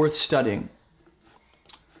something worth studying.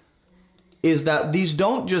 Is that these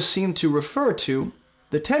don't just seem to refer to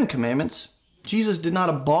the Ten Commandments. Jesus did not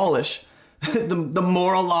abolish the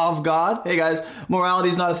moral law of God. Hey guys, morality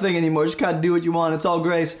is not a thing anymore. Just kind of do what you want. It's all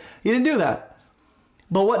grace. He didn't do that.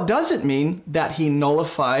 But what does it mean that he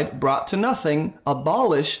nullified, brought to nothing,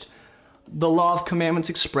 abolished the law of commandments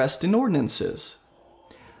expressed in ordinances?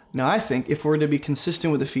 Now I think if we're to be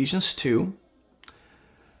consistent with Ephesians 2,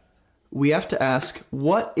 we have to ask,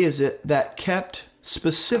 what is it that kept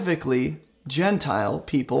specifically Gentile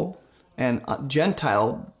people and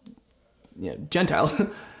Gentile,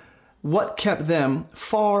 what kept them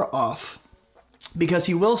far off? Because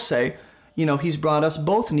he will say, he's brought us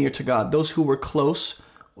both near to God. Those who were close,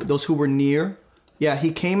 those who were near. Yeah,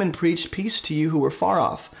 he came and preached peace to you who were far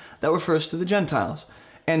off. That refers to the Gentiles.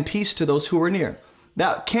 And peace to those who were near.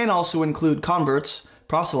 That can also include converts,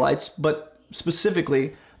 proselytes, but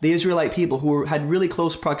specifically the Israelite people who had really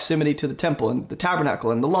close proximity to the temple and the tabernacle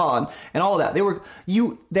and the law and all of that.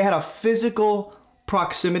 They had a physical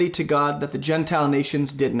proximity to God that the Gentile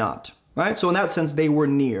nations did not. Right? So in that sense, they were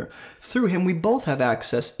near. Through him, we both have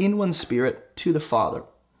access in one spirit to the Father.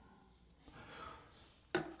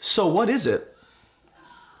 So what is it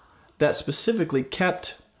that specifically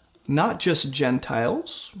kept not just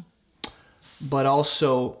Gentiles, but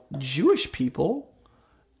also Jewish people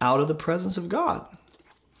out of the presence of God?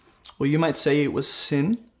 Well, you might say it was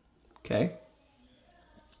sin. Okay.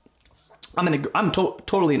 I'm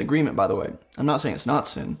totally in agreement, by the way. I'm not saying it's not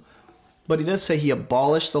sin. But he does say he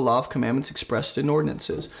abolished the law of commandments expressed in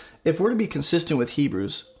ordinances. If we're to be consistent with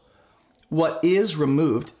Hebrews, what is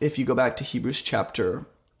removed, if you go back to Hebrews chapter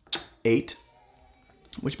 8,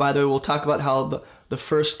 which by the way, we'll talk about how the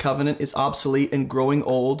first covenant is obsolete and growing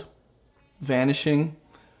old, vanishing.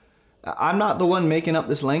 I'm not the one making up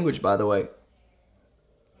this language, by the way.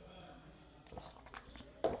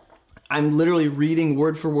 I'm literally reading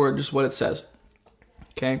word for word just what it says.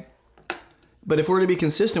 Okay? But if we're to be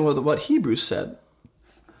consistent with what Hebrews said,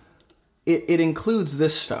 it includes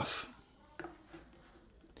this stuff.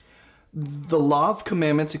 The law of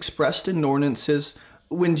commandments expressed in ordinances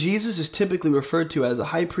when Jesus is typically referred to as a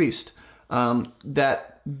high priest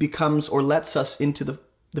that becomes or lets us into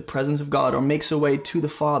the presence of God or makes a way to the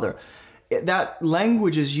Father, that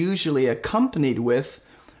language is usually accompanied with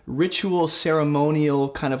ritual, ceremonial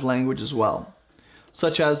kind of language as well,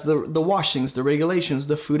 such as the washings, the regulations,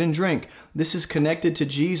 the food and drink. This is connected to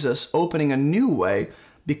Jesus opening a new way,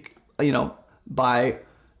 by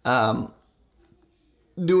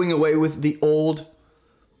doing away with the old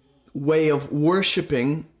way of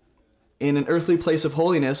worshiping in an earthly place of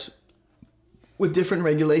holiness with different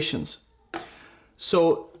regulations.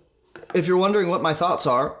 So if you're wondering what my thoughts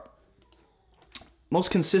are, most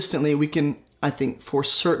consistently we can, I think, for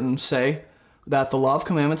certain say that the law of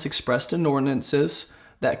commandments expressed in ordinances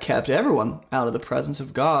that kept everyone out of the presence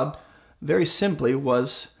of God very simply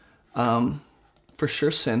was for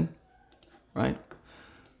sure sin, right?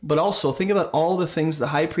 But also think about all the things the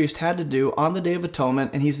high priest had to do on the Day of Atonement,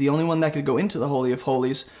 and he's the only one that could go into the Holy of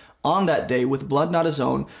Holies on that day with blood not his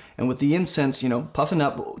own and with the incense, puffing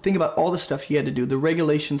up. Think about all the stuff he had to do, the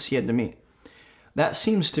regulations he had to meet. That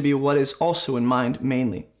seems to be what is also in mind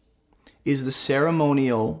mainly, is the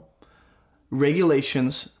ceremonial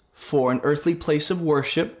regulations for an earthly place of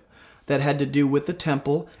worship that had to do with the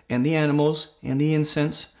temple and the animals and the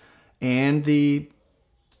incense and the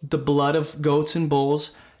blood of goats and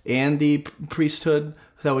bulls and the priesthood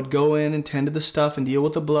that would go in and tend to the stuff and deal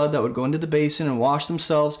with the blood that would go into the basin and wash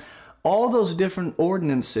themselves. All those different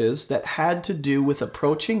ordinances that had to do with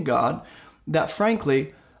approaching God that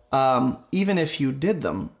frankly, even if you did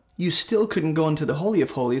them, you still couldn't go into the Holy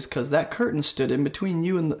of Holies because that curtain stood in between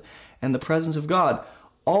you and the presence of God.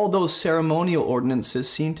 All those ceremonial ordinances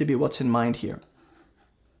seem to be what's in mind here.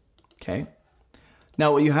 Okay?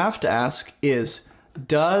 Now what you have to ask is,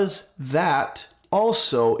 does that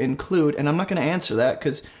also include, and I'm not going to answer that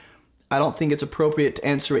because I don't think it's appropriate to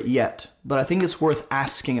answer it yet, but I think it's worth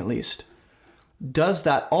asking at least. Does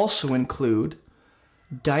that also include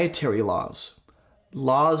dietary laws?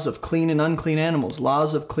 Laws of clean and unclean animals,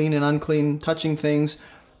 laws of clean and unclean touching things.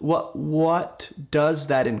 What does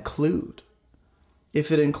that include?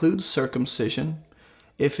 If it includes circumcision,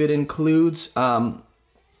 if it includes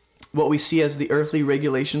what we see as the earthly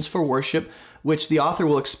regulations for worship, which the author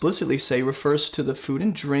will explicitly say refers to the food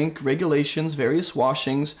and drink regulations, various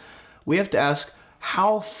washings, we have to ask,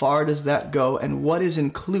 how far does that go and what is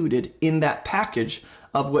included in that package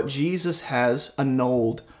of what Jesus has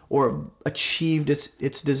annulled or achieved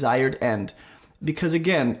its desired end? Because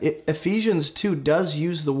again, Ephesians 2 does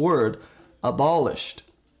use the word abolished.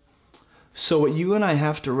 So what you and I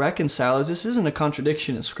have to reconcile is this isn't a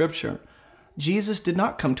contradiction in Scripture. Jesus did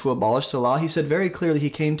not come to abolish the law. He said very clearly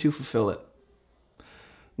he came to fulfill it.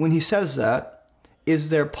 When he says that, is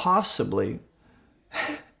there possibly,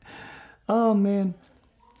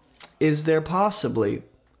 is there possibly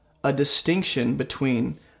a distinction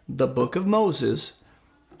between the book of Moses,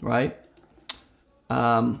 right,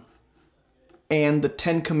 and the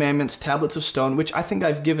Ten Commandments, tablets of stone, which I think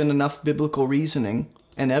I've given enough biblical reasoning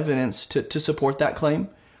and evidence to support that claim,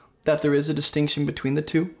 that there is a distinction between the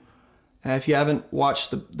two? If you haven't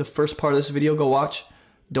watched the first part of this video, go watch.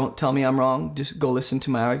 Don't tell me I'm wrong. Just go listen to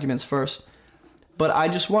my arguments first. But I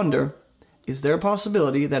just wonder, is there a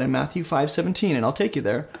possibility that in Matthew 5:17, and I'll take you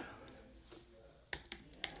there,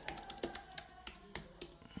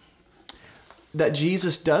 that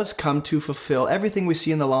Jesus does come to fulfill everything we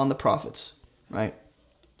see in the law and the prophets, right?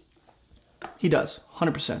 He does,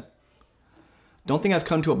 100%. Don't think I've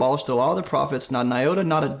come to abolish the law of the prophets. Not an iota,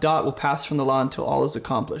 not a dot will pass from the law until all is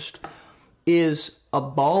accomplished. Is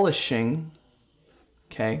abolishing,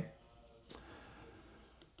 okay?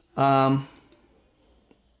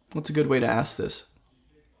 What's a good way to ask this?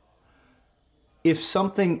 If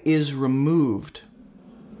something is removed,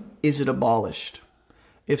 is it abolished?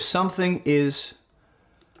 If something is,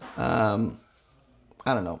 done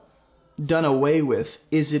away with,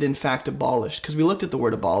 is it in fact abolished? Because we looked at the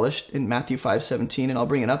word abolished in Matthew 5:17, and I'll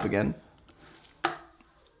bring it up again.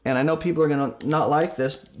 And I know people are going to not like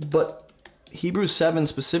this, but Hebrews 7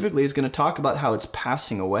 specifically is going to talk about how it's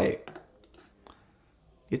passing away.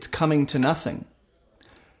 It's coming to nothing.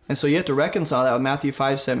 And so you have to reconcile that with Matthew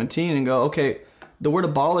 5:17 and go, okay, the word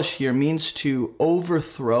abolish here means to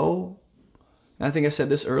overthrow. And I think I said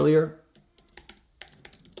this earlier.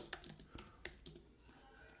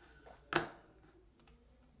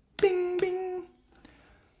 Bing, bing.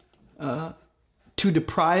 To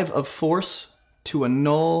deprive of force, to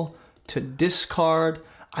annul, to discard.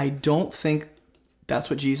 I don't think that's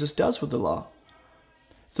what Jesus does with the law.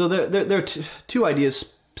 So there are two ideas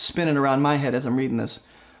spinning around my head as I'm reading this.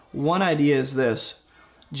 One idea is this: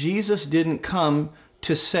 Jesus didn't come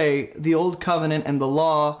to say the old covenant and the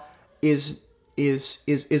law is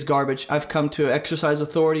garbage. I've come to exercise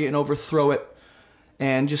authority and overthrow it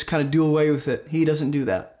and just kind of do away with it. He doesn't do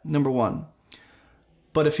that, number one.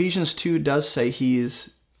 But Ephesians 2 does say he's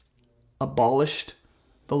abolished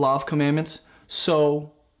the law of commandments.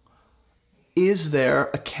 So is there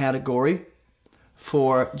a category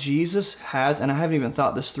for Jesus has, and I haven't even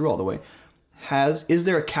thought this through all the way, is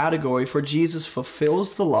there a category for Jesus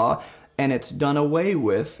fulfills the law and it's done away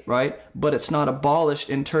with, right? But it's not abolished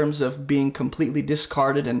in terms of being completely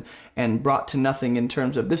discarded and brought to nothing in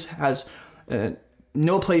terms of this has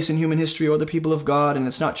no place in human history or the people of God and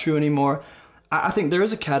it's not true anymore. I think there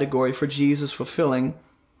is a category for Jesus fulfilling,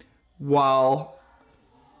 while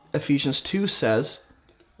Ephesians 2 says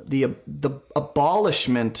the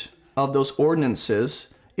abolishment of those ordinances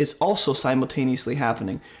is also simultaneously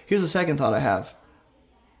happening. Here's the second thought I have.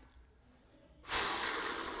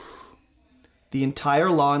 The entire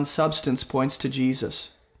law and substance points to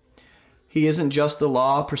Jesus. He isn't just the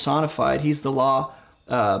law personified. He's the law.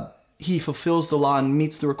 He fulfills the law and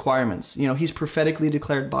meets the requirements. He's prophetically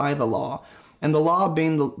declared by the law. And the law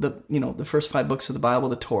being the first 5 books of the Bible,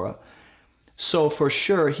 the Torah. So for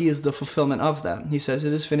sure, he is the fulfillment of that. He says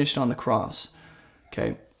it is finished on the cross.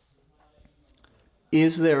 Okay.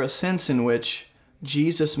 Is there a sense in which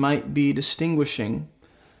Jesus might be distinguishing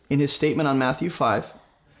in his statement on Matthew 5,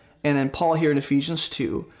 and then Paul here in Ephesians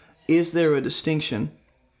 2, is there a distinction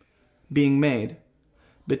being made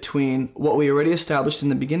between what we already established in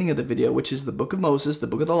the beginning of the video, which is the book of Moses, the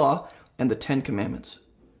book of the law, and the 10 commandments?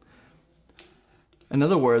 In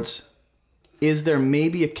other words, is there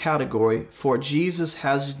maybe a category for Jesus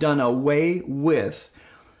has done away with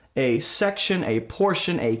a section, a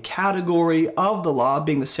portion, a category of the law,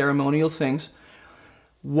 being the ceremonial things,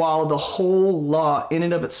 while the whole law in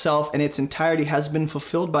and of itself and its entirety has been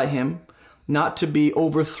fulfilled by him, not to be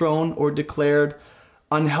overthrown or declared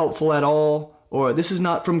unhelpful at all, or this is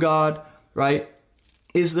not from God, right?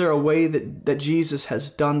 Is there a way that Jesus has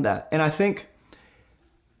done that? And I think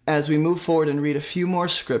as we move forward and read a few more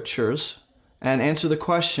scriptures and answer the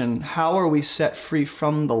question, how are we set free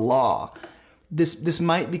from the law? This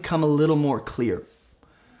might become a little more clear.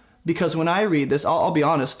 Because when I read this, I'll be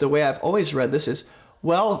honest, the way I've always read this is,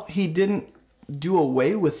 well, he didn't do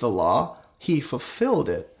away with the law, he fulfilled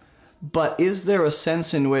it. But is there a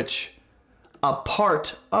sense in which a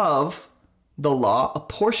part of the law, a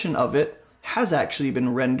portion of it, has actually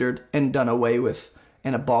been rendered and done away with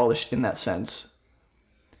and abolished in that sense?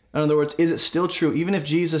 In other words, is it still true, even if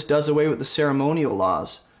Jesus does away with the ceremonial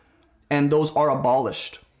laws, and those are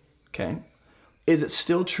abolished, okay? Is it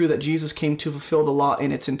still true that Jesus came to fulfill the law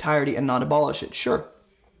in its entirety and not abolish it? Sure.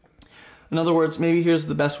 In other words, maybe here's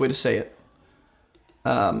the best way to say it.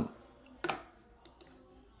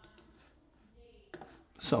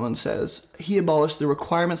 Someone says, he abolished the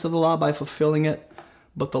requirements of the law by fulfilling it,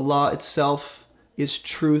 but the law itself is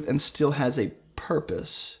truth and still has a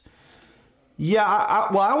purpose. Yeah,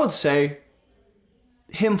 I would say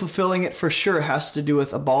him fulfilling it for sure has to do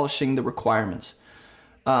with abolishing the requirements.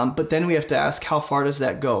 But then we have to ask, how far does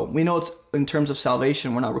that go? We know it's in terms of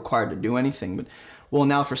salvation, we're not required to do anything. But, well,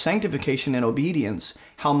 now for sanctification and obedience,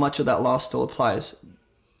 how much of that law still applies?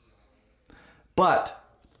 But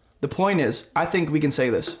the point is, I think we can say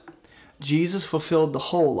this. Jesus fulfilled the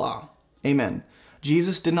whole law. Amen.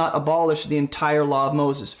 Jesus did not abolish the entire law of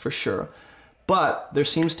Moses, for sure. But there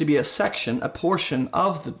seems to be a section, a portion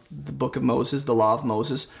of the book of Moses, the law of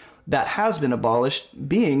Moses, that has been abolished,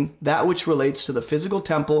 being that which relates to the physical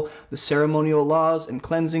temple, the ceremonial laws and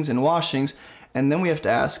cleansings and washings. And then we have to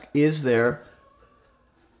ask, is there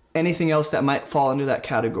anything else that might fall into that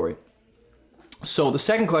category? So the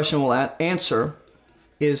second question we'll answer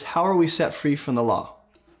is, how are we set free from the law?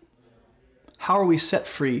 How are we set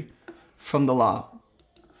free from the law?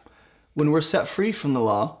 When we're set free from the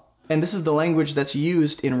law, and this is the language that's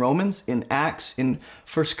used in Romans, in Acts, in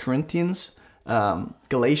 1 Corinthians,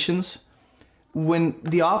 Galatians. When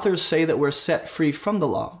the authors say that we're set free from the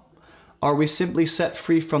law, are we simply set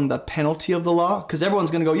free from the penalty of the law? Because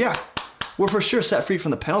everyone's going to go, yeah, we're for sure set free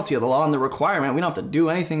from the penalty of the law and the requirement. We don't have to do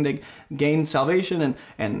anything to gain salvation,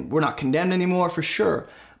 and we're not condemned anymore, for sure.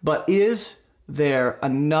 But is there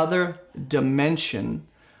another dimension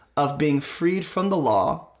of being freed from the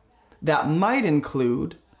law that might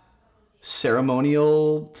include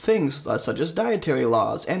ceremonial things such as dietary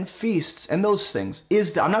laws and feasts and those things?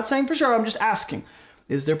 I'm not saying for sure, I'm just asking,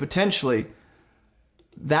 is there potentially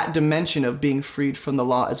that dimension of being freed from the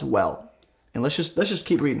law as well? And let's just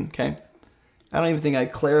keep reading, okay? I don't even think I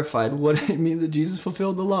clarified what it means that Jesus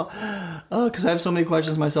fulfilled the law. Oh, because I have so many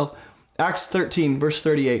questions myself. Acts 13, verse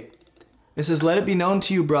 38. It says, let it be known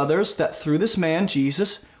to you, brothers, that through this man,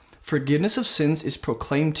 Jesus, forgiveness of sins is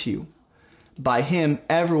proclaimed to you. By him,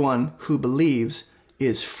 everyone who believes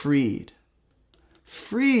is freed.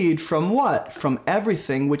 Freed from what? From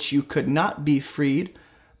everything which you could not be freed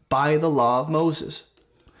by the law of Moses.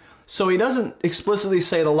 So he doesn't explicitly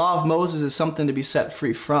say the law of Moses is something to be set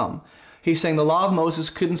free from. He's saying the law of Moses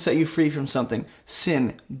couldn't set you free from something.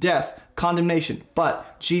 Sin, death, condemnation.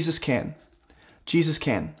 But Jesus can. Jesus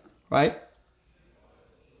can, right?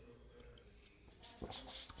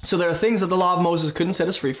 So there are things that the law of Moses couldn't set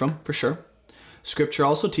us free from, for sure. Scripture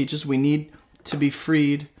also teaches we need to be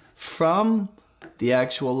freed from the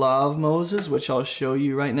actual law of Moses, which I'll show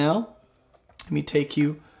you right now. Let me take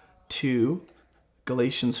you to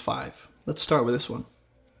Galatians 5. Let's start with this one.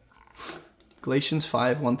 Galatians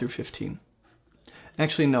 5, 1 through 15.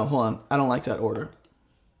 Actually, no, hold on. I don't like that order.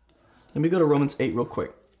 Let me go to Romans 8 real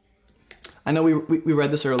quick. I know we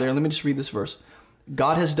read this earlier. Let me just read this verse.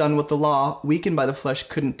 God has done what the law, weakened by the flesh,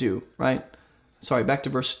 couldn't do, right? Sorry, back to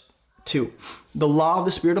verse 2. The law of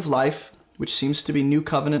the Spirit of life, which seems to be new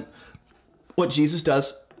covenant, what Jesus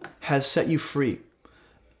does, has set you free.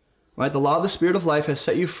 Right? The law of the Spirit of life has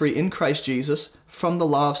set you free in Christ Jesus from the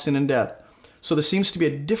law of sin and death. So there seems to be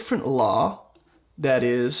a different law that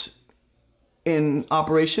is in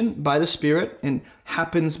operation by the Spirit and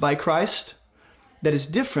happens by Christ that is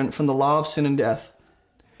different from the law of sin and death.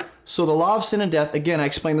 So the law of sin and death, again, I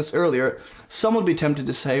explained this earlier, some would be tempted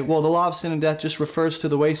to say, well, the law of sin and death just refers to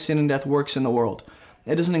the way sin and death works in the world.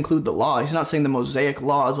 It doesn't include the law. He's not saying the Mosaic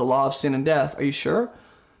law is a law of sin and death. Are you sure?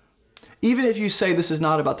 Even if you say this is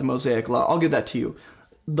not about the Mosaic law, I'll give that to you.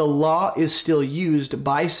 The law is still used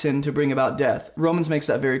by sin to bring about death. Romans makes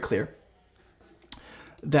that very clear.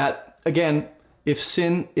 That, again, if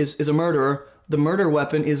sin is a murderer, the murder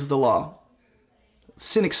weapon is the law.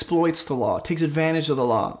 Sin exploits the law, takes advantage of the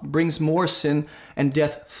law, brings more sin and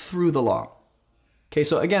death through the law. Okay,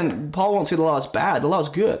 so again, Paul won't say the law is bad. The law is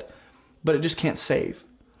good, but it just can't save.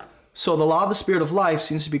 So the law of the Spirit of life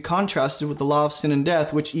seems to be contrasted with the law of sin and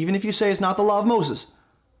death, which even if you say is not the law of Moses,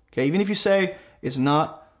 okay, even if you say is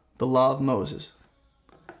not the law of Moses,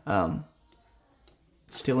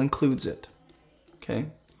 still includes it. Okay,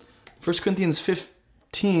 1 Corinthians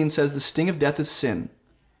 15 says the sting of death is sin.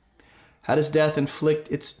 How does death inflict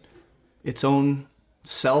its own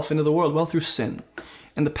self into the world? Well, through sin.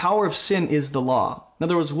 And the power of sin is the law. In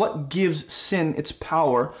other words, what gives sin its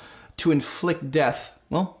power to inflict death?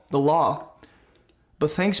 Well, the law.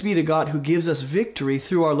 But thanks be to God who gives us victory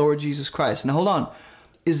through our Lord Jesus Christ. Now hold on.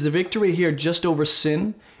 Is the victory here just over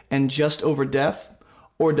sin and just over death?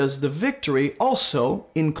 Or does the victory also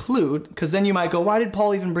include, because then you might go, why did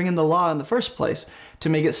Paul even bring in the law in the first place? To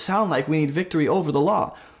make it sound like we need victory over the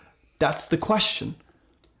law. That's the question.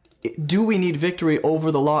 Do we need victory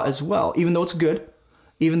over the law as well? Even though it's good,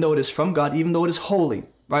 even though it is from God, even though it is holy,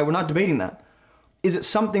 right? We're not debating that. Is it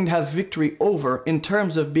something to have victory over in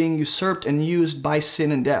terms of being usurped and used by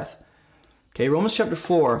sin and death? Okay, Romans chapter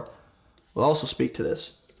 4 will also speak to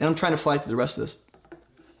this. And I'm trying to fly through the rest of this,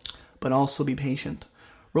 but also be patient.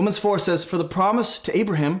 Romans 4 says, for the promise to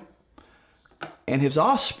Abraham and his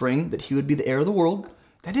offspring that he would be the heir of the world,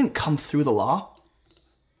 that didn't come through the law.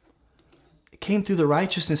 It came through the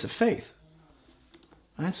righteousness of faith.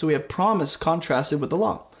 Right? So we have promise contrasted with the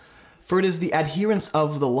law. For it is the adherents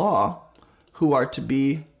of the law who are to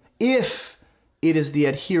be, if it is the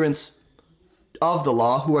adherents of the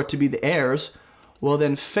law who are to be the heirs, well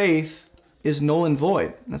then faith is null and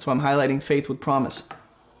void. That's why I'm highlighting faith with promise.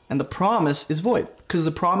 And the promise is void, because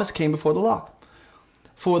the promise came before the law.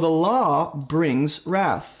 For the law brings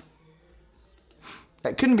wrath.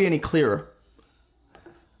 That couldn't be any clearer.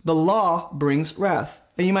 The law brings wrath.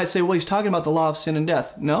 And you might say, well, he's talking about the law of sin and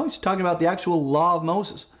death. No, he's talking about the actual law of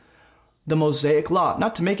Moses. The Mosaic law.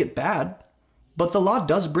 Not to make it bad, but the law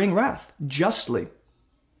does bring wrath, justly.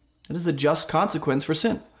 It is the just consequence for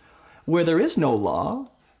sin. Where there is no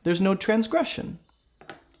law, there's no transgression.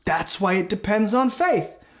 That's why it depends on faith.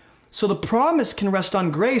 So the promise can rest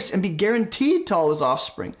on grace and be guaranteed to all his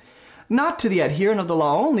offspring. Not to the adherent of the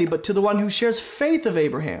law only, but to the one who shares faith of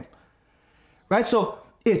Abraham. Right? So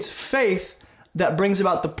it's faith that brings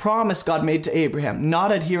about the promise God made to Abraham,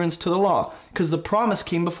 not adherence to the law, because the promise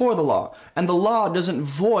came before the law, and the law doesn't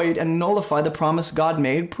void and nullify the promise God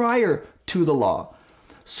made prior to the law.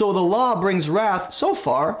 So the law brings wrath so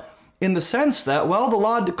far in the sense that, well, the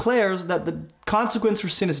law declares that the consequence for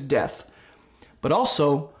sin is death, but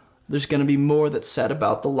also there's going to be more that's said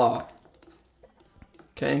about the law.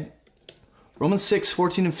 Okay? Romans 6,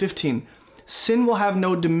 14 and 15. Sin will have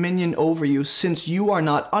no dominion over you, since you are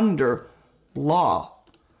not under law,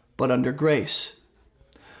 but under grace.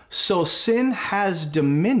 So sin has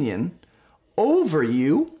dominion over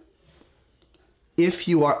you if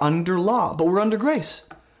you are under law, but we're under grace.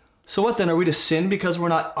 So what then? Are we to sin because we're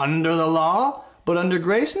not under the law, but under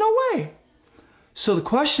grace? No way. So the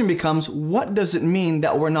question becomes, what does it mean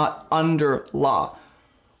that we're not under law?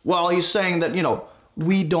 Well, he's saying that,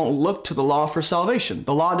 we don't look to the law for salvation.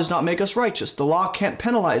 The law does not make us righteous. The law can't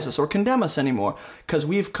penalize us or condemn us anymore because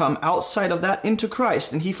we've come outside of that into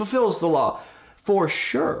Christ and he fulfills the law. For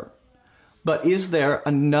sure. But is there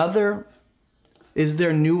nuance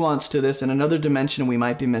to this and another dimension we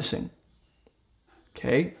might be missing?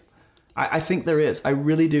 Okay? I think there is. I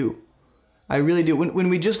really do. I really do. When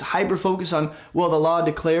we just hyper focus on, well, the law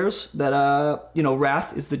declares that,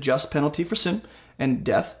 wrath is the just penalty for sin and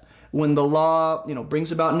death. When the law,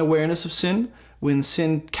 brings about an awareness of sin, when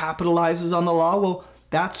sin capitalizes on the law, well,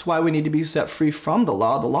 that's why we need to be set free from the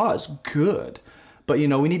law. The law is good. But, we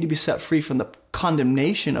need to be set free from the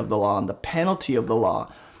condemnation of the law and the penalty of the law.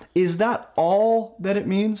 Is that all that it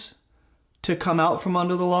means to come out from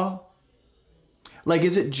under the law? Like,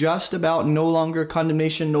 is it just about no longer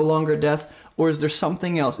condemnation, no longer death, or is there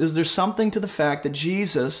something else? Is there something to the fact that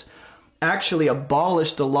Jesus actually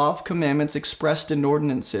abolished the law of commandments expressed in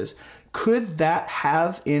ordinances? Could that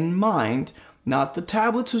have in mind, not the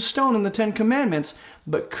tablets of stone and the 10 Commandments,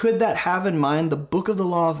 but could that have in mind the book of the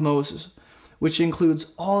law of Moses, which includes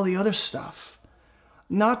all the other stuff?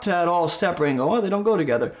 Not to at all separate and go, oh, they don't go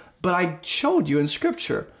together. But I showed you in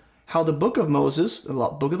Scripture how the book of Moses, the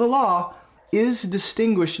book of the law, is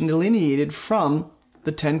distinguished and delineated from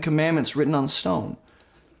the 10 Commandments written on stone.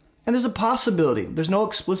 And there's a possibility, there's no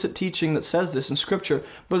explicit teaching that says this in Scripture,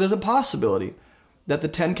 but there's a possibility that the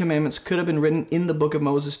 10 Commandments could have been written in the book of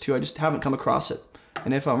Moses too. I just haven't come across it.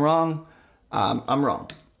 And if I'm wrong, I'm wrong.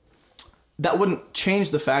 That wouldn't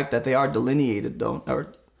change the fact that they are delineated though,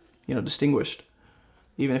 or, distinguished.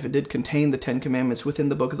 Even if it did contain the 10 Commandments within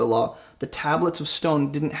the book of the law, the tablets of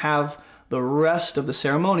stone didn't have the rest of the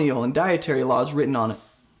ceremonial and dietary laws written on it.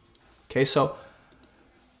 Okay, so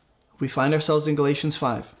we find ourselves in Galatians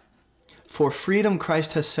 5. For freedom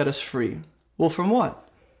Christ has set us free. Well, from what?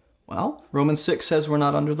 Well, Romans 6 says we're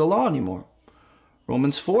not under the law anymore.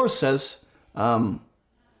 Romans 4 says, what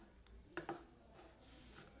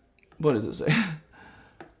does it say?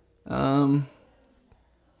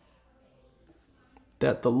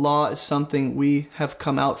 That the law is something we have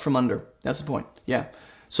come out from under. That's the point. Yeah.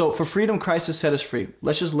 So for freedom Christ has set us free.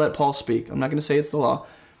 Let's just let Paul speak. I'm not going to say it's the law.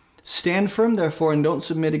 Stand firm, therefore, and don't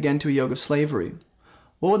submit again to a yoke of slavery.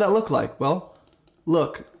 What would that look like? Well,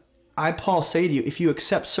 look, I, Paul, say to you, if you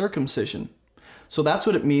accept circumcision, so that's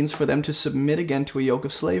what it means for them to submit again to a yoke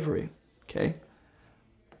of slavery. Okay?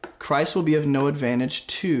 Christ will be of no advantage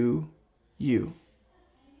to you.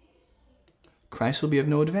 Christ will be of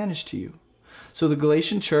no advantage to you. So the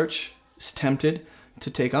Galatian church is tempted to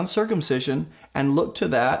take on circumcision and look to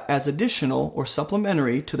that as additional or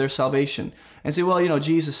supplementary to their salvation. And say, well,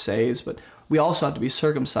 Jesus saves, but we also have to be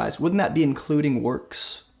circumcised. Wouldn't that be including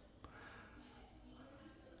works?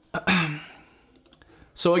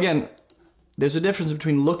 So again, there's a difference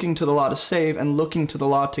between looking to the law to save and looking to the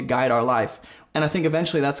law to guide our life. And I think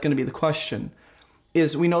eventually that's going to be the question.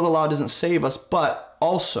 Is we know the law doesn't save us, but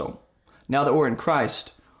also, now that we're in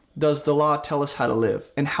Christ, does the law tell us how to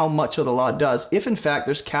live? And how much of the law does? If in fact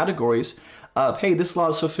there's categories of, hey, this law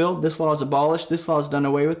is fulfilled, this law is abolished, this law is done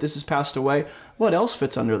away with, this is passed away, what else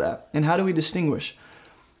fits under that? And how do we distinguish?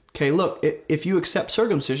 Okay, look, if you accept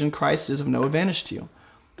circumcision, Christ is of no advantage to you.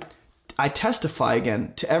 I testify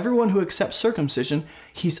again, to everyone who accepts circumcision,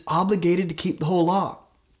 he's obligated to keep the whole law.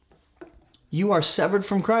 You are severed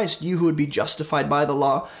from Christ, you who would be justified by the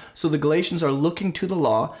law. So the Galatians are looking to the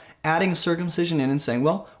law, adding circumcision in and saying,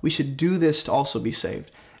 well, we should do this to also be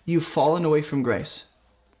saved. You've fallen away from grace.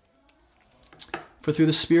 For through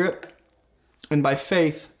the Spirit and by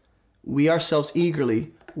faith, we ourselves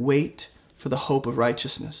eagerly wait for the hope of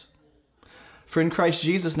righteousness. For in Christ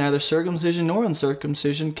Jesus, neither circumcision nor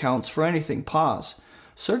uncircumcision counts for anything. Pause.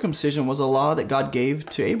 Circumcision was a law that God gave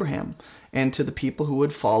to Abraham and to the people who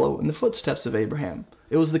would follow in the footsteps of Abraham.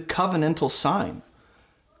 It was the covenantal sign,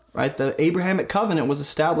 right? The Abrahamic covenant was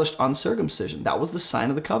established on circumcision. That was the sign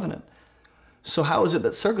of the covenant. So how is it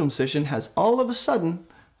that circumcision has all of a sudden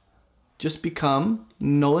just become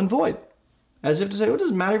null and void? As if to say, well, it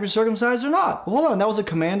doesn't matter if you're circumcised or not. Well, hold on, that was a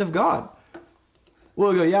command of God.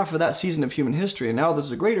 We'll go, yeah, for that season of human history, and now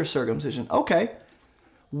there's a greater circumcision. Okay.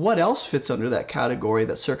 What else fits under that category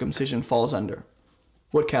that circumcision falls under?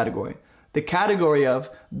 What category? The category of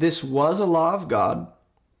this was a law of God,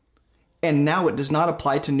 and now it does not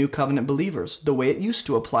apply to new covenant believers the way it used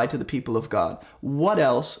to apply to the people of God. What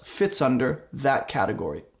else fits under that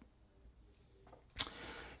category?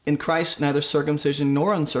 In Christ, neither circumcision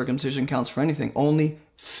nor uncircumcision counts for anything, only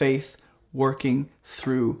faith working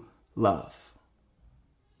through love.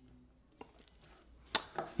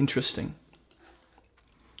 Interesting.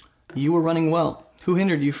 You were running well. Who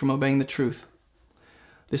hindered you from obeying the truth?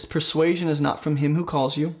 This persuasion is not from him who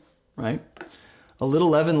calls you, right? A little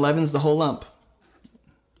leaven leavens the whole lump.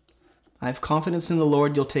 I have confidence in the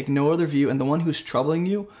Lord, you'll take no other view, and the one who's troubling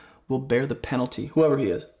you will bear the penalty, whoever he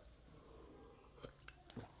is.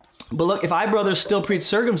 But look, if I, brothers, still preach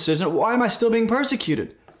circumcision, why am I still being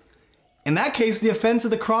persecuted? In that case, the offense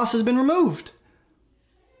of the cross has been removed.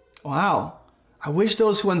 Wow. I wish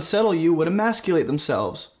those who unsettle you would emasculate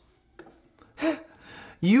themselves.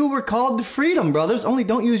 You were called to freedom, brothers. Only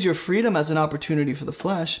don't use your freedom as an opportunity for the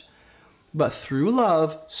flesh, but through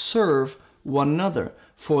love serve one another.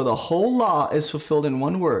 For the whole law is fulfilled in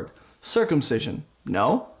one word, circumcision.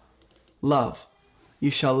 No, love.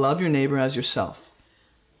 You shall love your neighbor as yourself.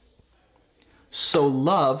 So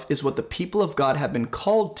love is what the people of God have been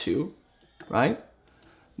called to, right?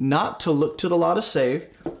 Not to look to the law to save,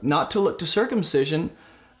 not to look to circumcision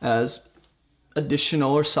as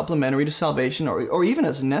additional or supplementary to salvation, or even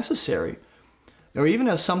as necessary, or even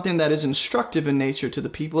as something that is instructive in nature to the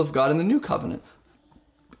people of God in the new covenant,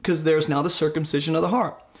 because there's now the circumcision of the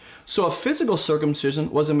heart. So a physical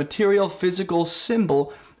circumcision was a material, physical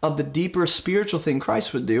symbol of the deeper spiritual thing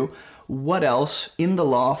Christ would do. What else in the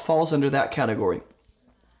law falls under that category?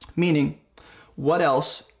 Meaning, what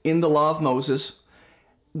else in the law of Moses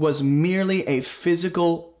was merely a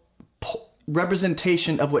physical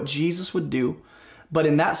representation of what Jesus would do, but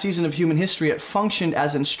in that season of human history it functioned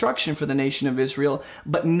as instruction for the nation of Israel,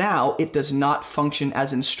 but now it does not function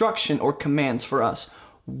as instruction or commands for us.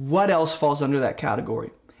 What else falls under that category?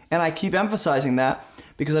 And I keep emphasizing that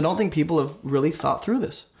because I don't think people have really thought through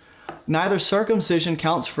this. Neither circumcision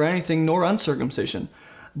counts for anything nor uncircumcision,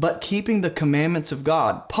 but keeping the commandments of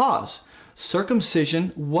God. Pause.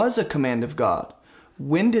 Circumcision was a command of God.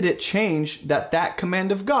 When did it change that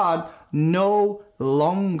command of God no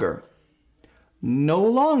longer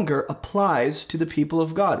applies to the people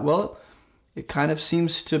of God? Well, it kind of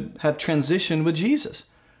seems to have transitioned with Jesus.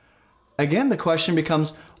 Again, the question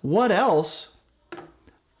becomes, what else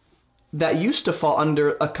that used to fall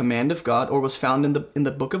under a command of God or was found in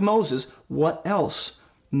the book of Moses, what else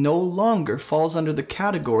no longer falls under the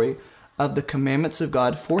category of the commandments of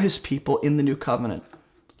God for his people in the new covenant?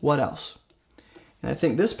 What else? And I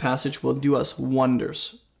think this passage will do us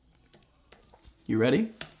wonders. You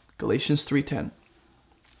ready? Galatians 3:10.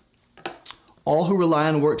 All who rely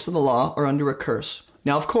on works of the law are under a curse.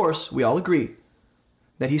 Now, of course, we all agree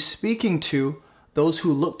that he's speaking to those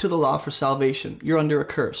who look to the law for salvation. You're under a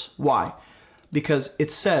curse. Why? Because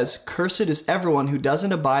it says, cursed is everyone who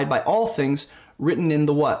doesn't abide by all things written in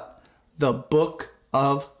the what? The book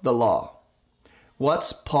of the law.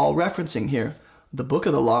 What's Paul referencing here? The book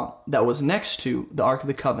of the law that was next to the Ark of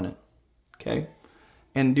the Covenant. Okay?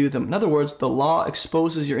 And do them. In other words, the law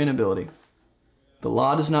exposes your inability. The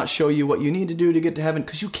law does not show you what you need to do to get to heaven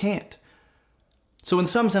because you can't. So in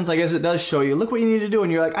some sense, I guess it does show you, look what you need to do,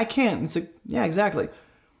 and you're like, I can't. It's like, yeah, exactly.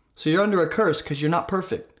 So you're under a curse because you're not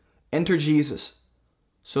perfect. Enter Jesus.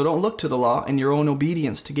 So don't look to the law and your own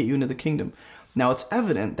obedience to get you into the kingdom. Now it's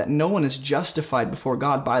evident that no one is justified before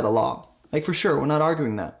God by the law. Like for sure, we're not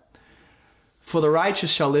arguing that. For the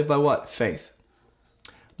righteous shall live by what? Faith.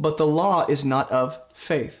 But the law is not of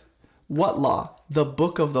faith. What law? The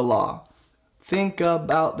book of the law. Think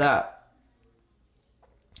about that.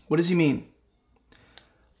 What does he mean?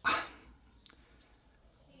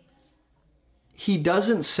 He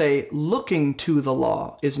doesn't say looking to the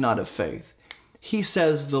law is not of faith. He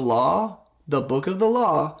says the law, the book of the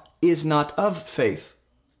law, is not of faith.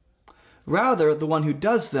 Rather, the one who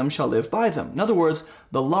does them shall live by them. In other words,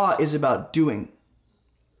 the law is about doing.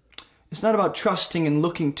 It's not about trusting and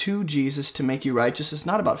looking to Jesus to make you righteous. It's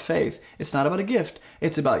not about faith. It's not about a gift.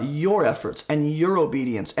 It's about your efforts and your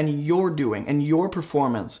obedience and your doing and your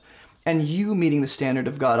performance and you meeting the standard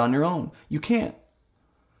of God on your own. You can't.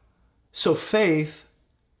 So faith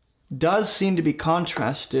does seem to be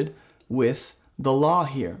contrasted with the law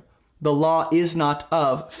here. The law is not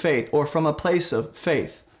of faith or from a place of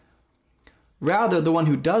faith. Rather, the one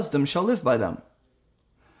who does them shall live by them.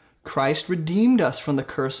 Christ redeemed us from the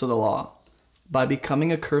curse of the law by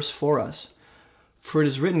becoming a curse for us. For it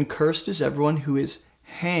is written, cursed is everyone who is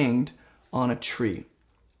hanged on a tree.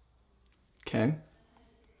 Okay?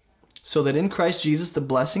 So that in Christ Jesus the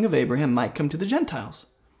blessing of Abraham might come to the Gentiles,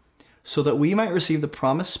 so that we might receive the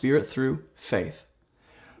promised Spirit through faith.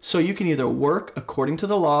 So you can either work according to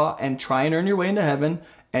the law and try and earn your way into heaven,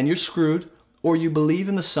 and you're screwed, or you believe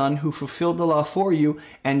in the Son who fulfilled the law for you,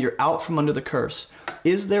 and you're out from under the curse.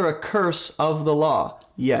 Is there a curse of the law?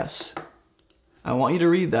 Yes. I want you to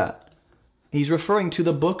read that. He's referring to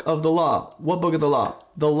the book of the law. What book of the law?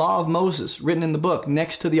 The law of Moses, written in the book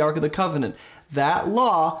next to the Ark of the Covenant. That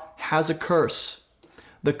law has a curse.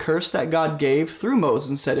 The curse that God gave through Moses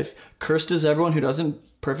and said, if cursed is everyone who doesn't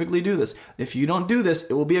perfectly do this. If you don't do this,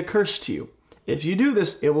 it will be a curse to you. If you do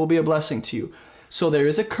this, it will be a blessing to you. So there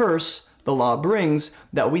is a curse the law brings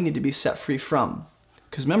that we need to be set free from.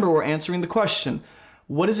 Because remember, we're answering the question,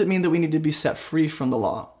 what does it mean that we need to be set free from the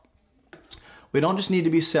law? We don't just need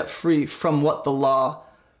to be set free from what the law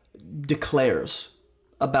declares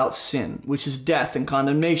about sin, which is death and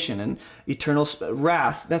condemnation and eternal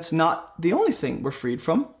wrath. That's not the only thing we're freed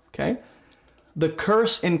from, okay? The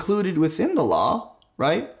curse included within the law,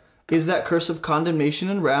 right, is that curse of condemnation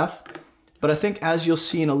and wrath. But I think as you'll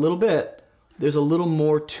see in a little bit, there's a little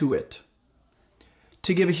more to it.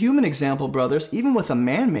 To give a human example, brothers, even with a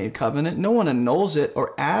man-made covenant, no one annuls it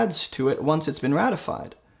or adds to it once it's been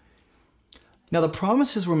ratified. Now, the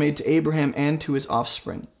promises were made to Abraham and to his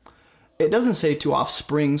offspring. It doesn't say to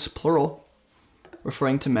offsprings, plural,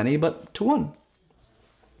 referring to many, but to one.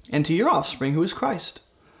 And to your offspring, who is Christ.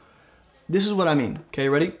 This is what I mean. Okay,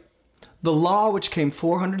 ready? The law, which came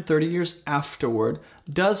 430 years afterward,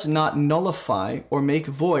 does not nullify or make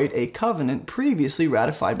void a covenant previously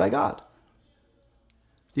ratified by God.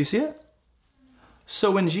 Do you see it?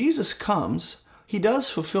 So when Jesus comes, he does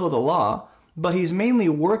fulfill the law, but he's mainly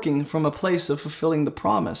working from a place of fulfilling the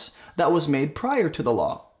promise that was made prior to the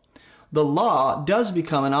law. The law does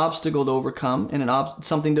become an obstacle to overcome and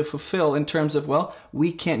something to fulfill in terms of, well,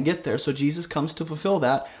 we can't get there, so Jesus comes to fulfill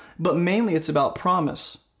that. But mainly it's about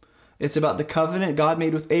promise. It's about the covenant God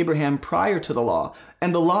made with Abraham prior to the law.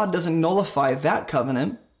 And the law doesn't nullify that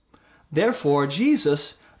covenant. Therefore,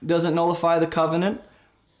 Jesus doesn't nullify the covenant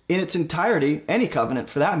in its entirety, any covenant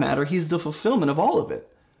for that matter. He's the fulfillment of all of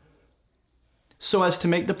it, so as to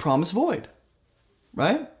make the promise void,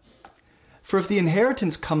 right? For if the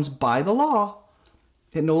inheritance comes by the law,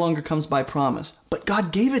 it no longer comes by promise. But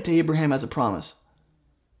God gave it to Abraham as a promise.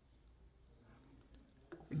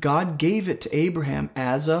 God gave it to Abraham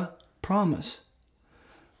as a promise.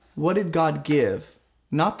 What did God give?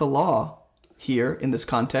 Not the law here in this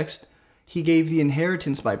context. He gave the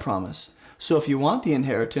inheritance by promise. So if you want the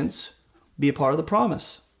inheritance, be a part of the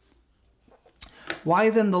promise. Why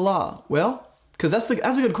then the law? Well, because that's a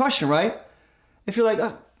good question, right? If you're like,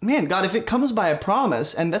 oh, man, God, if it comes by a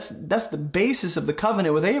promise, and that's the basis of the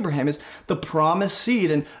covenant with Abraham, is the promised seed,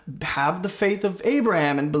 and have the faith of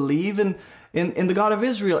Abraham and believe in the God of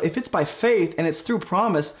Israel. If it's by faith and it's through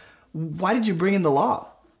promise, why did you bring in the law?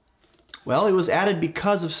 Well, it was added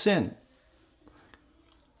because of sin,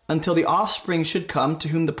 until the offspring should come to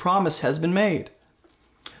whom the promise has been made.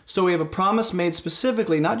 So we have a promise made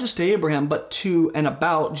specifically, not just to Abraham, but to and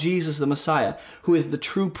about Jesus the Messiah, who is the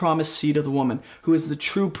true promised seed of the woman, who is the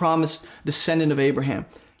true promised descendant of Abraham,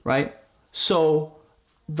 right? So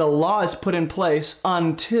the law is put in place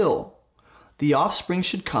until the offspring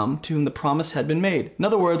should come to whom the promise had been made. In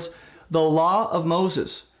other words, the law of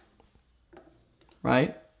Moses,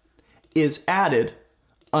 right, is added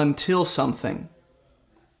until something.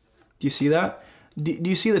 Do you see that? Do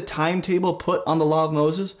you see the timetable put on the law of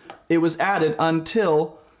Moses? It was added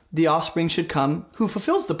until the offspring should come who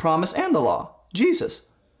fulfills the promise and the law, Jesus.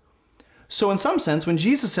 So in some sense, when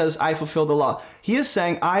Jesus says, I fulfill the law, he is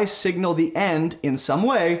saying, I signal the end in some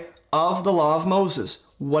way of the law of Moses.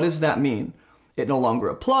 What does that mean? It no longer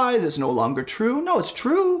applies. It's no longer true. No, it's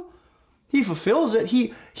true. He fulfills it.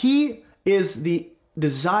 He is the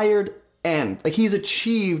desired end. Like he's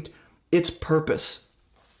achieved its purpose.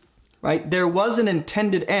 Right? There was an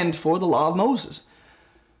intended end for the law of Moses.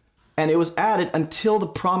 And it was added until the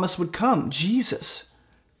promise would come, Jesus.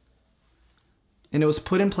 And it was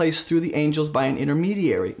put in place through the angels by an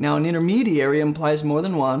intermediary. Now, an intermediary implies more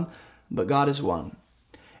than one, but God is one.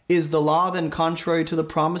 Is the law then contrary to the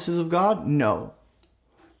promises of God? No.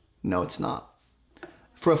 No, it's not.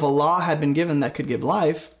 For if a law had been given that could give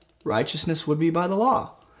life, righteousness would be by the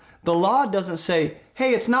law. The law doesn't say,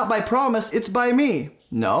 hey, it's not by promise, it's by me.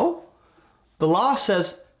 No. The law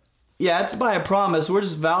says, yeah, it's by a promise. We're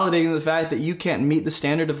just validating the fact that you can't meet the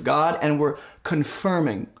standard of God, and we're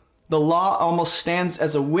confirming. The law almost stands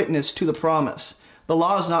as a witness to the promise. The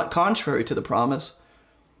law is not contrary to the promise.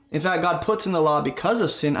 In fact, God puts in the law because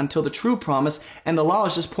of sin until the true promise, and the law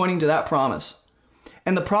is just pointing to that promise.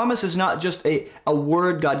 And the promise is not just a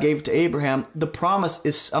word God gave to Abraham. The promise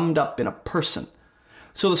is summed up in a person.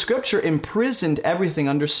 So the scripture imprisoned everything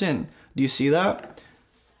under sin. Do you see that?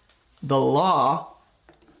 The law,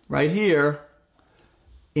 right here,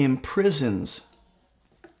 imprisons.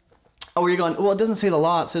 Oh, you're going, well, it doesn't say the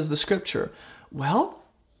law, it says the scripture. Well,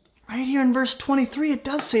 right here in verse 23, it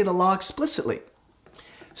does say the law explicitly.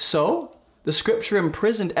 So, the scripture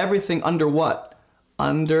imprisoned everything under what?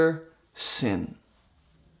 Under sin.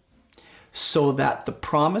 So that the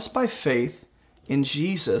promise by faith in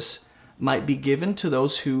Jesus might be given to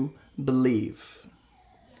those who believe.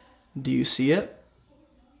 Do you see it?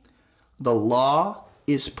 The law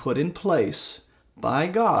is put in place by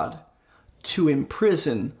God to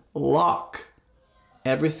imprison, lock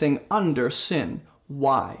everything under sin.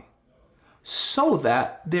 Why? So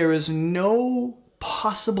that there is no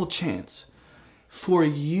possible chance for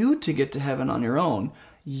you to get to heaven on your own.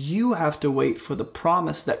 You have to wait for the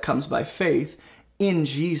promise that comes by faith in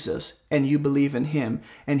Jesus, and you believe in him,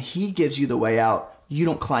 and he gives you the way out. You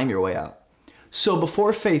don't climb your way out. So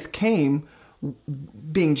before faith came,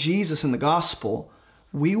 being Jesus in the gospel,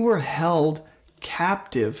 we were held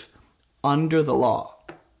captive under the law.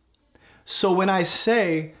 So when I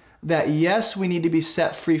say that yes, we need to be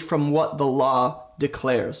set free from what the law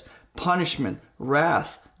declares, punishment,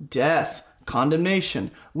 wrath, death,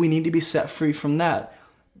 condemnation, we need to be set free from that.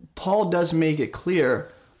 Paul does make it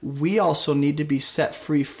clear we also need to be set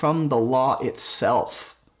free from the law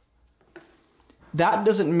itself. That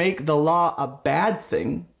doesn't make the law a bad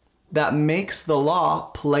thing. That makes the law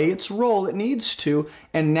play its role it needs to,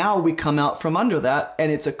 and now we come out from under that,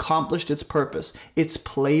 and it's accomplished its purpose. It's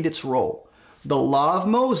played its role. The law of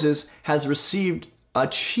Moses has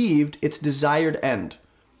achieved its desired end,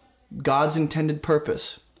 God's intended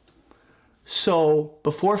purpose. So,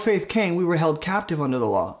 before faith came, we were held captive under the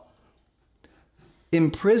law,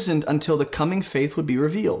 imprisoned until the coming faith would be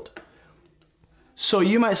revealed. So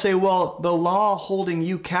you might say, well, the law holding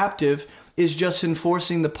you captive is just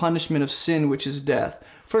enforcing the punishment of sin, which is death.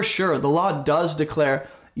 For sure, the law does declare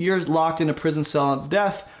you're locked in a prison cell of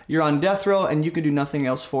death, you're on death row, and you can do nothing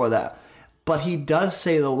else for that. But he does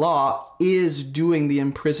say the law is doing the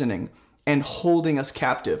imprisoning and holding us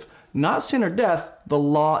captive. Not sin or death, the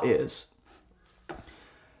law is.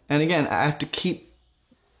 And again, I have to keep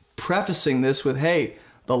prefacing this with, hey,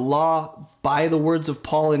 the law, by the words of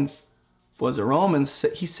Paul in Romans,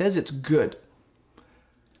 he says it's good.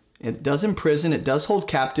 It does imprison, it does hold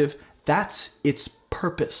captive. That's its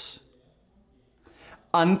purpose.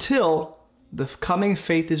 Until the coming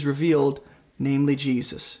faith is revealed, namely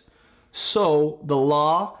Jesus. So the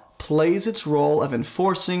law plays its role of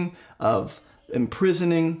enforcing, of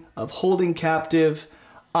imprisoning, of holding captive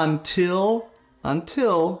until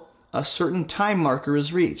a certain time marker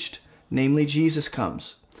is reached, namely Jesus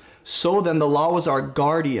comes. So then the law was our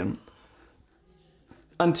guardian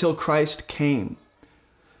until Christ came.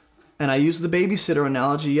 And I used the babysitter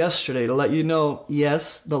analogy yesterday to let you know,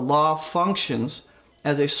 yes, the law functions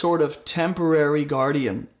as a sort of temporary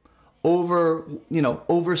guardian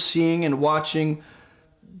overseeing and watching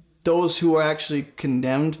those who are actually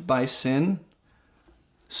condemned by sin.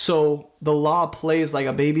 So the law plays like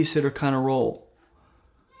a babysitter kind of role.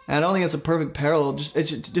 And I don't think it's a perfect parallel.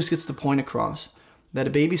 It just gets the point across that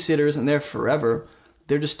a babysitter isn't there forever.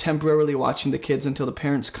 They're just temporarily watching the kids until the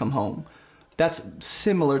parents come home. That's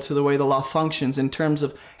similar to the way the law functions in terms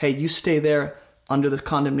of, hey, you stay there under the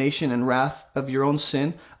condemnation and wrath of your own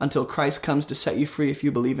sin until Christ comes to set you free if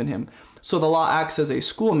you believe in him. So the law acts as a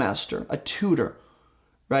schoolmaster, a tutor,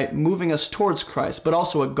 right, moving us towards Christ, but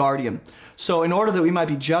also a guardian. So in order that we might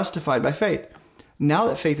be justified by faith, now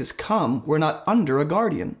that faith has come, we're not under a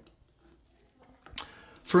guardian.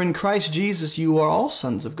 For in Christ Jesus you are all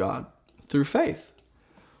sons of God through faith.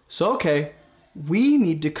 So, okay, we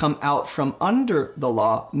need to come out from under the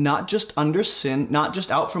law, not just under sin, not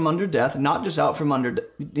just out from under death, not just out from under,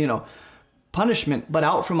 punishment, but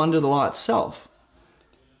out from under the law itself.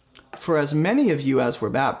 For as many of you as were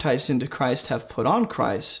baptized into Christ have put on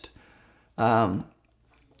Christ.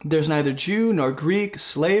 There's neither Jew nor Greek,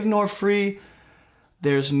 slave nor free.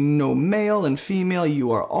 There's no male and female.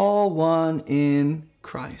 You are all one in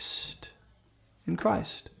Christ. In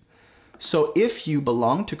Christ. So if you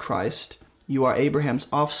belong to Christ, you are Abraham's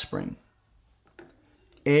offspring,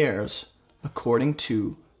 heirs according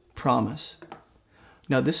to promise.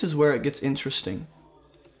 Now this is where it gets interesting.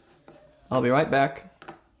 I'll be right back.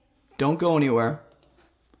 Don't go anywhere.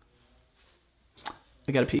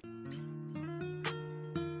 I gotta pee.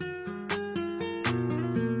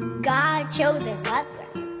 God chose a lover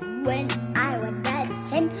when I was dead in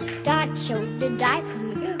sin. God chose to die for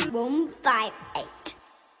me. Romans 5:8.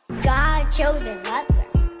 God chose a lover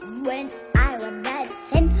when I was dead in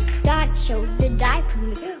sin. God chose to die for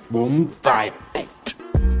me. Romans 5:8.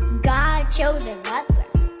 God chose a lover.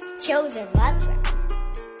 Chose a lover.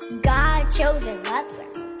 God chose a lover.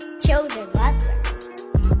 chose a leper.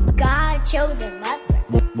 God chose a leper.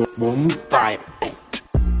 458.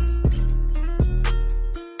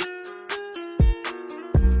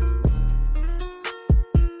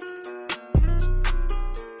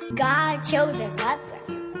 God chose a leper.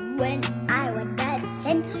 When I was dead in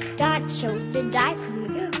sin, God chose to die for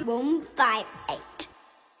me. 158.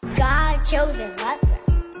 God chose a leper.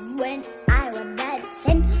 When I was dead in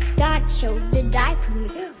sin, God chose to die for me.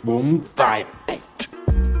 458.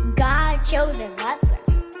 God chose a leper.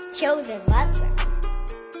 Chose a leper.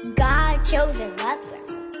 God chose a leper.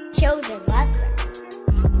 Chose a leper.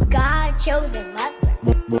 God chose a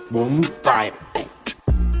leper. 458.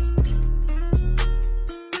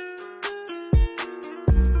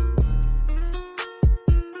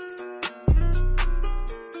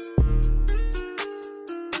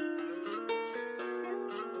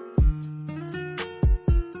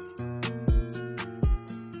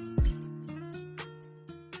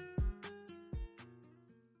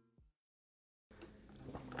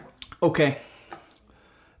 Okay.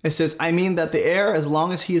 It says, I mean that the heir, as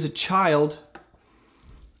long as he is a child,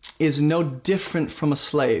 is no different from a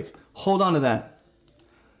slave. Hold on to that.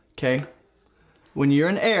 Okay? When you're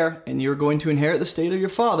an heir and you're going to inherit the estate of your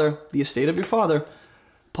father,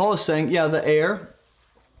 Paul is saying, yeah, the heir,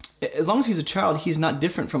 as long as he's a child, he's not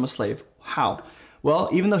different from a slave. How? Well,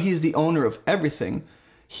 even though he's the owner of everything,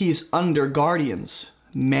 he's under guardians,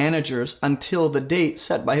 managers, until the date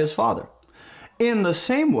set by his father. In the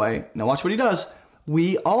same way, now watch what he does.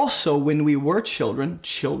 We also, when we were children,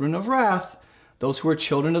 children of wrath, those who were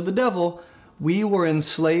children of the devil, we were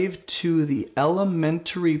enslaved to the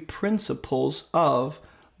elementary principles of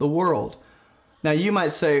the world. Now you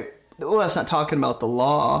might say, well, that's not talking about the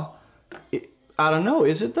law. I don't know,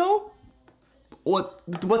 is it though?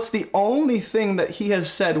 What's the only thing that he has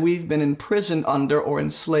said we've been imprisoned under or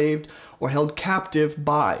enslaved or held captive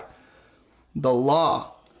by? The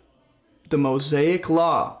law. The Mosaic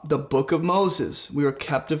law, the book of Moses. We were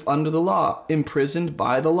captive under the law, imprisoned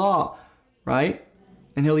by the law, right?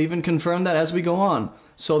 And he'll even confirm that as we go on.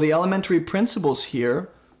 So the elementary principles here,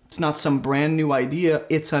 it's not some brand new idea.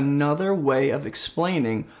 It's another way of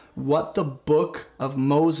explaining what the book of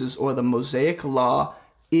Moses or the Mosaic law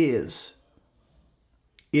is.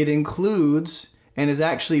 It includes and is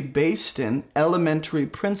actually based in elementary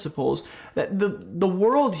principles that the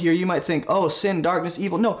world here, you might think, oh, sin, darkness,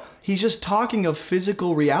 evil. No, he's just talking of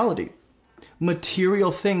physical reality,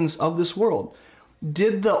 material things of this world.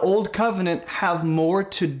 Did the old covenant have more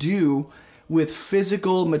to do with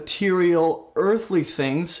physical, material, earthly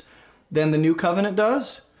things than the new covenant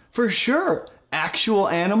does? For sure. Actual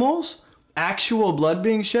animals, actual blood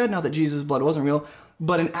being shed, not that Jesus' blood wasn't real,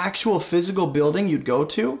 but an actual physical building you'd go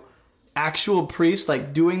to, actual priests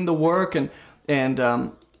like doing the work, and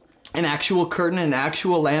an actual curtain, an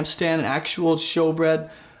actual lampstand, an actual showbread,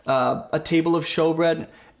 a table of showbread,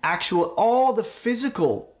 actual, all the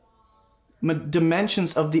physical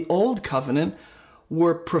dimensions of the old covenant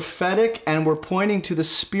were prophetic and were pointing to the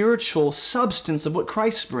spiritual substance of what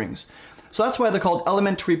Christ brings. So that's why they're called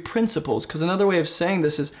elementary principles, because another way of saying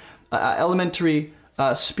this is elementary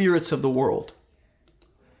spirits of the world.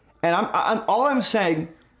 And all I'm saying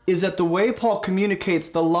is that the way Paul communicates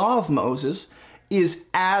the law of Moses is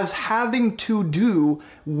as having to do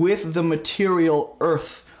with the material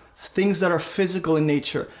earth, things that are physical in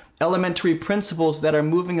nature, elementary principles that are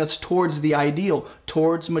moving us towards the ideal,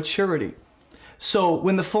 towards maturity. So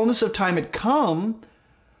when the fullness of time had come,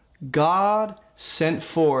 God sent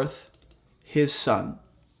forth his son,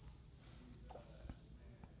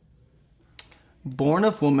 born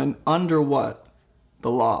of woman under what? The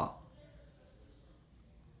law.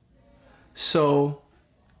 So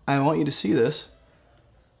I want you to see this,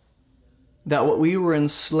 that what we were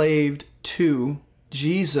enslaved to,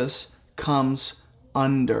 Jesus comes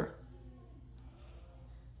under.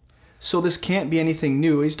 So this can't be anything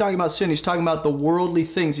new. He's talking about sin. He's talking about the worldly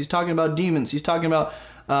things. He's talking about demons. He's talking about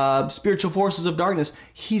spiritual forces of darkness.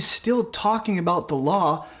 He's still talking about the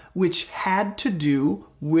law, which had to do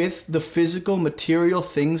with the physical, material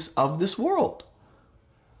things of this world.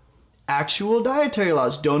 Actual dietary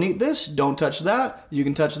laws. Don't eat this. Don't touch that. You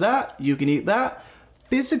can touch that. You can eat that.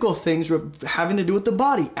 Physical things having to do with the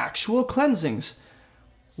body. Actual cleansings.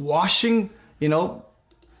 Washing,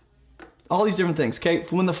 all these different things. Okay,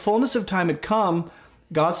 when the fullness of time had come,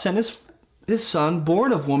 God sent his son,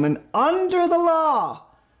 born of woman, under the law.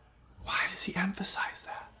 Why does he emphasize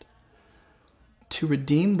that? To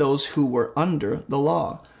redeem those who were under the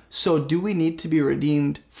law. So do we need to be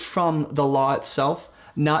redeemed from the law itself?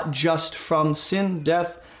 Not just from sin,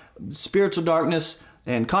 death, spiritual darkness,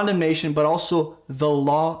 and condemnation, but also the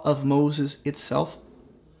law of Moses itself?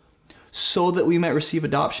 so that we might receive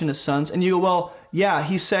adoption as sons. And you go, well, yeah,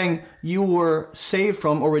 he's saying you were saved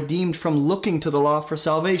from or redeemed from looking to the law for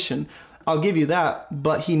salvation. I'll give you that,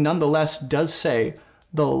 but he nonetheless does say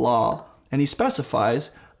the law. And he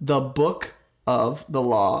specifies the book of the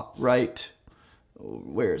law, right?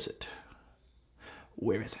 Where is it?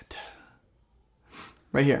 Where is it?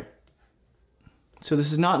 Right here. So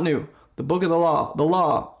this is not new. The book of the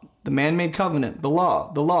law, the man-made covenant, the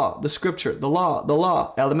law, the scripture, the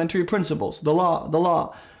law, elementary principles, the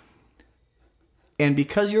law. And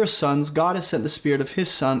because you're sons, God has sent the Spirit of his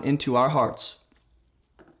Son into our hearts,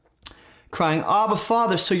 crying, Abba,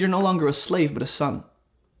 Father. So you're no longer a slave, but a son.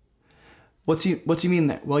 What's he mean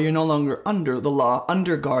there? Well, you're no longer under the law,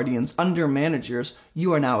 under guardians, under managers.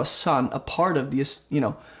 You are now a son, a part of the,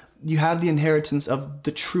 you have the inheritance of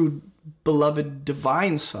the true, beloved,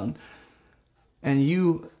 divine Son, and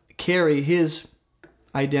you carry his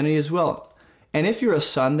identity as well. And if you're a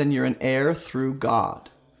son, then you're an heir through God.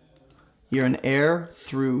 You're an heir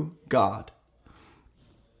through God.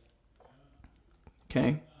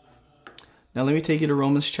 Okay? Now let me take you to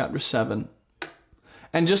Romans chapter 7.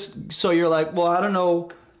 And just so you're like, well, I don't know,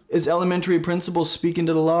 is elementary principles speaking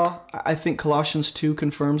to the law? I think Colossians 2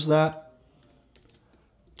 confirms that.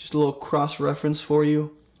 Just a little cross-reference for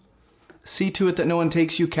you. See to it that no one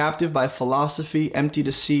takes you captive by philosophy, empty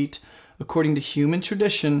deceit, according to human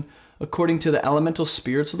tradition, according to the elemental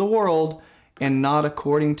spirits of the world, and not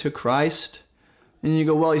according to Christ. And you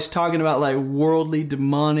go, well, he's talking about like worldly,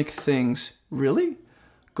 demonic things. Really?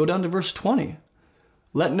 Go down to verse 20.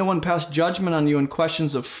 Let no one pass judgment on you in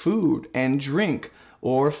questions of food and drink,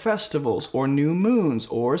 or festivals, or new moons,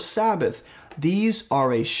 or Sabbath. These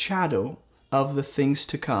are a shadow of the things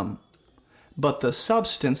to come, but the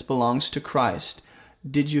substance belongs to Christ.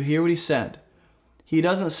 Did you hear what he said? He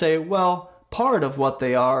doesn't say, well, part of what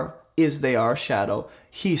they are is they are shadow.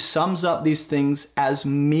 He sums up these things as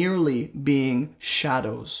merely being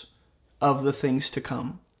shadows of the things to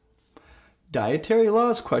come. Dietary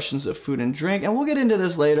laws, questions of food and drink, and we'll get into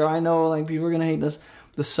this later. I know like people are going to hate this.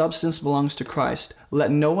 The substance belongs to Christ.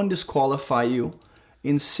 Let no one disqualify you,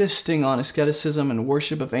 insisting on asceticism and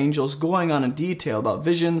worship of angels, going on in detail about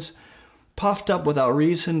visions, puffed up without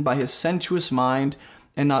reason by his sensuous mind,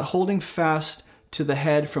 and not holding fast to the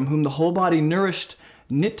head, from whom the whole body, nourished,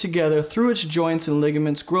 knit together through its joints and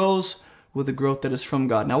ligaments, grows with the growth that is from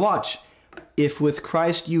God. Now watch. If with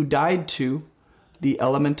Christ you died to the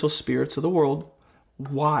elemental spirits of the world,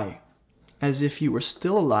 why, as if you were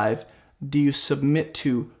still alive, do you submit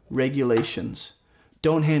to regulations?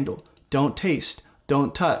 Don't handle, don't taste,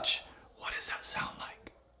 don't touch. What does that sound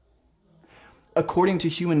like? According to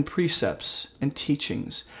human precepts and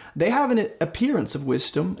teachings, they have an appearance of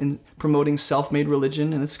wisdom in promoting self-made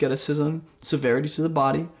religion and asceticism, severity to the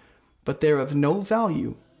body, but they're of no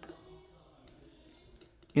value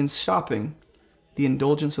in stopping the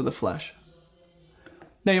indulgence of the flesh.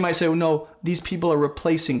 Now you might say, well, no, these people are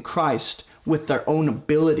replacing Christ with their own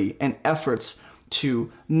ability and efforts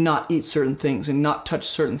to not eat certain things and not touch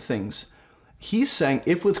certain things. He's saying,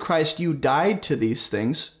 if with Christ you died to these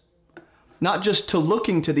things, not just to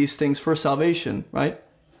looking to these things for salvation, right?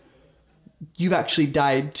 You've actually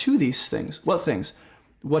died to these things. What things?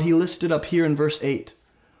 What he listed up here in verse 8.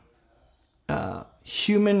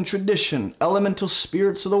 Human tradition, elemental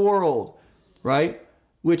spirits of the world, right?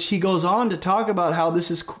 Which he goes on to talk about how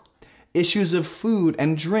this is issues of food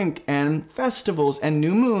and drink and festivals and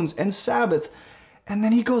new moons and Sabbath. And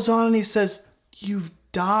then he goes on and he says, you've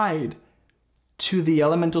died to the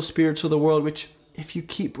elemental spirits of the world, which if you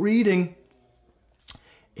keep reading,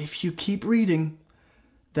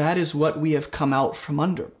 that is what we have come out from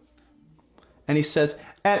under. And he says,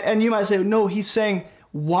 and you might say, no, he's saying,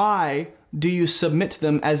 why do you submit to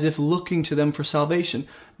them as if looking to them for salvation?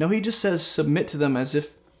 No, he just says submit to them as if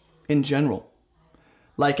in general.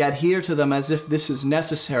 Like adhere to them as if this is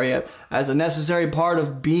necessary, as a necessary part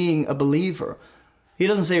of being a believer. He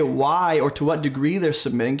doesn't say why or to what degree they're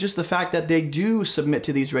submitting, just the fact that they do submit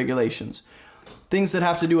to these regulations. Things that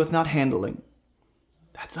have to do with not handling.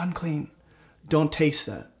 That's unclean. Don't taste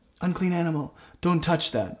that. Unclean animal. Don't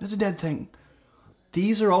touch that. That's a dead thing.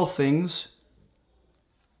 These are all things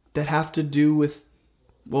that have to do with,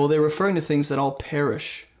 well, they're referring to things that all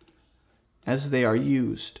perish as they are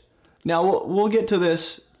used. Now, we'll get to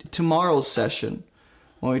this tomorrow's session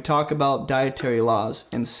when we talk about dietary laws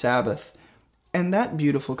and Sabbath and that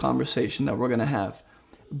beautiful conversation that we're going to have.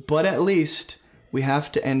 But at least we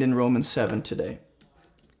have to end in Romans 7 today.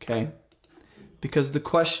 Okay? Because the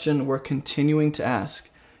question we're continuing to ask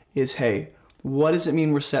is, hey, what does it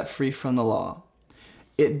mean we're set free from the law?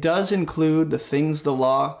 It does include the things the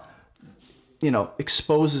law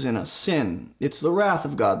exposes in us sin. It's the wrath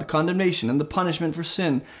of God, the condemnation and the punishment for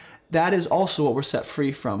sin. That is also what we're set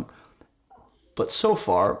free from. But so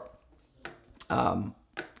far,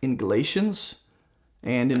 in Galatians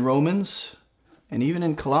and in Romans and even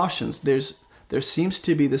in Colossians, there seems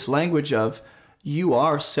to be this language of you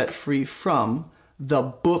are set free from the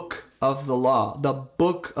book of the law, the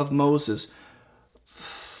book of Moses,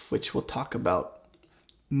 which we'll talk about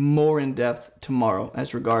more in depth tomorrow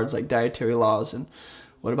as regards like dietary laws and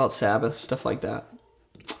what about Sabbath, stuff like that.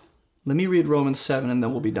 Let me read Romans 7 and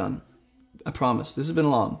then we'll be done. I promise. This has been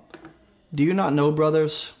long. Do you not know,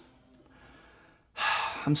 brothers?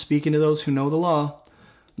 I'm speaking to those who know the law,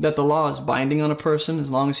 that the law is binding on a person as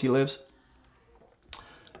long as he lives.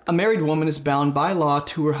 A married woman is bound by law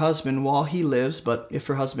to her husband while he lives, but if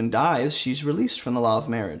her husband dies, she's released from the law of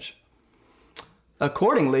marriage.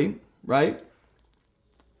 Accordingly,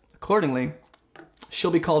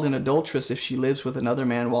 she'll be called an adulteress if she lives with another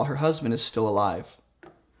man while her husband is still alive.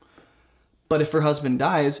 But if her husband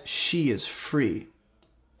dies, she is free.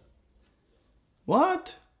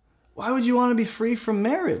 What? Why would you want to be free from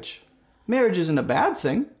marriage? Marriage isn't a bad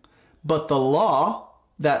thing, but the law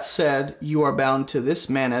that said you are bound to this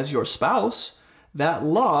man as your spouse, that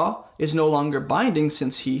law is no longer binding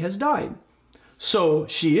since he has died. So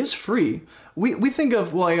she is free. We think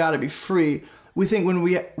of, well, I got to be free. We think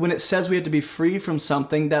when it says we have to be free from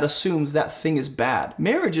something, that assumes that thing is bad.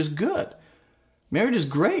 Marriage is good. Marriage is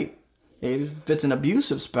great. If it's an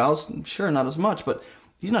abusive spouse, sure, not as much, but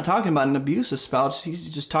he's not talking about an abusive spouse. He's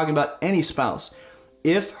just talking about any spouse.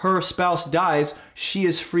 If her spouse dies, she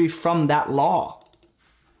is free from that law.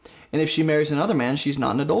 And if she marries another man, she's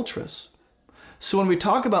not an adulteress. So when we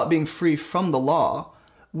talk about being free from the law,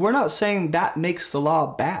 we're not saying that makes the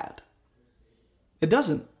law bad. It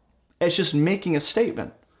doesn't. It's just making a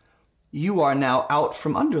statement. You are now out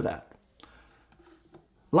from under that.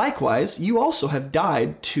 Likewise, you also have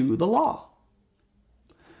died to the law.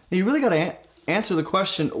 Now you really got to answer the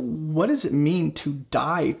question, what does it mean to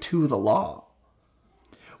die to the law?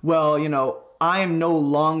 Well, I am no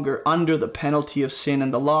longer under the penalty of sin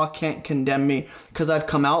and the law can't condemn me because I've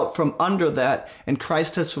come out from under that and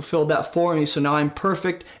Christ has fulfilled that for me. So now I'm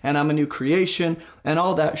perfect and I'm a new creation and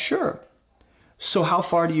all that. Sure. So how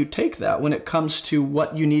far do you take that when it comes to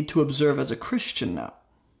what you need to observe as a Christian now?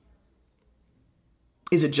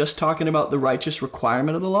 Is it just talking about the righteous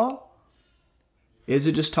requirement of the law? Is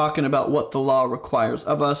it just talking about what the law requires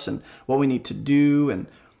of us and what we need to do? And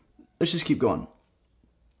let's just keep going.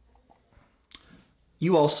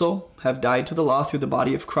 You also have died to the law through the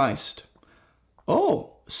body of Christ.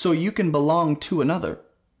 Oh, so you can belong to another.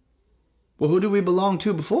 Well, who did we belong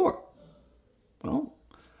to before? Well,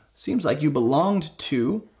 seems like you belonged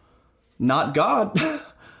to not God.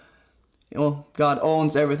 Well, God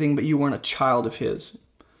owns everything, but you weren't a child of his.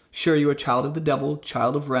 Sure, you were a child of the devil,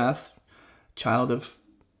 child of wrath, child of,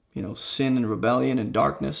 sin and rebellion and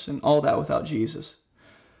darkness and all that without Jesus.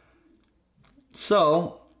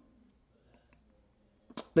 So,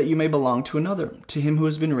 that you may belong to another, to him who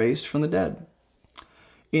has been raised from the dead,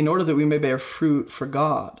 in order that we may bear fruit for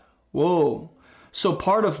God. Whoa. So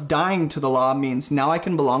part of dying to the law means now I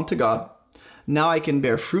can belong to God. Now I can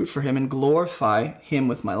bear fruit for him and glorify him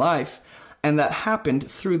with my life. And that happened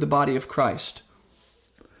through the body of Christ.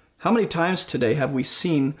 How many times today have we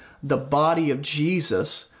seen the body of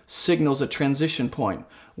Jesus signals a transition point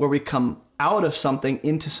where we come out of something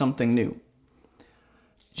into something new?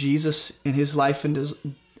 Jesus, in his life and his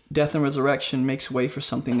death and resurrection, makes way for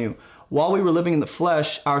something new. While we were living in the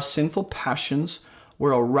flesh, our sinful passions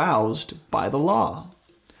were aroused by the law.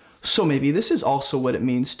 So maybe this is also what it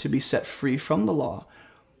means to be set free from the law,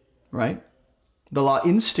 right? The law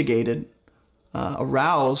instigated,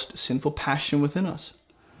 aroused sinful passion within us.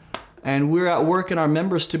 And we're at work in our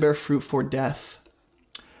members to bear fruit for death.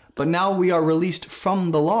 But now we are released from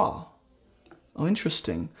the law. Oh,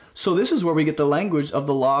 interesting. So this is where we get the language of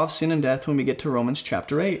the law of sin and death when we get to Romans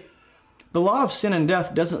chapter 8. The law of sin and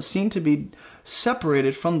death doesn't seem to be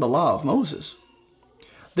separated from the law of Moses.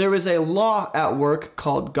 There is a law at work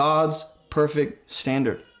called God's perfect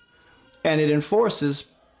standard. And it enforces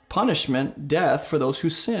punishment, death, for those who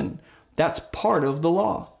sin. That's part of the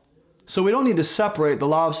law. So we don't need to separate the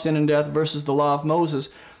law of sin and death versus the law of Moses.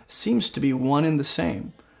 It seems to be one and the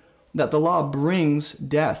same. That the law brings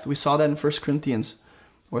death. We saw that in 1 Corinthians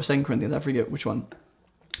or 2 Corinthians, I forget which one.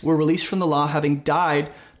 We're released from the law having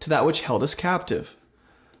died to that which held us captive.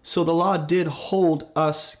 So the law did hold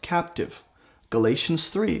us captive. Galatians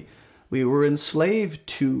 3, we were enslaved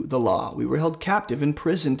to the law. We were held captive,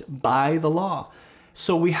 imprisoned by the law.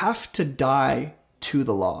 So we have to die to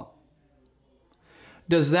the law.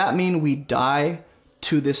 Does that mean we die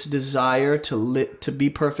to this desire to be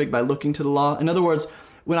perfect by looking to the law? In other words,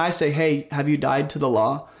 when I say, hey, have you died to the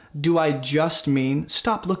law? Do I just mean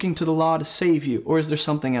stop looking to the law to save you? Or is there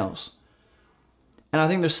something else? And I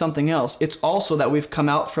think there's something else. It's also that we've come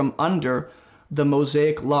out from under the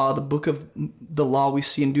Mosaic law, the book of the law we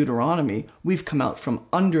see in Deuteronomy. We've come out from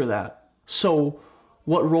under that. So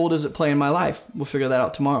what role does it play in my life? We'll figure that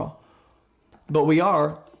out tomorrow. But we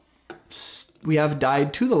have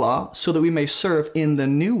died to the law so that we may serve in the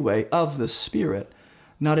new way of the Spirit,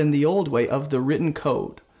 not in the old way of the written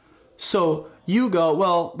code. So you go,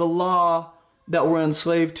 well, the law that we're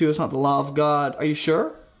enslaved to is not the law of God. Are you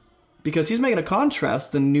sure? Because he's making a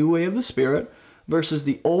contrast, the new way of the Spirit versus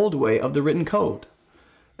the old way of the written code.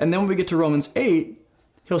 And then when we get to Romans 8,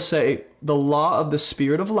 he'll say, the law of the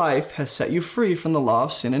Spirit of life has set you free from the law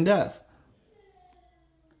of sin and death.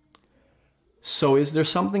 So is there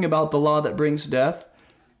something about the law that brings death?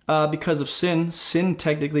 Because of sin. Sin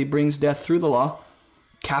technically brings death through the law.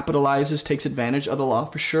 Capitalizes, takes advantage of the law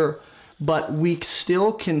for sure. But we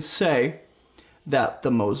still can say that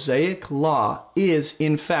the Mosaic law is,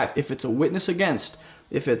 in fact, if it's a witness against,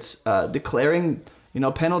 if it's declaring,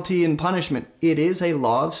 penalty and punishment, it is a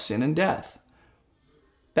law of sin and death.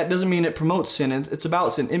 That doesn't mean it promotes sin. It's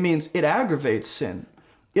about sin. It means it aggravates sin.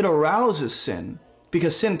 It arouses sin,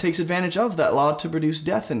 because sin takes advantage of that law to produce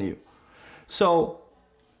death in you. So,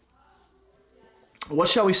 what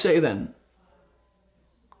shall we say then?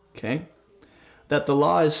 Okay. That the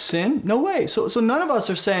law is sin? No way. So none of us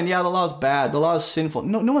are saying, yeah, the law is bad, the law is sinful.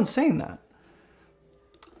 No one's saying that.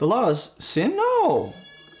 The law is sin? No.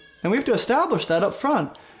 And we have to establish that up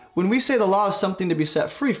front. When we say the law is something to be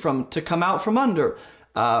set free from, to come out from under,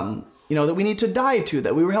 that we need to die to,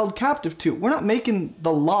 that we were held captive to, we're not making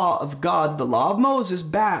the law of God, the law of Moses,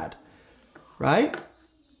 bad. Right?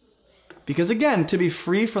 Because again, to be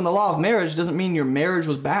free from the law of marriage doesn't mean your marriage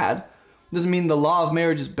was bad. It doesn't mean the law of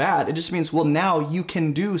marriage is bad. It just means, well, now you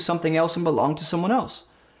can do something else and belong to someone else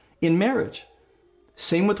in marriage.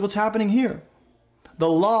 Same with what's happening here. The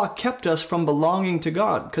law kept us from belonging to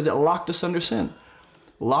God because it locked us under sin,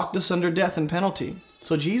 locked us under death and penalty.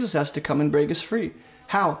 So Jesus has to come and break us free.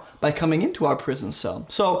 How? By coming into our prison cell.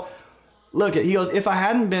 So look, he goes, if it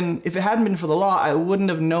hadn't been for the law, I wouldn't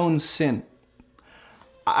have known sin.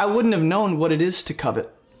 I wouldn't have known what it is to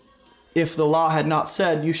covet. If the law had not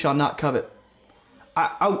said, you shall not covet.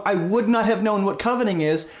 I would not have known what coveting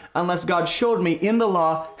is unless God showed me in the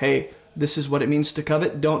law, hey, this is what it means to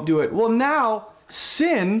covet, don't do it. Well, now,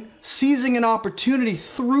 sin, seizing an opportunity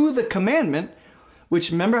through the commandment,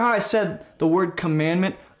 which, remember how I said the word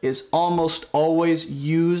commandment is almost always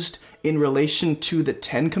used in relation to the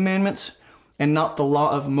 10 Commandments and not the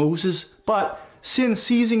law of Moses, but sin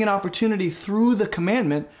seizing an opportunity through the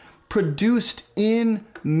commandment produced in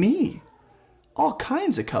me all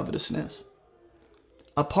kinds of covetousness.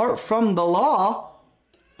 Apart from the law,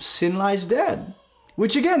 sin lies dead.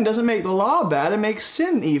 Which again doesn't make the law bad, it makes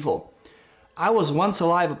sin evil. I was once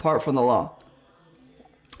alive apart from the law.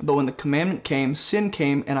 But when the commandment came, sin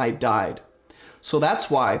came, and I died. So that's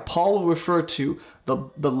why Paul will refer to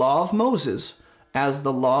the law of Moses as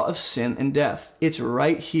the law of sin and death. It's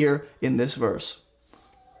right here in this verse.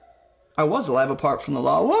 I was alive apart from the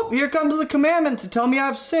law. Whoop, here comes the commandment to tell me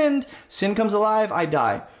I've sinned. Sin comes alive, I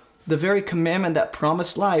die. The very commandment that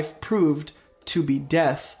promised life proved to be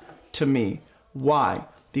death to me. Why?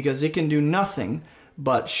 Because it can do nothing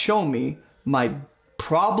but show me my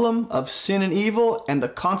problem of sin and evil and the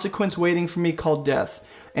consequence waiting for me called death.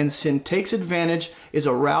 And sin takes advantage, is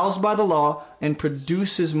aroused by the law, and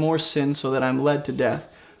produces more sin so that I'm led to death.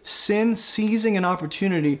 Sin seizing an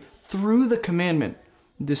opportunity through the commandment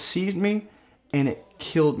deceived me, and it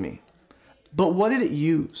killed me. But what did it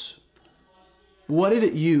use? What did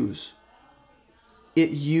it use?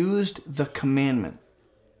 It used the commandment.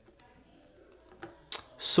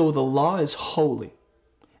 So the law is holy,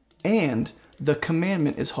 and the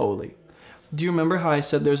commandment is holy. Do you remember how I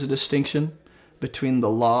said there's a distinction between the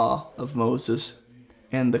law of Moses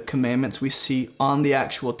and the commandments we see on the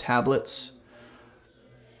actual tablets?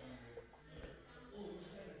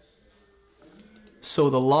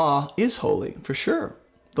 So the law is holy, for sure.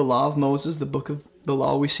 The law of Moses, the book of the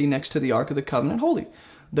law we see next to the Ark of the Covenant, holy.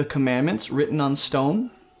 The commandments written on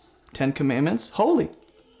stone, 10 commandments, holy.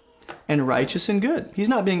 And righteous and good. He's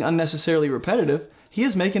not being unnecessarily repetitive. He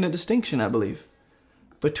is making a distinction, I believe,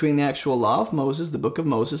 between the actual law of Moses, the book of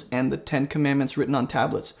Moses, and the 10 commandments written on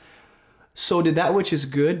tablets. So did that which is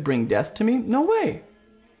good bring death to me? No way.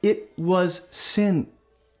 It was sin.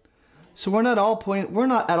 So we're not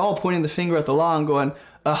at all pointing the finger at the law and going,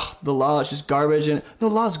 ugh, the law is just garbage. And no,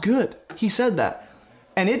 the law is good. He said that.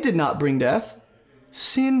 And it did not bring death.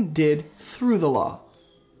 Sin did through the law.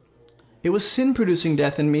 It was sin producing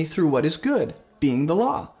death in me through what is good, being the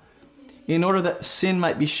law, in order that sin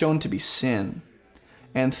might be shown to be sin,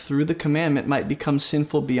 and through the commandment might become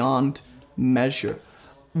sinful beyond measure.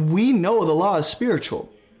 We know the law is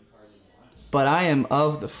spiritual, but I am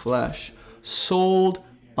of the flesh, sold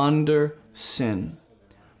under sin.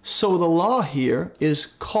 So the law here is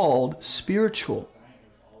called spiritual.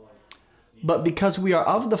 But because we are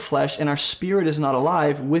of the flesh and our spirit is not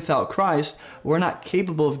alive without Christ, we're not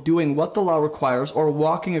capable of doing what the law requires or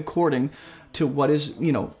walking according to what is,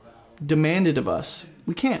 demanded of us.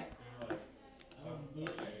 We can't.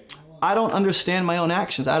 I don't understand my own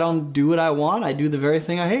actions. I don't do what I want. I do the very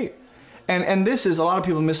thing I hate. And this is, a lot of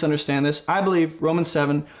people misunderstand this. I believe Romans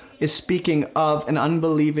 7 is speaking of an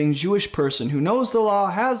unbelieving Jewish person who knows the law,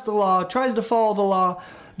 has the law, tries to follow the law,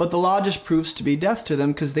 but the law just proves to be death to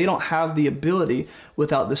them because they don't have the ability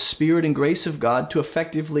without the Spirit and grace of God to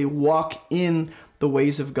effectively walk in the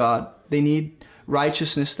ways of God. They need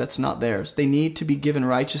righteousness that's not theirs. They need to be given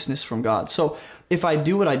righteousness from God. So if I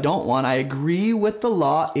do what I don't want, I agree with the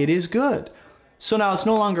law, it is good. So now it's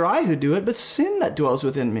no longer I who do it, but sin that dwells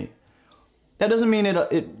within me. That doesn't mean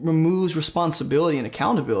it removes responsibility and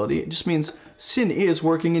accountability. It just means sin is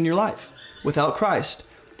working in your life without Christ.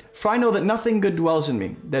 For I know that nothing good dwells in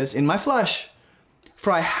me, that is in my flesh.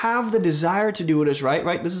 For I have the desire to do what is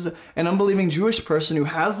right? This is an unbelieving Jewish person who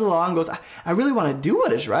has the law and goes, I really want to do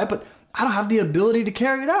what is right, but I don't have the ability to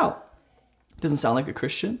carry it out. Doesn't sound like a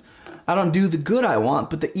Christian. I don't do the good I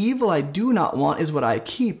want, but the evil I do not want is what I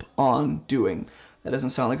keep on doing. That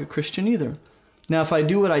doesn't sound like a Christian either. Now, if I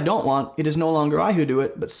do what I don't want, it is no longer I who do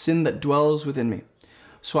it, but sin that dwells within me.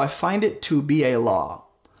 So I find it to be a law,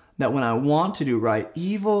 that when I want to do right,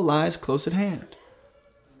 evil lies close at hand.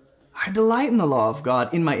 I delight in the law of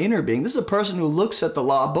God in my inner being. This is a person who looks at the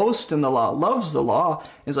law, boasts in the law, loves the law,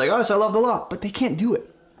 and is like, oh, yes, I love the law, but they can't do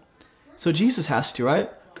it. So Jesus has to, right?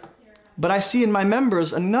 But I see in my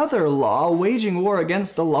members another law waging war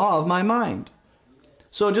against the law of my mind.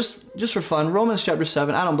 So just for fun, Romans chapter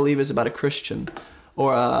 7, I don't believe is about a Christian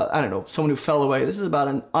or, someone who fell away. This is about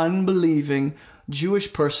an unbelieving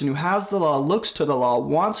Jewish person who has the law, looks to the law,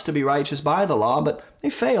 wants to be righteous by the law, but they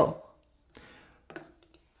fail.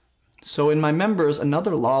 So in my members,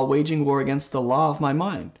 another law waging war against the law of my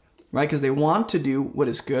mind, right? Because they want to do what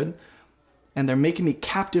is good, and they're making me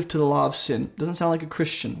captive to the law of sin. Doesn't sound like a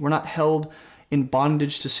Christian. We're not held in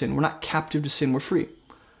bondage to sin. We're not captive to sin. We're free.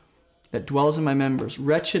 That dwells in my members.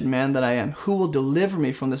 Wretched man that I am, who will deliver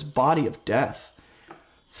me from this body of death?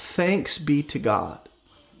 Thanks be to God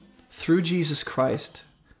through Jesus Christ.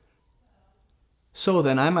 So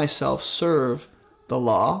then I myself serve the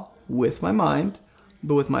law with my mind,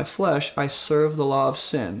 but with my flesh I serve the law of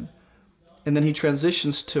sin. And then he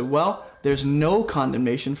transitions to, there's no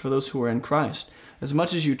condemnation for those who are in Christ. As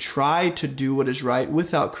much as you try to do what is right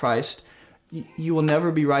without Christ, you will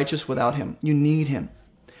never be righteous without him. You need him.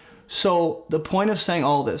 So the point of saying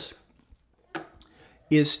all this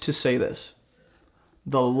is to say this.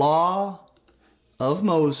 The law of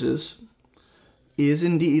Moses is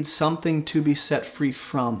indeed something to be set free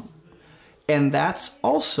from. And that's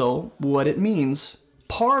also what it means,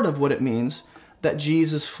 part of what it means, that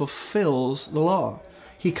Jesus fulfills the law.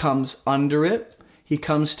 He comes under it. He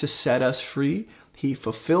comes to set us free. He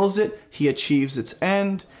fulfills it. He achieves its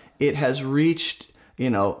end. It has reached,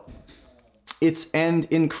 its end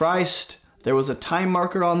in Christ. There was a time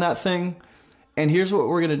marker on that thing. And here's what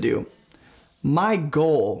we're going to do. My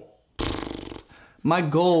goal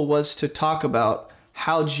was to talk about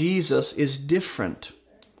how Jesus is different.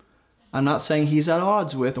 I'm not saying he's at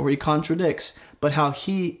odds with or he contradicts, but how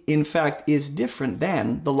he, in fact, is different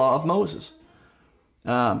than the law of Moses.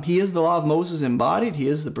 He is the law of Moses embodied. He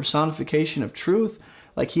is the personification of truth.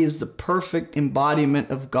 Like he is the perfect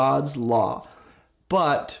embodiment of God's law.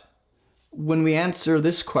 But when we answer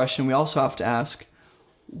this question, we also have to ask,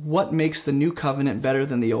 what makes the new covenant better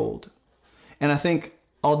than the old? And I think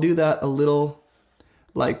I'll do that a little,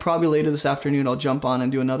 probably later this afternoon, I'll jump on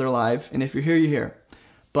and do another live. And if you're here, you're here.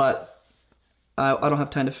 But I don't have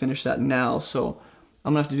time to finish that now, so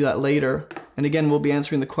I'm going to have to do that later. And again, we'll be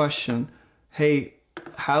answering the question, hey,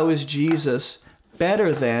 how is Jesus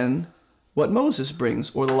better than what Moses brings,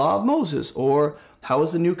 or the law of Moses? Or how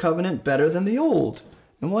is the new covenant better than the old?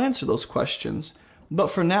 And we'll answer those questions. But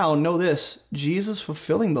for now, know this, Jesus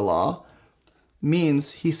fulfilling the law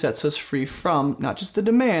means he sets us free from not just the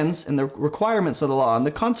demands and the requirements of the law and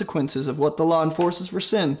the consequences of what the law enforces for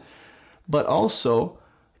sin, but also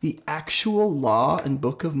the actual law and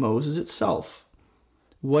book of Moses itself.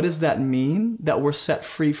 What does that mean, that we're set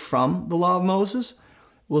free from the law of Moses?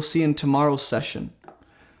 we'll see in tomorrow's session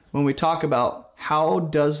when we talk about how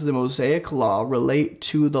does the Mosaic Law relate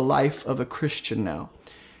to the life of a Christian now.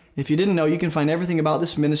 If you didn't know, you can find everything about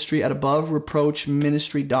this ministry at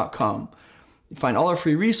abovereproachministry.com. You find all our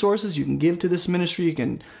free resources. You can give to this ministry. You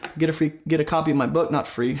can get a copy of my book, not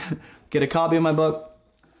free. Get a copy of my book.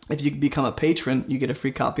 If you become a patron, you get a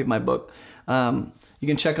free copy of my book. You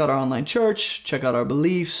can check out our online church, check out our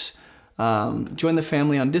beliefs, join the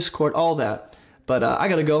family on Discord, all that. But I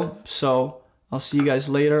gotta go, so I'll see you guys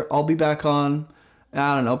later. I'll be back on,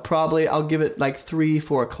 I don't know, probably I'll give it like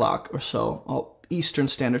 3-4 o'clock or so. Eastern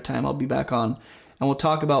Standard Time, I'll be back on. And we'll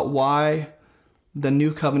talk about why the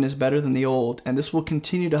new covenant is better than the old. And this will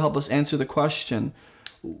continue to help us answer the question,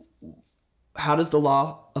 how does the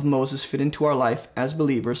law of Moses fit into our life as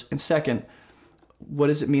believers? And second, what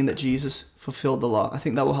does it mean that Jesus fulfilled the law? I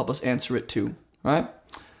think that will help us answer it too. All right?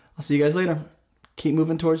 I'll see you guys later. Keep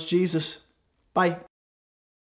moving towards Jesus. Bye.